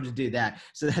 He's able to do that.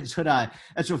 So that's what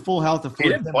full health affords. He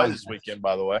didn't play this weekend,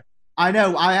 by the way. I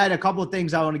know. I had a couple of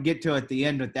things I want to get to at the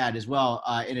end with that as well,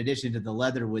 in addition to the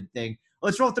Leatherwood thing.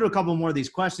 Let's roll through a couple more of these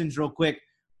questions real quick.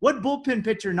 What bullpen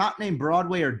pitcher not named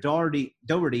Broadway or Doherty,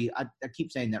 I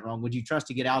keep saying that wrong, would you trust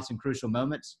to get outs in crucial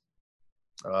moments?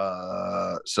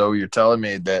 So you're telling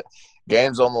me that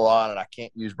game's on the line and I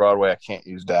can't use Broadway, I can't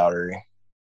use Doherty.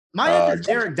 My answer is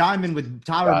Derek Diamond with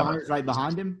Tyler Myers right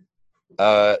behind him.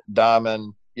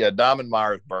 Diamond,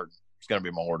 Myers, Burton. It's going to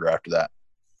be my order after that.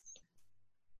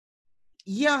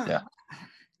 Yeah.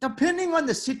 Depending on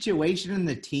the situation and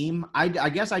the team, I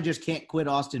guess I just can't quit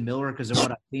Austin Miller because of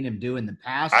what I've seen him do in the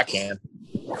past. I can.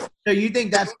 So you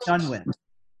think that's done with?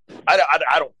 I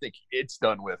don't think it's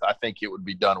done with. I think it would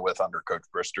be done with under Coach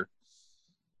Brister.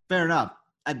 Fair enough.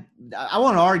 I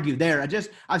want to argue there.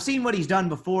 I've seen what he's done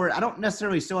before. I don't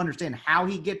necessarily still understand how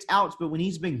he gets outs, but when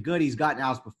he's been good, he's gotten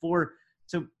outs before.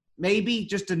 So maybe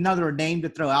just another name to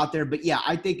throw out there. But, yeah,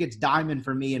 I think it's Diamond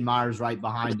for me and Myers right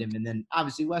behind him. And then,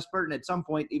 obviously, Wes Burton at some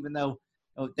point, even though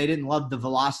they didn't love the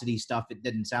velocity stuff, it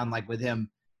didn't sound like with him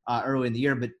early in the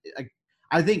year. But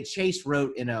I think Chase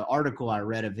wrote in an article I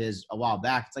read of his a while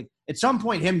back, it's like at some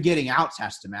point him getting outs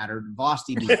has to matter.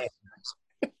 Velocity be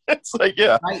It's like,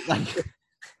 yeah. Right?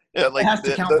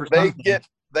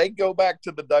 They go back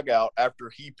to the dugout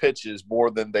after he pitches more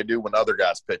than they do when other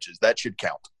guys pitches. That should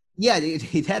count. Yeah,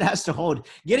 that has to hold.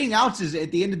 Getting outs is,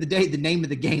 at the end of the day, the name of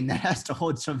the game. That has to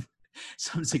hold some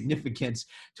significance.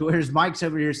 To whereas Mike's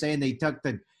over here saying they took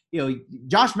the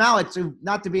Josh Mallett, who,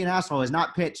 not to be an asshole, has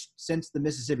not pitched since the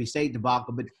Mississippi State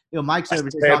debacle. But Mike's over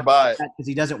here talking about that because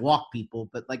he doesn't walk people.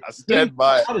 But I stand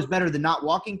by it. That is better than not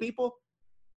walking people.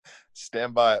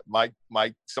 Stand by it. Mike,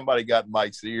 somebody got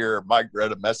Mike's ear. Mike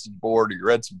read a message board. He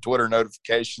read some Twitter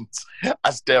notifications.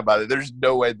 I stand by it. There's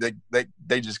no way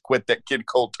they just quit that kid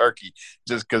cold turkey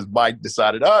just because Mike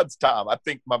decided, it's time. I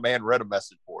think my man read a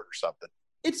message board or something.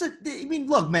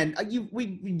 Look, man,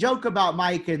 we joke about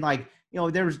Mike and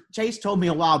there was Chase told me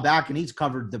a while back, and he's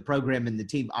covered the program and the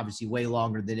team obviously way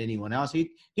longer than anyone else.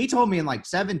 He told me in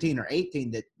 17 or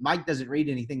 18 that Mike doesn't read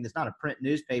anything that's not a print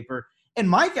newspaper. And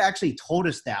Mike actually told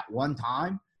us that one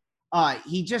time.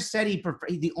 He just said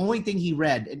the only thing he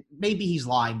read, and maybe he's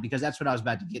lying because that's what I was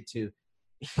about to get to.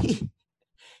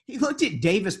 He looked at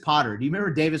Davis Potter. Do you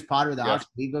remember Davis Potter, the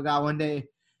Oxford Eagle guy one day?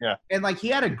 Yeah. And he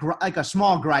had a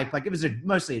small gripe, it was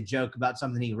mostly a joke about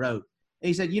something he wrote. And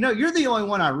he said, you're the only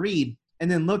one I read. And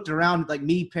then looked around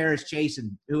me, Paris, Chase,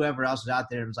 and whoever else was out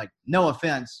there and was like, no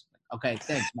offense. Okay,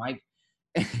 thanks, Mike.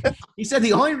 He said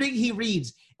the only thing he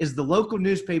reads is the local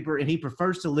newspaper, and he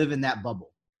prefers to live in that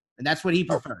bubble. And that's what he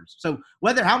prefers. So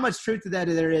how much truth to that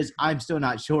there is, I'm still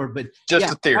not sure. But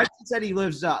just a theory. Mike said he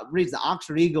reads the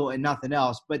Oxford Eagle and nothing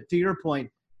else. But to your point,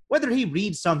 whether he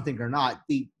reads something or not,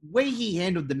 the way he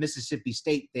handled the Mississippi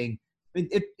State thing,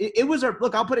 it was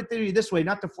look, I'll put it to you this way,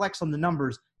 not to flex on the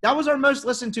numbers. That was our most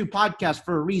listened to podcast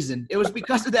for a reason. It was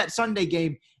because of that Sunday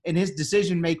game and his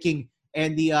decision-making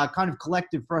and the kind of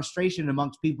collective frustration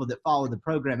amongst people that follow the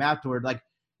program afterward.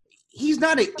 He's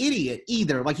not an idiot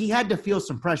either. He had to feel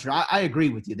some pressure. I agree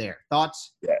with you there.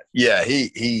 Thoughts? Yeah.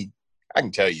 He I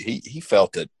can tell you, he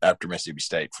felt it after Mississippi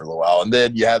State for a little while. And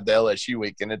then you have the LSU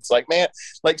week, and it's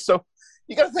so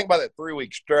you got to think about that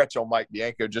 3-week stretch on Mike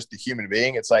Bianco, just a human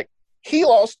being. It's he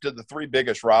lost to the 3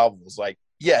 biggest rivals.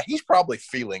 He's probably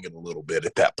feeling it a little bit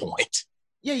at that point.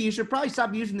 Yeah, you should probably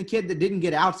stop using the kid that didn't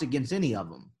get outs against any of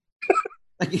them.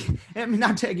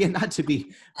 Not to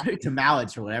be to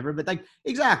Mallets or whatever, but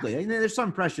exactly. There's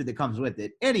some pressure that comes with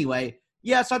it. Anyway,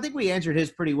 so I think we answered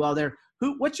his pretty well there.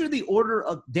 What's the order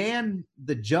of Dan,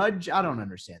 the judge? I don't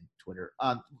understand Twitter.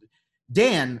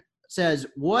 Dan says,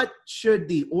 what should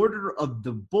the order of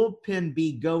the bullpen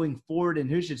be going forward, and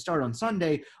who should start on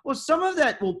Sunday? Well, some of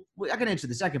that, I can answer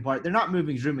the second part. They're not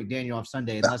moving Drew McDaniel off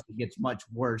Sunday unless it gets much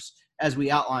worse, as we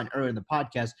outlined earlier in the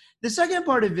podcast. The second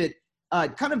part of it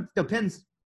kind of depends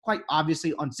quite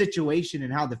obviously on situation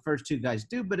and how the first two guys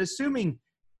do, but assuming,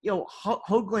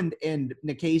 Hoagland and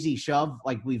Nikhazy shove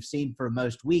like we've seen for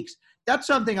most weeks, that's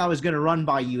something I was going to run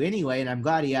by you anyway, and I'm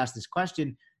glad he asked this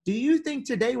question. Do you think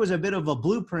today was a bit of a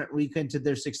blueprint weekend to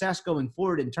their success going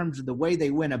forward in terms of the way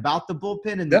they went about the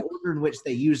bullpen and the order in which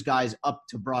they use guys up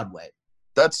to Broadway?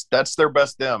 That's their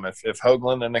best them. If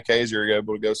Hoagland and Nikhazy are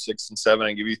able to go 6 and 7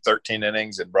 and give you 13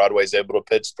 innings, and Broadway's able to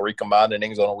pitch 3 combined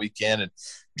innings on a weekend, and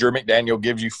Drew McDaniel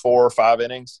gives you 4 or 5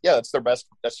 innings, that's their best.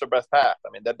 That's their best path.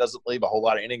 That doesn't leave a whole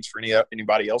lot of innings for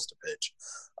anybody else to pitch.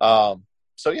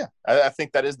 I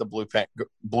think that is the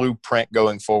blueprint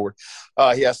going forward.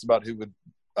 He asked about who would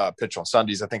pitch on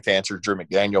Sundays. I think the answer is Drew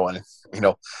McDaniel, and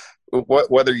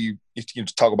whether you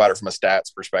talk about it from a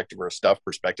stats perspective or a stuff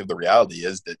perspective, the reality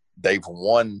is that they've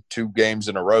won 2 games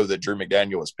in a row that Drew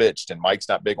McDaniel has pitched, and Mike's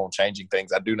not big on changing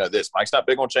things. I do know this. Mike's not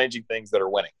big on changing things that are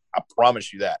winning. I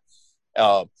promise you that.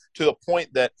 To the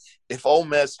point that if Ole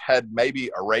Miss had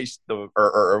maybe erased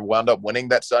or wound up winning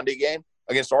that Sunday game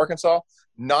against Arkansas,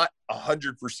 not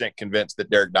 100% convinced that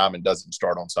Derek Diamond doesn't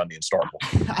start on Sunday in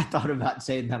Starkville. I thought about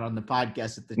saying that on the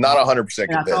podcast at the Not time. 100%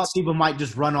 convinced. I thought people might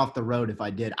just run off the road if I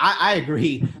did. I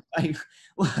agree. Like,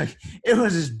 look, it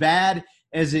was as bad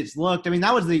as it's looked. I mean,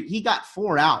 he got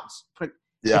 4 outs.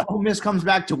 Yeah. If Ole Miss comes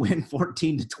back to win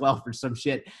 14-12 or some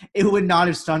shit, it would not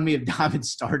have stunned me if Diamond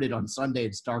started on Sunday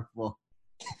in Starkville.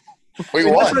 We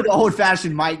won. That's where the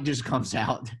old-fashioned Mike just comes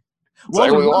out.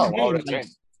 Well, we won.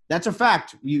 That's a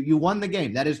fact. You won the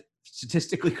game. That is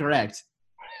statistically correct.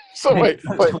 So wait,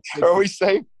 are we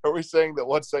saying that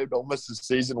what saved Ole Miss's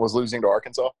season was losing to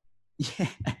Arkansas? Yeah.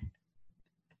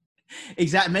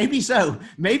 Exactly. Maybe so.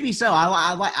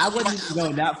 I wouldn't even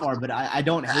go that far, but I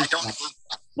don't hate that.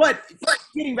 But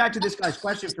getting back to this guy's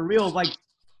question for real, like,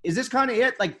 is this kind of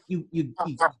it? Like, you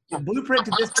blueprint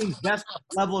to this team's best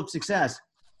level of success.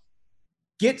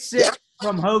 Get sick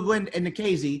from Hoagland and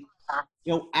Nikhazy.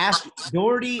 Ask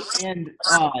Doherty and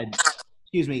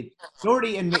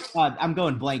I'm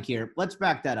going blank here. Let's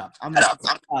back that up. I'm not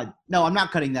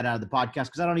cutting that out of the podcast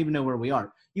because I don't even know where we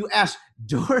are. You ask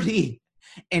Doherty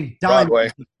and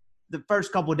Diamond the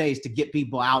first couple of days to get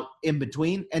people out in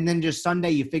between, and then just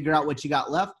Sunday you figure out what you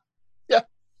got left. Yeah,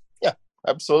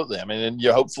 absolutely. I mean, and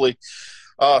you hopefully,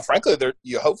 frankly,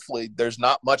 there's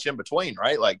not much in between,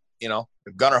 right? Like,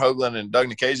 if Gunnar Hoagland and Doug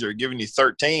Nikhazy are giving you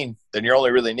 13, then you're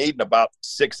only really needing about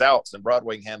 6 outs, and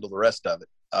Broadway can handle the rest of it.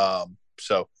 And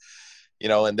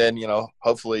then,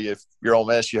 hopefully if you're Ole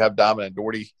Miss, you have Diamond and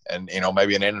Doherty and,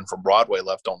 maybe an inning from Broadway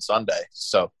left on Sunday.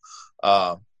 So,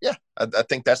 I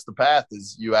think that's the path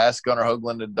is you ask Gunnar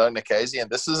Hoagland and Doug Nikhazy, and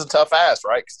this is a tough ask,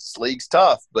 right? Because this league's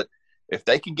tough, but if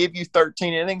they can give you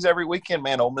 13 innings every weekend,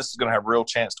 man, Ole Miss is going to have a real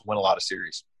chance to win a lot of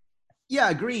series. Yeah,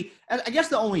 I agree. I guess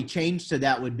the only change to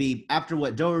that would be after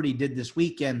what Doherty did this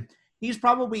weekend, he's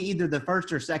probably either the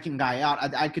first or second guy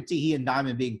out. I could see he and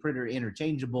Diamond being pretty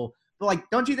interchangeable. But, like,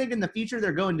 don't you think in the future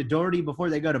they're going to Doherty before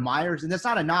they go to Myers? And that's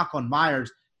not a knock on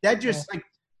Myers. That just, like,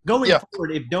 going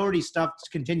forward, if Doherty stuff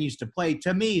continues to play,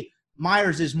 to me,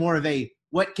 Myers is more of a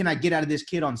what can I get out of this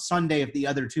kid on Sunday if the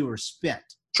other two are spent?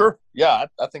 Sure. Yeah,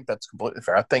 I think that's completely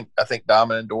fair. I think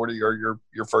Diamond and Doherty are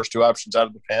your first 2 options out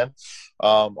of the pen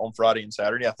on Friday and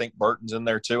Saturday. I think Burton's in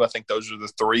there too. I think those are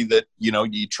the 3 that,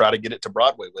 you try to get it to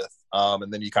Broadway with.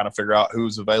 And then you kind of figure out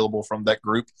who's available from that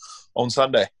group on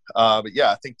Sunday. But,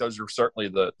 yeah, I think those are certainly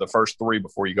the first 3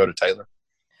 before you go to Taylor.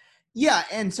 Yeah,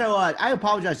 and so I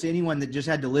apologize to anyone that just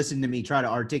had to listen to me try to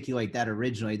articulate that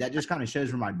originally. That just kind of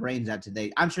shows where my brain's at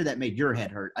today. I'm sure that made your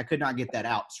head hurt. I could not get that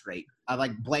out straight. I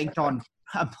blanked on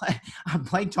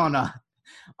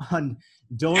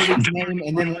Doherty's name,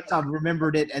 and then once I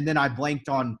remembered it, and then I blanked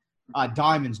on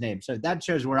Diamond's name. So that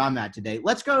shows where I'm at today.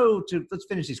 Let's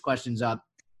finish these questions up.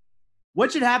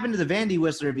 What should happen to the Vandy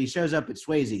Whistler if he shows up at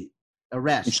Swayze?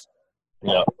 Arrest.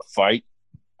 Yeah, fight.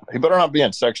 He better not be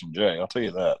in Section J. I'll tell you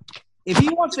that. If he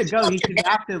wants to go, he should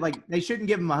have to, they shouldn't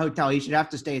give him a hotel. He should have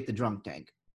to stay at the drunk tank.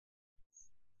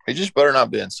 He just better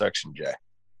not be in Section J.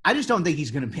 I just don't think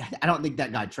he's going to be – I don't think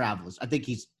that guy travels. I think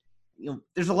he's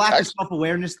there's a lack of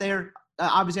self-awareness there.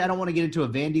 Obviously, I don't want to get into a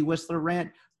Vandy Whistler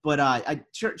rant, but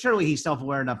surely he's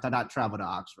self-aware enough to not travel to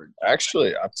Oxford.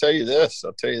 Actually, I'll tell you this.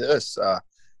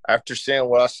 After seeing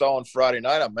what I saw on Friday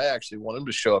night, I may actually want him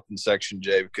to show up in Section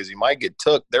J because he might get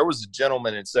took. There was a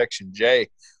gentleman in Section J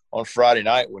on Friday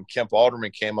night when Kemp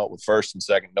Alderman came up with first and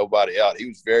second, nobody out. He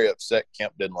was very upset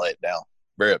Kemp didn't lay it down.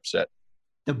 Very upset.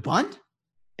 The bunt?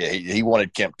 Yeah, he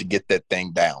wanted Kemp to get that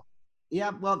thing down. Yeah,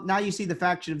 well, now you see the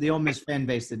faction of the Ole Miss fan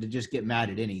base that just get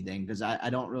mad at anything because I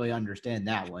don't really understand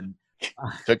that one.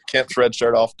 Took Kemp's red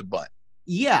shirt off to bunt.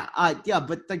 Yeah,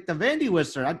 but like the Vandy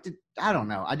Whistler, I don't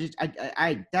know.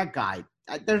 That guy.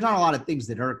 There's not a lot of things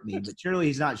that irk me, but surely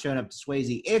he's not showing up to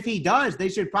Swayze. If he does, they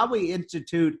should probably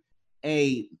institute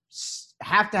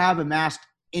have to have a mask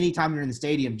anytime you're in the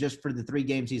stadium just for the 3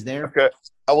 games he's there. Okay,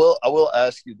 I will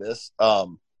ask you this: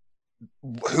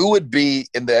 who would be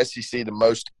in the SEC the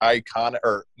most iconic,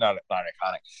 or not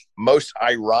iconic, most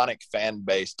ironic fan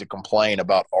base to complain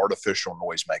about artificial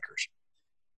noisemakers?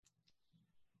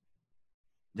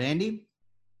 Vandy?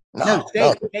 No,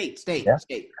 State.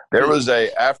 There was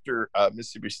after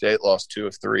Mississippi State lost 2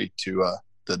 of 3 to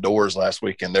the Doors last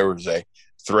weekend, there was a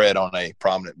thread on a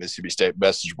prominent Mississippi State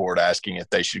message board asking if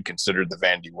they should consider the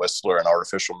Vandy Whistler an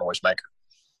artificial noisemaker.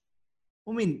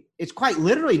 I mean, it's quite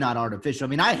literally not artificial. I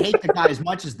mean, I hate the guy as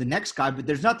much as the next guy, but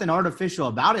there's nothing artificial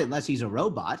about it unless he's a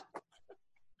robot.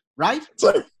 Right?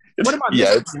 What am I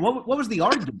missing? What was the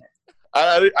argument?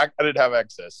 I didn't have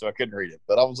access, so I couldn't read it.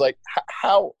 But I was like,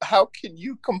 how can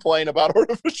you complain about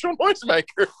artificial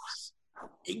noisemakers?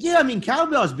 Yeah, I mean,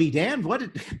 cowbells be damned.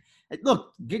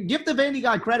 Look, give the Vandy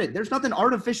guy credit. There's nothing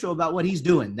artificial about what he's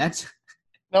doing.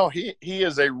 No, he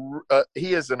is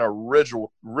an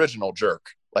original jerk.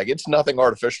 Like, it's nothing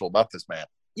artificial about this man.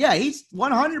 Yeah, he's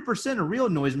 100% a real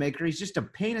noisemaker. He's just a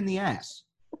pain in the ass.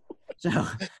 So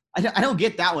I don't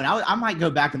get that one. I might go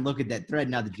back and look at that thread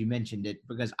now that you mentioned it,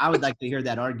 because I would like to hear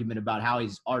that argument about how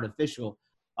he's artificial.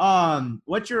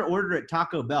 What's your order at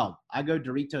Taco Bell? I go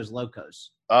Doritos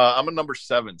Locos. I'm a number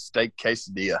 7, steak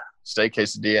quesadilla.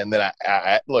 And then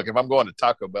I look, if I'm going to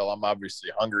Taco Bell, I'm obviously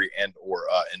hungry and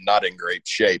not in great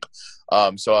shape.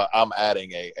 So I'm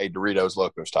adding a Doritos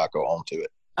Locos taco onto it.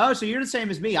 Oh, so you're the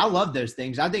same as me. I love those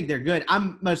things. I think they're good.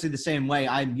 I'm mostly the same way.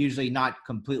 I'm usually not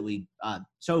completely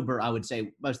sober, I would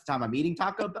say, most of the time I'm eating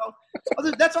Taco Bell.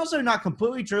 That's also not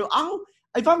completely true.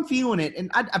 If I'm feeling it, and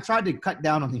I've tried to cut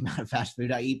down on the amount of fast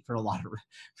food I eat for a lot of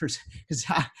 – because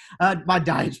my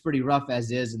diet's pretty rough as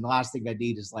is, and the last thing I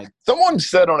need is like – Someone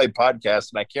said on a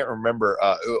podcast, and I can't remember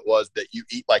who it was, that you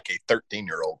eat like a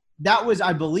 13-year-old. That was,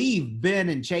 I believe, Ben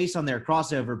and Chase on their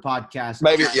crossover podcast.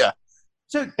 Maybe, yeah.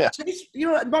 So, yeah. Chase,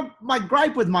 my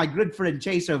gripe with my good friend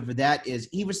Chase over that is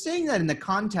he was saying that in the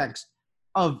context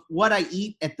of what I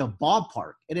eat at the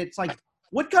ballpark. And it's like,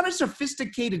 what kind of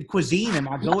sophisticated cuisine am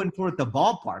I going for at the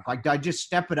ballpark? Like, do I just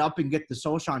step it up and get the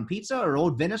Solshan pizza or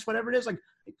Old Venice, whatever it is? Like,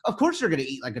 of course you're going to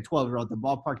eat like a 12-year-old at the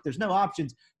ballpark. There's no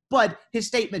options. But his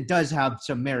statement does have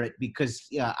some merit because,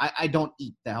 I don't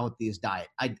eat the healthiest diet.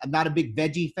 I'm not a big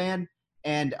veggie fan.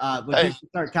 And when people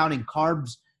start counting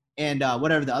carbs, and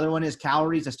whatever the other one is,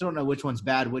 calories, I still don't know which one's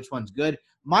bad, which one's good.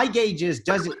 My gauge is,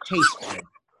 does it taste good?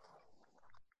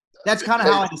 That's kind of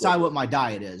how I decide what my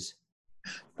diet is.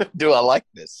 Do I like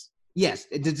this? Yes.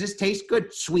 Does this taste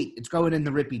good? Sweet. It's going in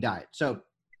the Rippy diet. So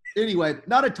anyway,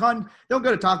 not a ton. Don't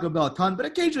go to Taco Bell a ton, but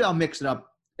occasionally I'll mix it up,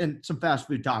 and some fast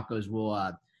food tacos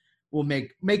will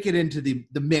make it into the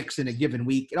mix in a given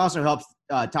week. It also helps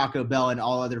Taco Bell and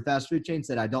all other fast food chains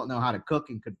that I don't know how to cook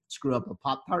and could screw up a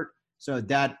Pop-Tart. So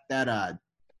that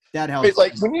helps. Wait,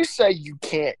 like, when you say you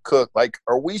can't cook, like,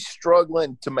 are we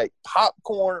struggling to make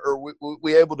popcorn, or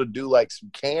we able to do like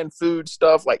some canned food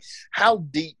stuff? Like, how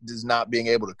deep does not being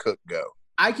able to cook go?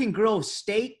 I can grill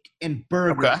steak and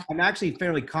burgers. Okay. I'm actually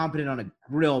fairly competent on a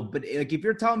grill, but like if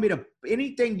you're telling me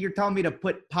to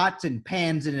put pots and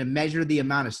pans in and measure the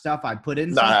amount of stuff I put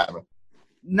in,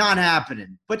 not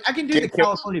happening. But I can do the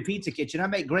California Pizza Kitchen. I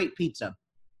make great pizza.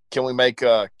 Can we make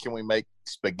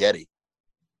spaghetti?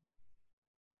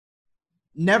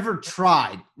 Never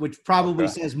tried, which probably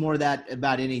says more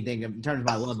about anything in terms of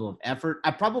my level of effort.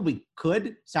 I probably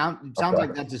could. Sounds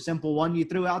like that's a simple one you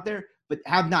threw out there, but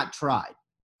have not tried.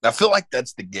 I feel like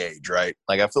that's the gauge, right?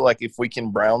 Like, I feel like if we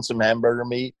can brown some hamburger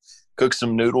meat, cook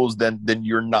some noodles, then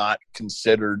you're not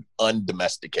considered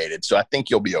undomesticated. So I think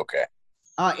you'll be okay.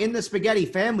 In the spaghetti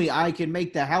family, I can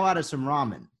make the hell out of some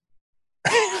ramen.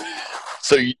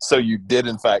 So you did,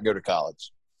 in fact, go to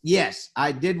college? Yes,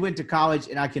 I went to college,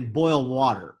 and I can boil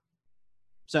water.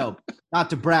 So,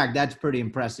 not to brag, that's pretty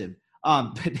impressive.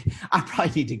 But I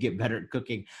probably need to get better at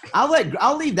cooking.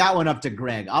 I'll leave that one up to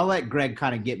Greg. I'll let Greg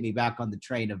kind of get me back on the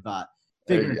train of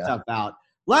figuring stuff out.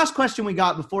 Last question we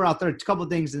got before I'll throw a couple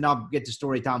of things, and I'll get to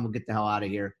story time. We'll get the hell out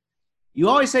of here. You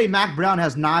always say Mac Brown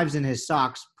has knives in his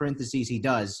socks. Parentheses, he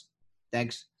does.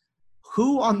 Thanks.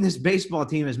 Who on this baseball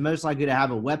team is most likely to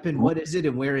have a weapon? What is it,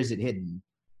 and where is it hidden?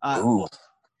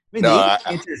 The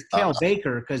answer is Cale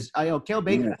Baker, because Cale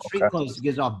Baker's street clothes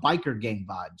gives off biker gang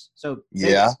vibes. So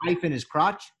knife in his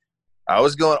crotch. I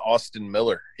was going Austin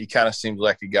Miller. He kind of seems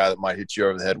like a guy that might hit you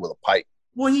over the head with a pipe.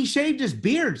 Well, he shaved his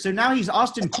beard, so now he's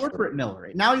Austin Corporate Miller.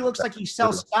 Now he looks like he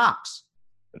sells stocks.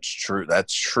 That's true.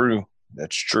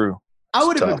 I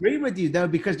would have agreed with you though,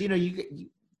 because you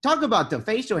talk about the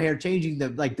facial hair changing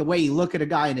the way you look at a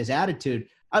guy and his attitude.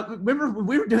 I remember when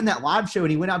we were doing that live show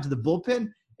and he went out to the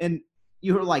bullpen and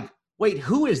you were like, wait,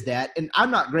 who is that? And I'm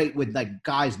not great with like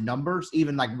guys' numbers,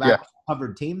 even like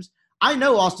covered teams. I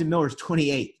know Austin Miller's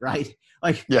 28, right?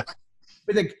 Like, yeah.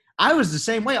 But like, I was the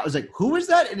same way. I was like, who is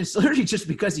that? And it's literally just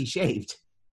because he shaved.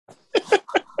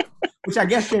 Which I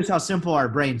guess shows how simple our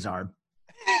brains are.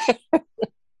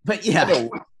 But yeah.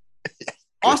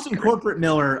 Austin Corporate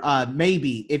Miller,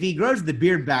 maybe. If he grows the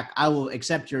beard back, I will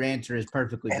accept your answer as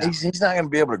perfectly valid. He's not going to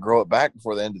be able to grow it back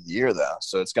before the end of the year, though.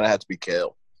 So it's going to have to be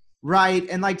Cale. Right.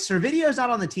 And, like, Servidio's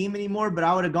not on the team anymore, but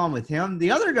I would have gone with him.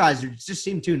 The other guys just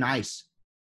seem too nice.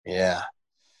 Yeah.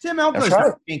 Tim Elbo's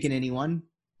not thinking anyone.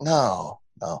 No.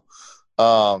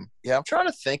 I'm trying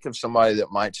to think of somebody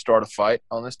that might start a fight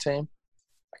on this team.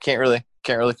 I can't really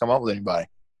Can't really come up with anybody.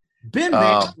 Ben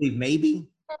Van Cleve, maybe.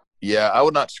 Yeah, I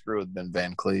would not screw with Ben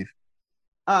Van Cleve.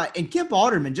 And Kip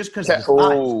Alderman, just because of his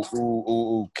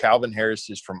size. Calvin Harris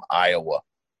is from Iowa.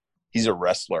 He's a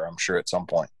wrestler, I'm sure, at some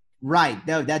point. Right.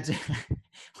 No, that's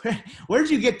 – where did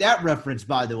you get that reference,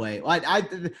 by the way?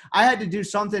 I had to do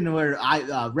something where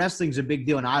wrestling's a big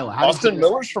deal in Iowa. Austin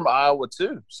Miller's from Iowa,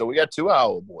 too. So we got 2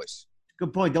 Iowa boys.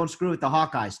 Good point. Don't screw with the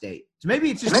Hawkeye State. So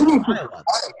maybe it's just Iowa.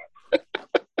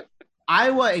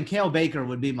 Iowa and Cale Baker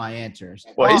would be my answers.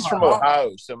 Well, he's from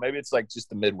Ohio, so maybe it's like just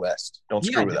the Midwest. Don't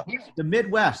screw with them. The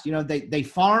Midwest. You know, they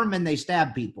farm and they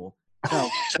stab people. So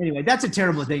anyway, that's a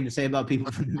terrible thing to say about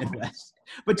people from the Midwest.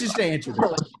 But just to answer the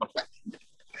question.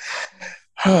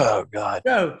 Oh, God.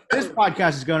 So this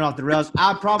podcast is going off the rails.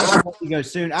 I promise I'll let you go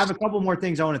soon. I have a couple more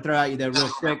things I want to throw at you, though, real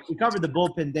quick. We covered the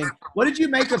bullpen thing. What did you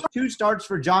make of 2 starts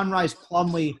for John Rice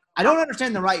Plumlee? I don't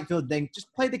understand the right field thing.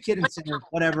 Just play the kid in center,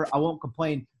 whatever. I won't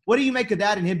complain. What do you make of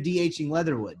that and him DHing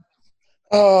Leatherwood?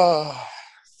 I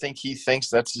think he thinks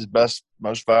that's his best,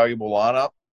 most valuable lineup.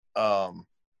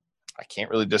 I can't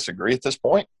really disagree at this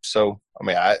point. So, I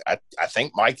mean, I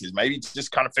think Mike has maybe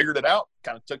just kind of figured it out.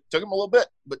 Kind of took him a little bit,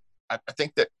 but I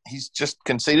think that he's just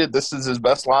conceded this is his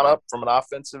best lineup from an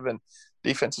offensive and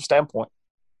defensive standpoint.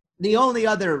 The only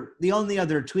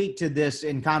other tweak to this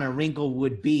and kind of wrinkle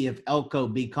would be if Elko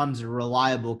becomes a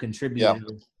reliable contributor.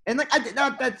 Yeah. And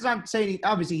that's not saying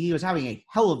obviously he was having a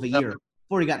hell of a year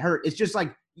before he got hurt. It's just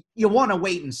like you want to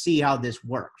wait and see how this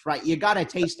works, right? You got a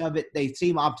taste of it. They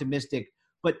seem optimistic.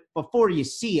 But before you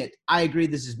see it, I agree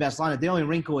this is best lineup. The only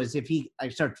wrinkle is if he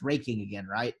starts raking again,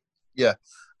 right? Yeah.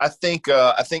 I think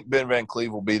Ben Van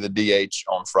Cleve will be the DH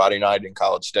on Friday night in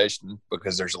College Station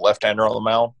because there's a left-hander on the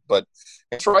mound. But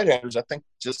it's right-handers. I think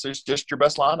it's just your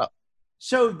best lineup.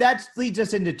 So that leads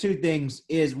us into 2 things.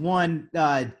 Is one,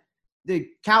 the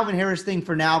Calvin Harris thing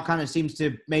for now kind of seems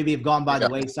to maybe have gone by the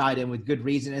wayside and with good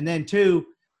reason. And then 2,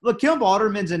 look, Kemp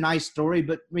Alderman's a nice story,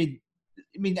 but I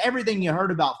mean, everything you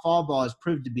heard about fall ball has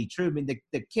proved to be true. I mean,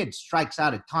 the kid strikes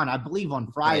out a ton. I believe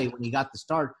on Friday when he got the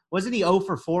start, wasn't he 0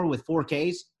 for 4 with 4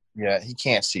 Ks? Yeah, he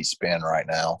can't see spin right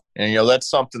now. And, that's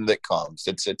something that comes.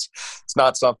 It's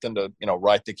not something to,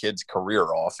 write the kid's career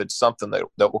off. It's something that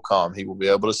will come. He will be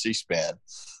able to see spin.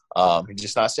 He's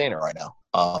just not seeing it right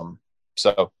now.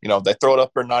 So, they throw it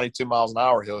up there 92 miles an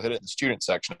hour. He'll hit it in the student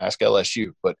section. Ask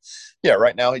LSU. But, yeah,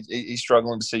 right now he's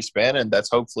struggling to see spin, and that's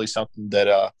hopefully something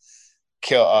that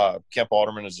Kemp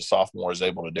Alderman as a sophomore is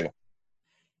able to do.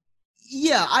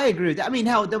 Yeah, I agree with that. I mean,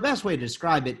 the best way to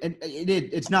describe it, and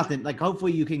it's nothing. Like,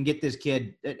 hopefully you can get this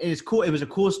kid. It's cool. It was a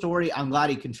cool story. I'm glad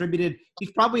he contributed.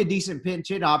 He's probably a decent pinch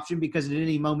hit option because at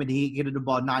any moment he can get it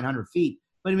about 900 feet.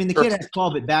 But, I mean, the kid has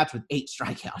 12 at-bats with 8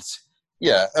 strikeouts.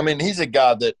 Yeah, I mean, he's a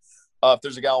guy that if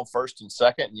there's a guy on first and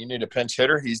second and you need a pinch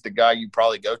hitter, he's the guy you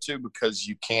probably go to because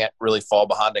you can't really fall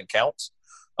behind in counts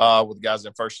with guys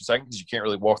in first and second because you can't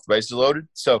really walk the bases loaded.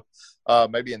 So,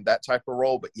 maybe in that type of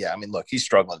role. But, yeah, I mean, look, he's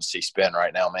struggling to see spin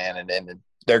right now, man. And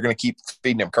they're going to keep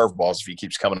feeding him curveballs if he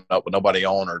keeps coming up with nobody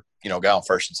on or, guy on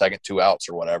first and second, 2 outs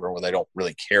or whatever, where they don't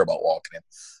really care about walking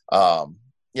him.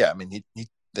 Yeah, I mean,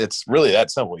 it's really that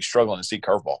simple. He's struggling to see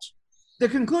curveballs. The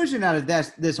conclusion out of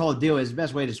this whole deal is the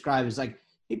best way to describe it is like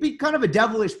he'd be kind of a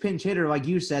devilish pinch hitter, like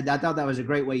you said. I thought that was a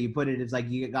great way you put it. It's like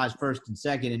you get guys first and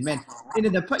second. And, man, into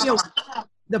the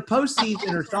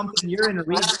postseason or something, you're in a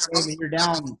region game and you're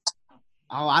down –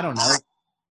 I don't know,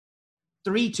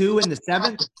 3-2 in the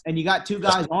 7th, and you got 2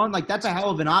 guys on, like that's a hell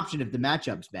of an option if the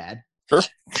matchup's bad.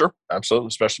 Sure, absolutely,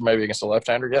 especially maybe against a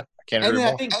left-hander. Yeah, I can't agree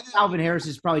more. I think Calvin Harris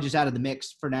is probably just out of the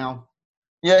mix for now.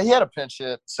 Yeah, he had a pinch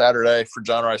hit Saturday for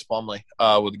John Rice Plumlee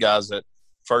with the guys at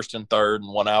first and third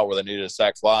and 1 out where they needed a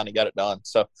sac fly, and he got it done.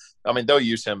 So, I mean, they'll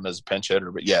use him as a pinch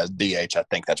hitter, but yeah, as DH, I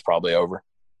think that's probably over.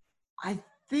 I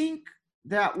think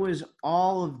that was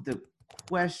all of the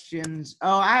questions.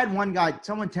 Oh, I had one guy.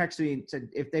 Someone texted me and said,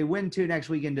 if they win 2 next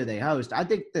weekend, do they host? I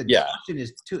think the question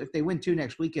is 2. If they win 2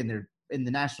 next weekend, they're in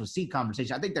the national seed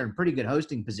conversation. I think they're in pretty good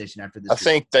hosting position after this. I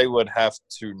think they would have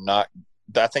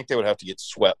to get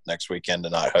swept next weekend to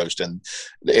not host. And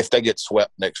if they get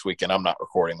swept next weekend, I'm not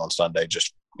recording on Sunday.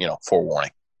 Just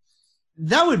forewarning.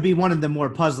 That would be one of the more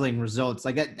puzzling results.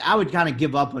 Like I would kind of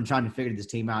give up on trying to figure this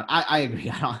team out. I agree.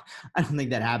 I don't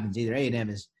think that happens either. A&M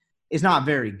is not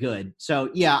very good. So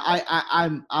yeah,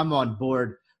 I'm on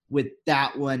board with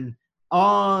that one.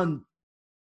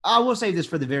 I will save this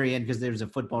for the very end because there's a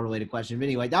football related question. But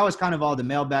anyway, that was kind of all the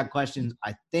mailbag questions,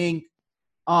 I think.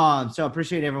 So I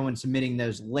appreciate everyone submitting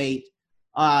those late.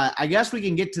 I guess we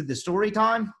can get to the story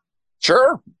time.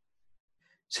 Sure.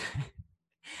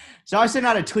 So I sent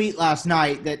out a tweet last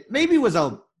night that maybe was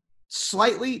a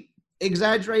slightly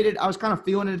exaggerated. I was kind of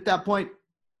feeling it at that point.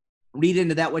 Read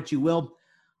into that what you will.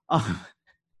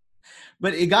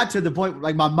 But it got to the point,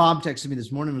 like my mom texted me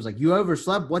this morning and was like, you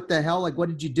overslept? What the hell? Like, what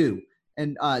did you do?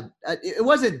 And it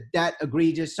wasn't that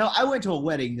egregious. So I went to a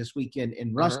wedding this weekend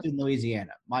in Ruston,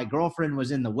 Louisiana. My girlfriend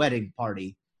was in the wedding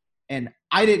party, and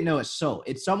I didn't know it's so.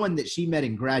 It's someone that she met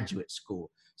in graduate school.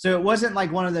 So it wasn't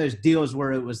like one of those deals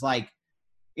where it was like,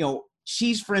 you know,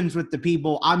 she's friends with the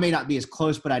people. I may not be as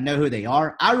close, but I know who they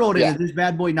are. I rolled into this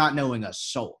bad boy not knowing a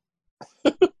soul.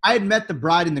 I had met the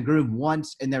bride and the groom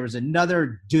once, and there was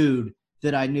another dude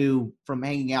that I knew from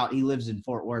hanging out. He lives in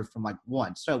Fort Worth from like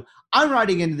once. So I'm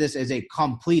riding into this as a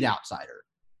complete outsider.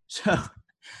 So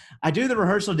I do the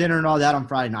rehearsal dinner and all that on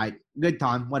Friday night. Good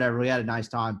time, whatever. We had a nice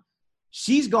time.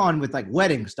 She's gone with like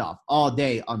wedding stuff all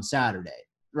day on Saturday,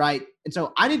 right? And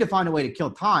so I need to find a way to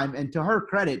kill time. And to her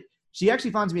credit, she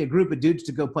actually finds me a group of dudes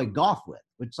to go play golf with,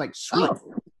 which is like sweet.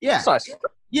 Oh, yeah. Nice.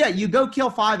 Yeah, you go kill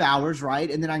 5 hours, right?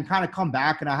 And then I can kind of come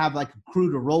back and I have like a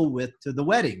crew to roll with to the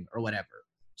wedding or whatever.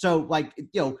 So like,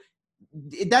 you know,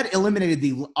 that eliminated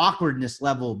the awkwardness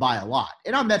level by a lot.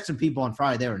 And I met some people on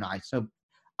Friday. They were nice. So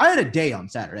I had a day on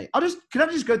Saturday. Can I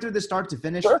just go through the start to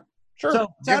finish? Sure. So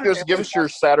give us your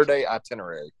Saturday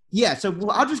itinerary. Yeah, so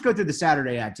I'll just go through the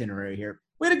Saturday itinerary here.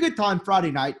 We had a good time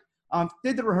Friday night.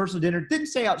 Did the rehearsal dinner. Didn't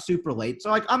stay out super late. So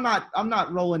like I'm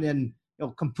not rolling in, you know,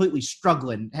 completely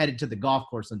struggling headed to the golf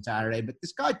course on Saturday. But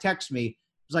this guy texts me. He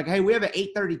was like, hey, we have an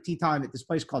 8:30 tee time at this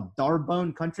place called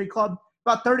Darbone Country Club,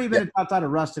 about 30 minutes outside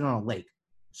of Ruston on a lake.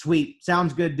 Sweet.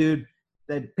 Sounds good, dude.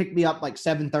 They picked me up like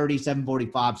 7:30,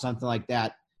 7:45, something like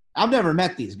that. I've never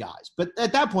met these guys. But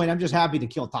at that point, I'm just happy to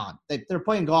kill time. They're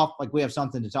playing golf like we have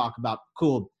something to talk about.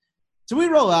 Cool. So we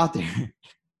roll out there.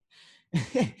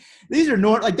 These are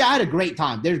like I had a great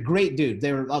time. They're great dudes.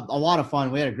 They were a lot of fun.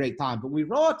 We had a great time. But we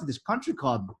roll out to this country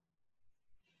club,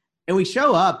 and we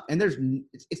show up, and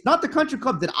it's not the country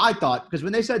club that I thought, because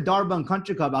when they said Darbone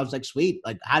Country Club, I was like, sweet.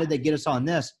 Like, how did they get us on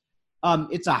this?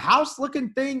 It's a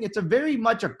house-looking thing. It's a very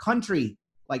much a country,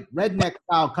 like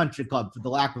redneck-style country club, for the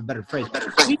lack of a better phrase.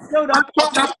 We showed up.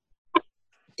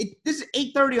 This is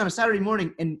 8:30 on a Saturday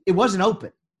morning, and it wasn't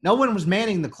open. No one was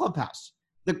manning the clubhouse.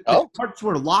 The carts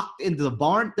were locked into the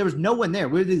barn. There was no one there.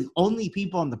 We were the only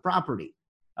people on the property.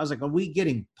 I was like, are we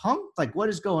getting punked? Like, what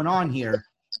is going on here?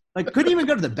 Like, couldn't even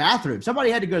go to the bathroom.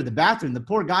 Somebody had to go to the bathroom. The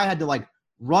poor guy had to, like,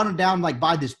 run down, like,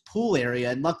 by this pool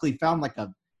area and luckily found, like, I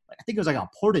think it was, like, a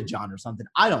porta-john or something.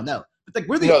 I don't know. But, like,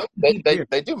 we're the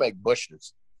they do make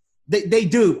bushes. They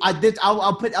do.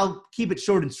 I'll keep it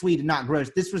short and sweet and not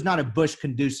gross. This was not a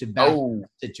bush-conducive bathroom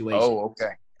situation. Oh,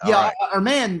 okay. Yeah,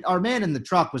 right. Our man in the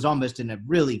truck was almost in a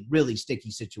really, really sticky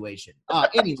situation.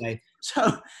 Anyway,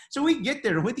 so we get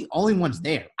there and we're the only ones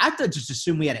there. I thought just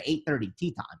assumed we had an 8:30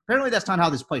 tee time. Apparently that's not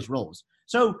how this place rolls.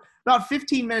 So about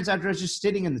 15 minutes after I was just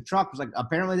sitting in the truck, I was like,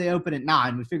 apparently they open at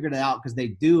 9. We figured it out because they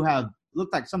do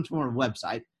looked like some sort of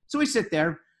website. So we sit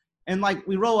there and like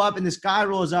we roll up and this guy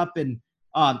rolls up and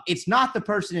it's not the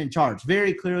person in charge.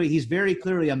 He's very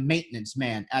clearly a maintenance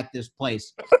man at this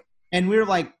place. And we were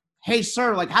like, hey,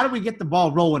 sir, like, how do we get the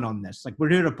ball rolling on this? Like, we're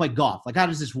here to play golf. Like, how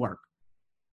does this work?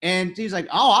 And he's like,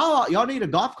 y'all need a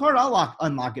golf cart? I'll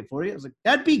unlock it for you. I was like,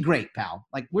 that'd be great, pal.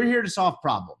 Like, we're here to solve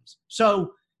problems.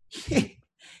 So he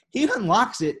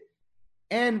unlocks it,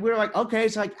 and we're like, okay,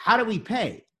 so, like, how do we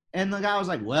pay? And the guy was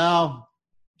like, well,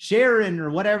 Sharon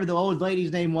or whatever the old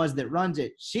lady's name was that runs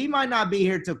it, she might not be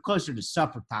here till closer to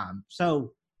supper time.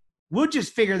 So we'll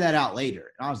just figure that out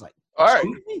later. And I was like, all right.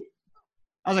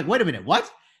 I was like, wait a minute,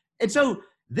 what? And so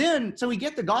we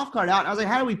get the golf cart out. And I was like,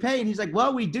 how do we pay? And he's like,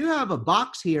 well, we do have a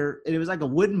box here. And it was like a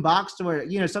wooden box to where,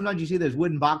 you know, sometimes you see those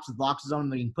wooden boxes with boxes on them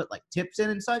where you can put like tips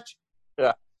in and such.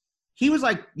 Yeah. He was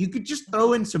like, you could just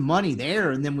throw in some money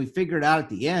there and then we figure it out at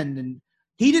the end. And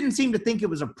he didn't seem to think it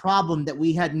was a problem that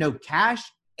we had no cash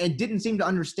and didn't seem to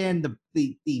understand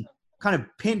the kind of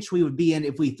pinch we would be in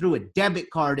if we threw a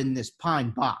debit card in this pine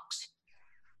box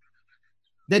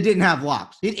that didn't have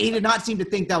locks. He did not seem to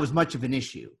think that was much of an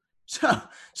issue. So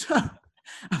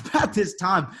about this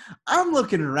time, I'm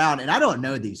looking around, and I don't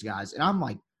know these guys, and I'm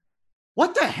like,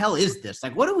 what the hell is this?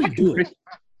 Like, what are we doing?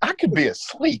 I could be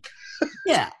asleep.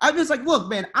 Yeah. I was like, look,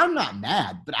 man, I'm not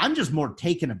mad, but I'm just more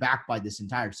taken aback by this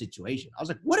entire situation. I was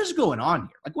like, what is going on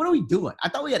here? Like, what are we doing? I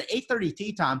thought we had 8:30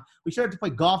 tee time. We started to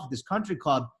play golf at this country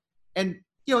club, and,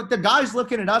 you know, the guy's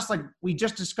looking at us like we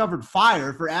just discovered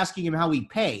fire for asking him how we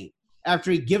pay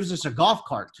after he gives us a golf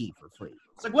cart key for free.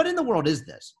 It's like, what in the world is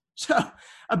this? So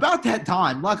about that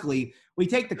time, luckily, we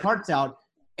take the carts out,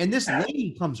 and this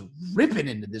lady comes ripping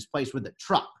into this place with a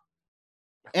truck.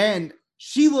 And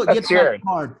she gets that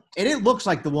card, and it looks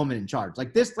like the woman in charge.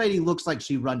 Like, this lady looks like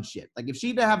she runs shit. Like, if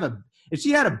she'd have If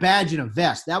she had a badge and a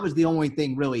vest, that was the only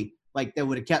thing really like that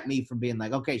would have kept me from being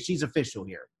like, okay, she's official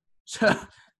here. So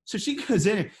she goes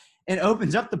in and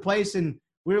opens up the place, and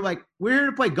we were like, we're here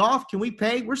to play golf. Can we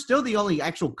pay? We're still the only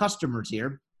actual customers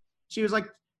here. She was like,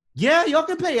 yeah, y'all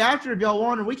can pay after if y'all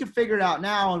want, or we can figure it out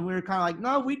now. And we were kind of like,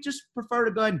 no, we just prefer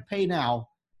to go ahead and pay now.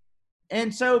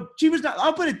 And so she was not,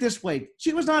 I'll put it this way.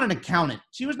 She was not an accountant.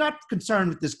 She was not concerned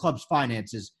with this club's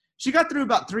finances. She got through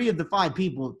about 3 of the 5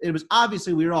 people. It was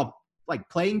obviously we were all like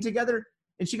playing together,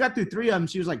 and she got through 3 of them.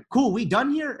 She was like, cool, we done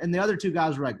here? And the other 2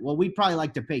 guys were like, well, we'd probably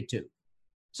like to pay too.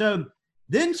 So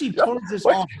then she pulls this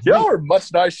off. Y'all are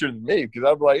much nicer than me because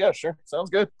I'm like, yeah, sure. Sounds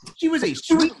good. She was a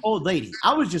sweet old lady.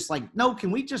 I was just like, no,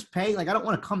 can we just pay? Like, I don't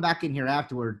want to come back in here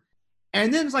afterward.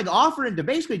 And then it's like offering to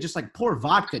basically just like pour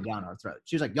vodka down our throat.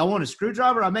 She was like, y'all want a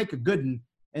screwdriver? I'll make a good one.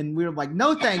 And we were like,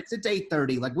 no, thanks. It's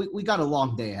 8:30. Like, we got a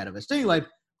long day ahead of us. So anyway,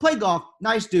 play golf.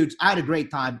 Nice dudes. I had a great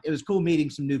time. It was cool meeting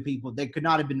some new people. They could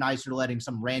not have been nicer letting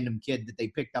some random kid that they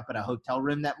picked up at a hotel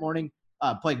room that morning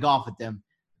play golf with them.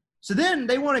 So then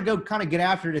they want to go kind of get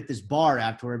after it at this bar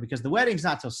afterward because the wedding's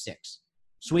not till 6.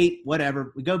 Sweet,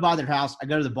 whatever. We go by their house. I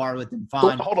go to the bar with them.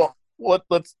 Fine. Hold on.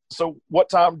 So what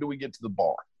time do we get to the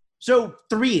bar? So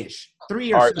 3-ish.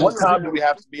 3 or all right. so. What time do we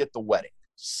have to be at the wedding?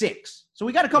 6. So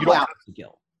we got a couple hours to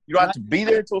kill. You don't have to be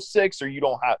there until 6, or you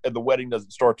don't have. The wedding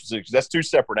doesn't start till 6. That's 2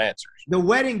 separate answers. The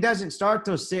wedding doesn't start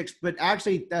till 6, but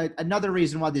actually another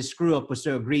reason why this screw up was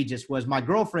so egregious was my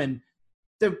girlfriend.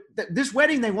 This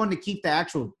wedding, they wanted to keep the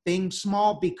actual thing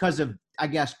small because of, I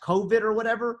guess, COVID or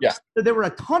whatever. Yeah. So there were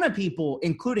a ton of people,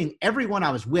 including everyone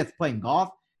I was with playing golf,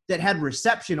 that had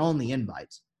reception-only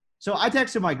invites. So I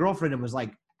texted my girlfriend and was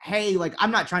like, hey, like,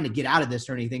 I'm not trying to get out of this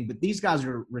or anything, but these guys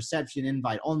are reception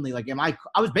invite only. Like,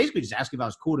 I was basically just asking if I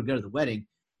was cool to go to the wedding.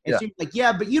 And she was like,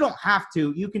 yeah, but you don't have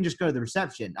to. You can just go to the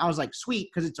reception. I was like,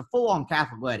 sweet, because it's a full-on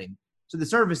Catholic wedding. So the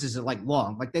services are, like,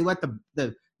 long. Like, they let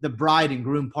the bride and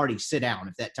groom party sit down,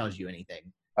 if that tells you anything.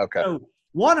 Okay. So,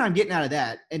 1, I'm getting out of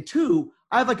that. And 2,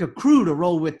 I have, like, a crew to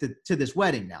roll with to this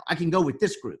wedding now. I can go with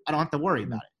this group. I don't have to worry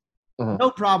about it.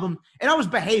 No problem. And I was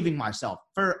behaving myself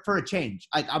for a change.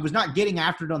 I was not getting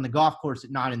after it on the golf course at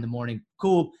 9 in the morning.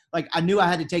 Cool. Like, I knew I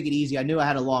had to take it easy. I knew I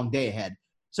had a long day ahead.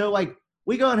 So, like,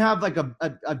 we go and have, like,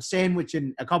 a sandwich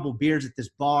and a couple beers at this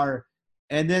bar.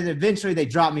 And then eventually they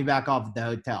drop me back off at the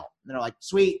hotel. And they're like,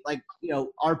 sweet, like,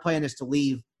 our plan is to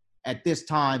leave at this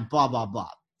time, blah, blah, blah.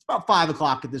 It's about 5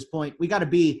 o'clock at this point. We got to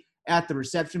be at the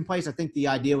reception place. I think the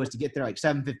idea was to get there like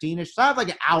 7:15-ish. So I have like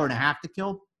an hour and a half to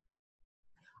kill.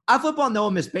 I flip on the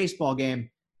Ole Miss baseball game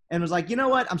and was like, you know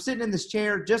what? I'm sitting in this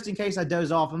chair just in case I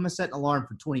doze off. I'm going to set an alarm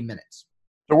for 20 minutes.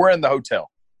 So we're in the hotel.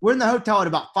 We're in the hotel at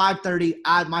about 5:30.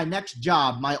 My next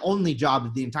job, my only job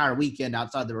of the entire weekend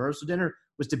outside the rehearsal dinner,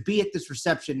 was to be at this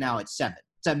reception now at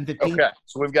 7:15. Okay,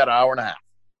 so we've got an hour and a half.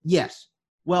 Yes.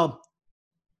 Well,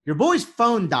 your boy's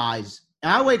phone dies,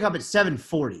 and I wake up at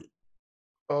 7:40.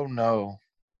 Oh, no.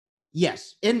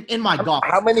 Yes, in my golf.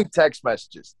 How many text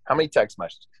messages?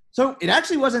 So it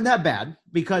actually wasn't that bad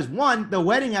because, 1, the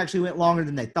wedding actually went longer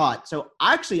than they thought. So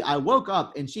actually, I woke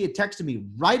up, and she had texted me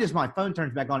right as my phone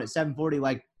turns back on at 7:40,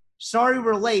 like, sorry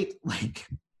we're late. Like,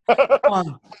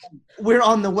 we're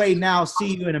on the way now.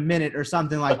 See you in a minute or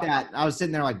something like that. I was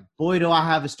sitting there like, boy, do I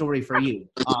have a story for you.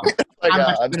 I'm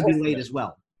actually going to be late as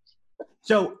well.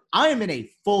 So I am in a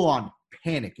full-on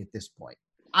panic at this point.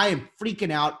 I am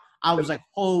freaking out. I was like,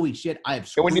 holy shit, I have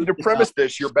screwed. And we need to premise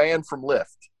this. You're banned from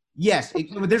Lyft. Yes.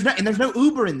 There's no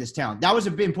Uber in this town. That was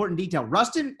an important detail.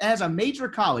 Ruston has a major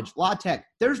college, La Tech.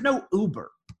 There's no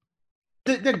Uber.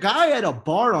 The guy at a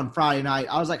bar on Friday night,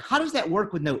 I was like, how does that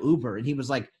work with no Uber? And he was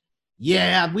like,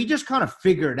 yeah, we just kind of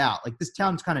figured it out. Like, this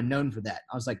town's kind of known for that.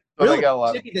 I was like, so really?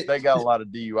 They got a lot of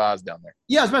DUIs down there.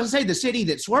 Yeah, I was about to say the city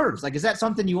that swerves. Like, is that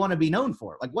something you want to be known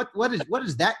for? Like, what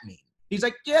does that mean? He's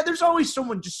like, yeah, there's always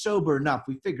someone just sober enough.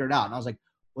 We figured it out. And I was like,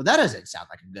 well, that doesn't sound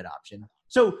like a good option.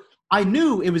 So I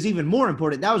knew it was even more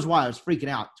important. That was why I was freaking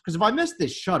out. Because if I missed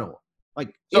this shuttle,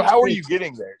 like. So how are you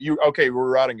getting there? We're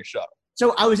riding a shuttle.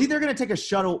 So I was either going to take a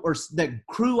shuttle or the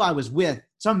crew I was with,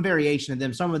 some variation of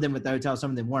them, some of them at the hotel,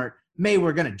 some of them weren't,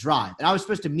 were going to drive. And I was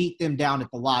supposed to meet them down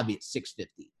at the lobby at 6:50.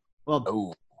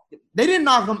 Well, They didn't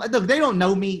knock them. Look, they don't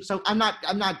know me, so I'm not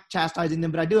chastising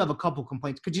them, but I do have a couple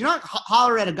complaints. Could you not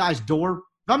holler at a guy's door?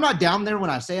 If I'm not down there when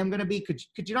I say I'm going to be,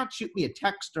 could you not shoot me a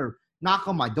text or knock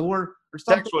on my door or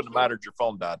something? Text wouldn't have mattered. Your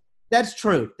phone died. That's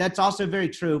true. That's also very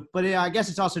true. But I guess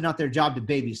it's also not their job to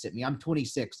babysit me. I'm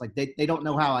 26. Like, they don't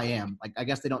know how I am. Like, I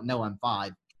guess they don't know I'm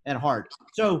 5 at heart.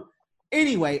 So,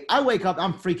 anyway, I wake up.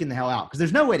 I'm freaking the hell out because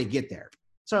there's no way to get there.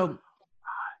 So,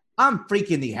 I'm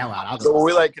freaking the hell out. So, are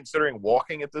we, like, considering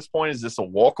walking at this point? Is this a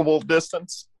walkable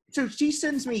distance? so she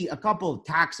sends me a couple of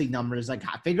taxi numbers. Like,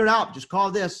 I figured out, just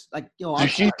call this. Like,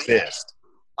 She's pissed.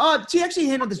 She actually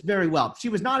handled this very well. She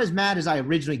was not as mad as I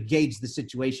originally gauged the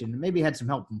situation. Maybe had some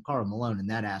help from Karl Malone in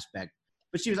that aspect.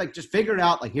 But she was like, just figure it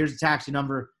out. Like, here's the taxi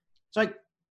number. So like,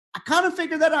 I kind of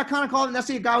figured that out. I kind of called him. I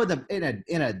see a guy with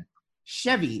in a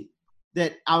Chevy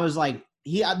that I was like,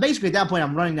 basically at that point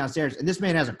I'm running downstairs and this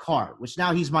man has a car, which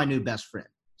now he's my new best friend.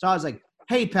 So I was like,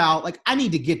 hey pal, like I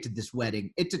need to get to this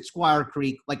wedding. It's at Squire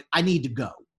Creek. Like I need to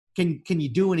go. Can you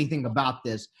do anything about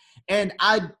this? And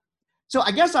so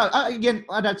I guess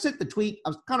I sent the tweet. I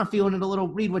was kind of feeling it a little.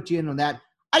 Read what you in on that.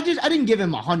 I didn't give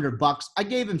him $100. I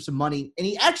gave him some money, and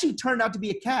he actually turned out to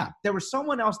be a cab. There was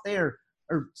someone else there,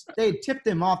 or they had tipped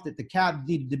him off that the cab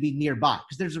needed to be nearby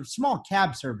because there's a small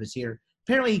cab service here.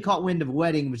 Apparently, he caught wind of a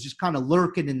wedding and was just kind of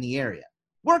lurking in the area.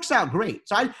 Works out great.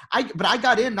 So but I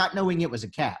got in not knowing it was a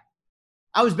cab.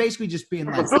 I was basically just being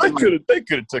like, they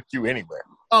could have took you anywhere.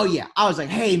 Oh yeah, I was like,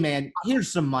 hey man,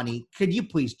 here's some money. Could you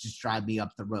please just drive me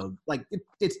up the road? Like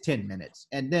it's 10 minutes,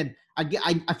 and then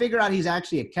I figured out he's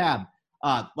actually a cab.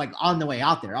 Like on the way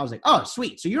out there, I was like, oh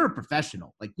sweet, so you're a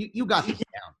professional. Like you got this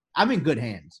down. I'm in good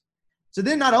hands. So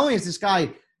then not only is this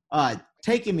guy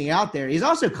taking me out there, he's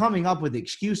also coming up with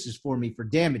excuses for me for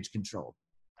damage control.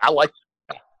 I like.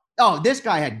 Oh, this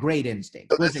guy had great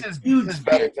instinct. So this is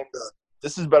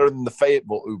better than the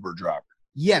Fayetteville Uber driver.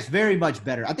 Yes, very much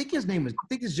better. I think this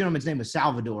gentleman's name was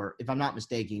Salvador, if I'm not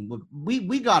mistaken.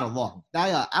 We got along.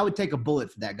 I would take a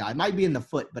bullet for that guy. It might be in the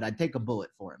foot, but I'd take a bullet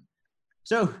for him.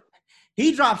 So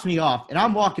he drops me off, and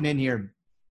I'm walking in here, and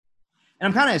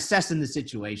I'm kind of assessing the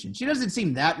situation. She doesn't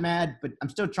seem that mad, but I'm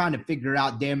still trying to figure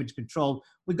out damage control.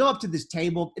 We go up to this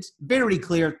table. It's very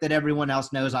clear that everyone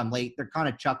else knows I'm late. They're kind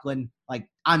of chuckling like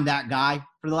I'm that guy,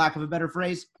 for the lack of a better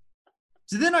phrase.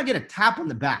 So then I get a tap on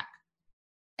the back,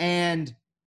 and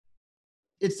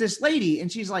it's this lady,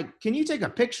 and she's like, can you take a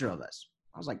picture of us?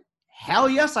 I was like, hell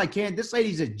yes, I can. This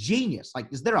lady's a genius.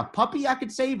 Like, is there a puppy I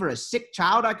could save or a sick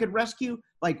child I could rescue?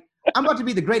 Like, I'm about to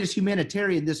be the greatest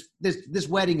humanitarian this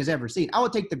wedding has ever seen. I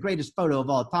would take the greatest photo of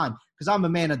all time because I'm a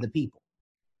man of the people.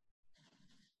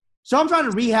 So I'm trying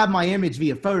to rehab my image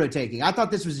via photo taking. I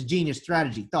thought this was a genius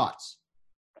strategy. Thoughts?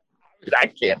 I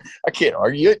can't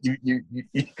argue it.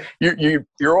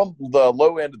 You're on the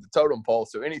low end of the totem pole,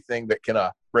 so anything that can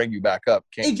bring you back up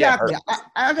can't exactly. hurt.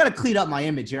 I got to clean up my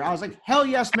image here. I was like, hell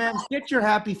yes, man. Get your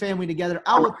happy family together.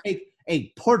 I will take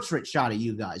a portrait shot of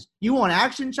you guys. You want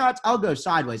action shots? I'll go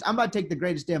sideways. I'm about to take the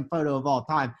greatest damn photo of all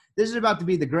time. This is about to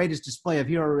be the greatest display of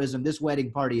heroism this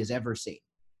wedding party has ever seen.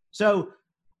 So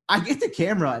I get the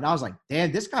camera, and I was like,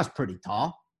 damn, this guy's pretty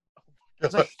tall.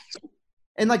 Like,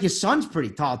 and, like, his son's pretty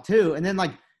tall, too. And then,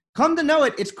 like, come to know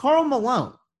it, it's Karl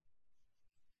Malone.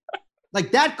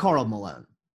 Like, that Karl Malone.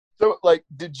 So, like,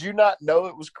 did you not know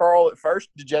it was Karl at first?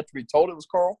 Did you have to be told it was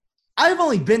Karl? I've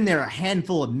only been there a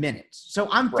handful of minutes. So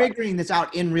I'm figuring this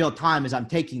out in real time as I'm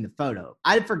taking the photo.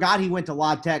 I forgot he went to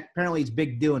La Tech. Apparently, he's a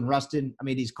big deal in Ruston. I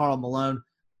mean, he's Karl Malone,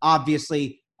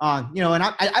 obviously. And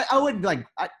I would, like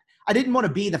 – I didn't want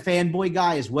to be the fanboy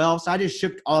guy as well. So I just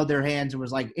shook all their hands and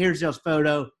was like, here's y'all's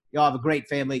photo. Y'all have a great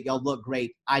family. Y'all look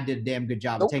great. I did a damn good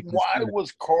job of taking this photo. Why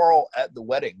was Karl at the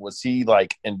wedding? Was he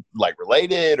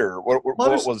related or what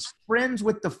was friends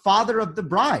with the father of the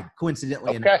bride,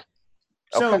 coincidentally enough.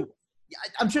 So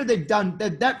I'm sure they've done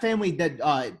that family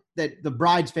that the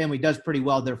bride's family does pretty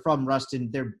well. They're from Ruston.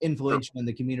 They're influential in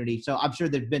the community. So I'm sure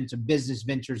there've been some business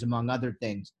ventures among other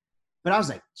things. But I was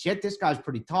like, shit, this guy's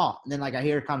pretty tall. And then, like, I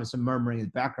hear kind of some murmuring in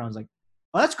the background. I was like,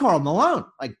 oh, that's Karl Malone.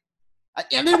 Like, I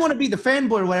didn't want to be the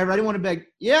fanboy or whatever. I didn't want to be like,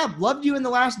 yeah, loved you in The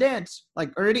Last Dance.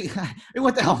 Like, already,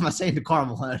 what the hell am I saying to Karl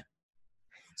Malone?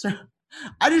 So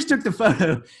I just took the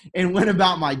photo and went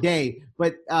about my day.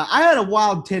 But I had a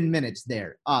wild 10 minutes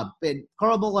there. And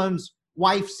Karl Malone's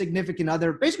wife, significant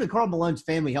other, basically Karl Malone's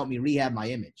family helped me rehab my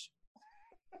image.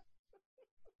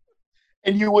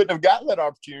 And you wouldn't have gotten that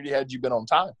opportunity had you been on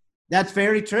time. That's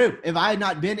very true. If I had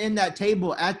not been in that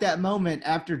table at that moment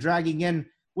after dragging in,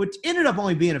 which ended up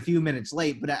only being a few minutes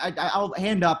late, but I'll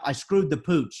hand up, I screwed the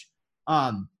pooch.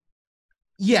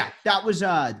 Yeah, that was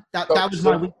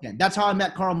my weekend. That's how I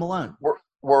met Karl Malone.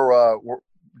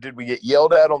 Did we get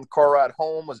yelled at on the car ride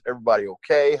home? Was everybody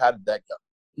okay? How did that go?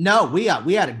 No, we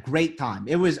had a great time.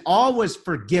 All was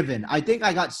forgiven. I think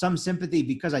I got some sympathy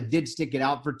because I did stick it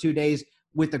out for 2 days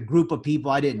with a group of people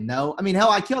I didn't know. I mean, hell,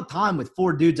 I killed time with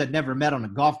 4 dudes I'd never met on a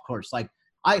golf course. Like,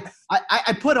 I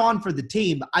put on for the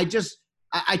team. I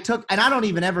took – and I don't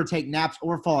even ever take naps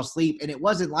or fall asleep, and it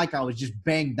wasn't like I was just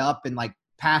banged up and, like,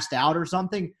 passed out or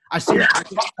something. I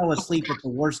seriously fell asleep at the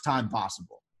worst time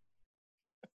possible.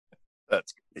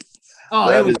 That's good.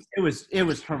 Oh, it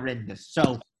was horrendous.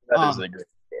 So That is a great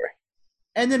story.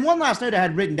 And then one last note I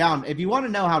had written down. If you want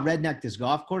to know how redneck this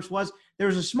golf course was, there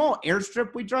was a small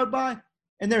airstrip we drove by,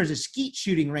 and there was a skeet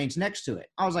shooting range next to it.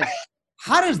 I was like,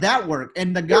 how does that work?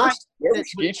 And the guy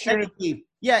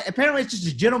apparently it's just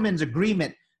a gentleman's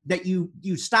agreement that you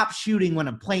stop shooting when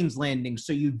a plane's landing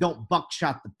so you don't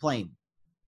buckshot the plane.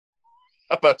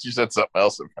 I thought you said something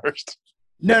else at first.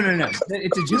 No.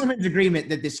 It's a gentleman's agreement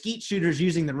that the skeet shooter's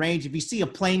using the range. If you see a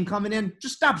plane coming in,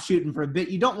 just stop shooting for a bit.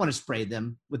 You don't want to spray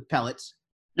them with pellets.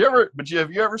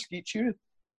 Have you ever skeet shooted?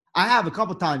 I have a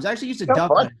couple times. I actually used to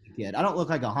duck hunt as a kid. I don't look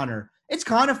like a hunter. It's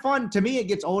kind of fun. To me, it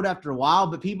gets old after a while,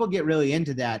 but people get really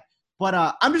into that. But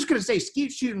I'm just going to say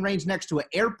skeet shooting range next to an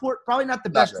airport, probably not the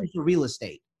best thing for real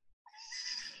estate.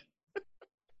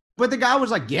 But the guy was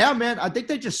like, yeah, man, I think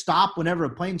they just stop whenever a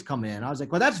plane's coming in. I was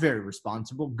like, well, that's very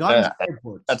responsible. Guns at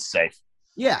airports. That's safe.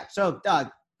 Yeah. So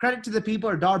credit to the people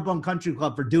at Darbone Country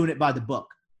Club for doing it by the book.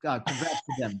 Congrats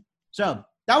to them. So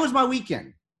that was my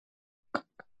weekend.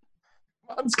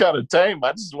 Mine's kind of tame.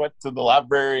 I just went to the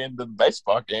library and the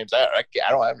baseball games. I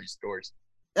don't have any stories.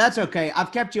 That's okay.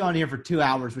 I've kept you on here for 2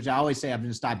 hours, which I always say I'm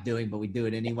going to stop doing, but we do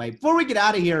it anyway. Before we get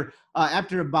out of here,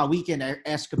 after my weekend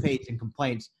escapades and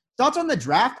complaints, thoughts on the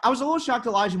draft? I was a little shocked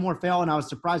Elijah Moore fell, and I was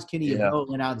surprised Kenny Yeboah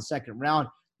went out of the second round.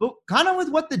 But kind of with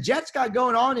what the Jets got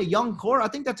going on, a young core, I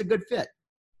think that's a good fit.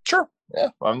 Sure. Yeah,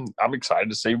 I'm excited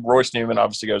to see. Royce Newman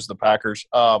obviously goes to the Packers.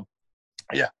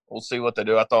 Yeah, we'll see what they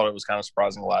do. I thought it was kind of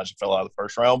surprising Elijah fell out of the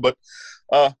first round, but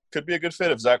could be a good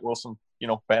fit if Zach Wilson,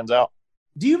 pans out.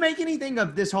 Do you make anything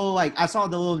of this whole, I saw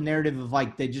the little narrative of,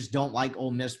 they just don't like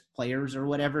Ole Miss players or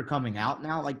whatever coming out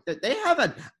now? They have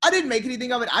I didn't make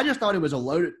anything of it. I just thought it was a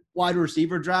loaded wide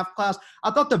receiver draft class.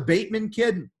 I thought the Bateman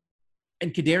kid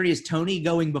and Kadarius Toney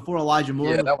going before Elijah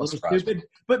Moore was stupid.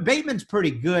 But Bateman's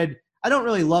pretty good. I don't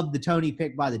really love the Toney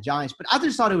pick by the Giants, but I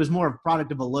just thought it was more a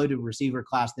product of a loaded receiver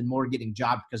class than Moore getting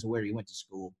jobbed because of where he went to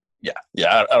school. Yeah.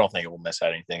 I don't think Ole Miss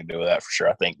had anything to do with that for sure.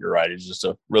 I think you're right. It's just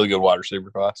a really good wide receiver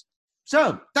class.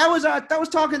 So that was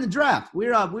talking the draft.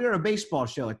 We're a baseball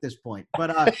show at this point,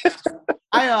 but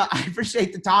I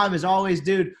appreciate the time as always,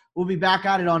 dude. We'll be back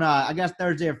at it on I guess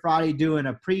Thursday or Friday doing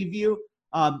a preview.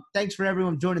 Thanks for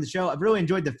everyone joining the show. I've really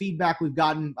enjoyed the feedback we've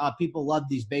gotten. People love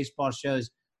these baseball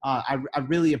shows. I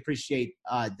really appreciate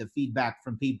the feedback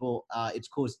from people. It's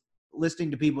cool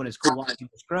listening to people, and it's cool watching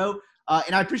us grow.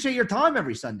 And I appreciate your time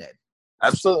every Sunday.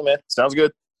 Absolutely, man. Sounds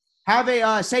good. Have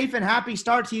a safe and happy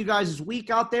start to you guys' week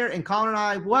out there. And Colin and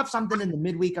I will have something in the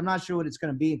midweek. I'm not sure what it's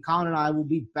going to be. And Colin and I will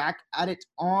be back at it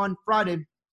on Friday.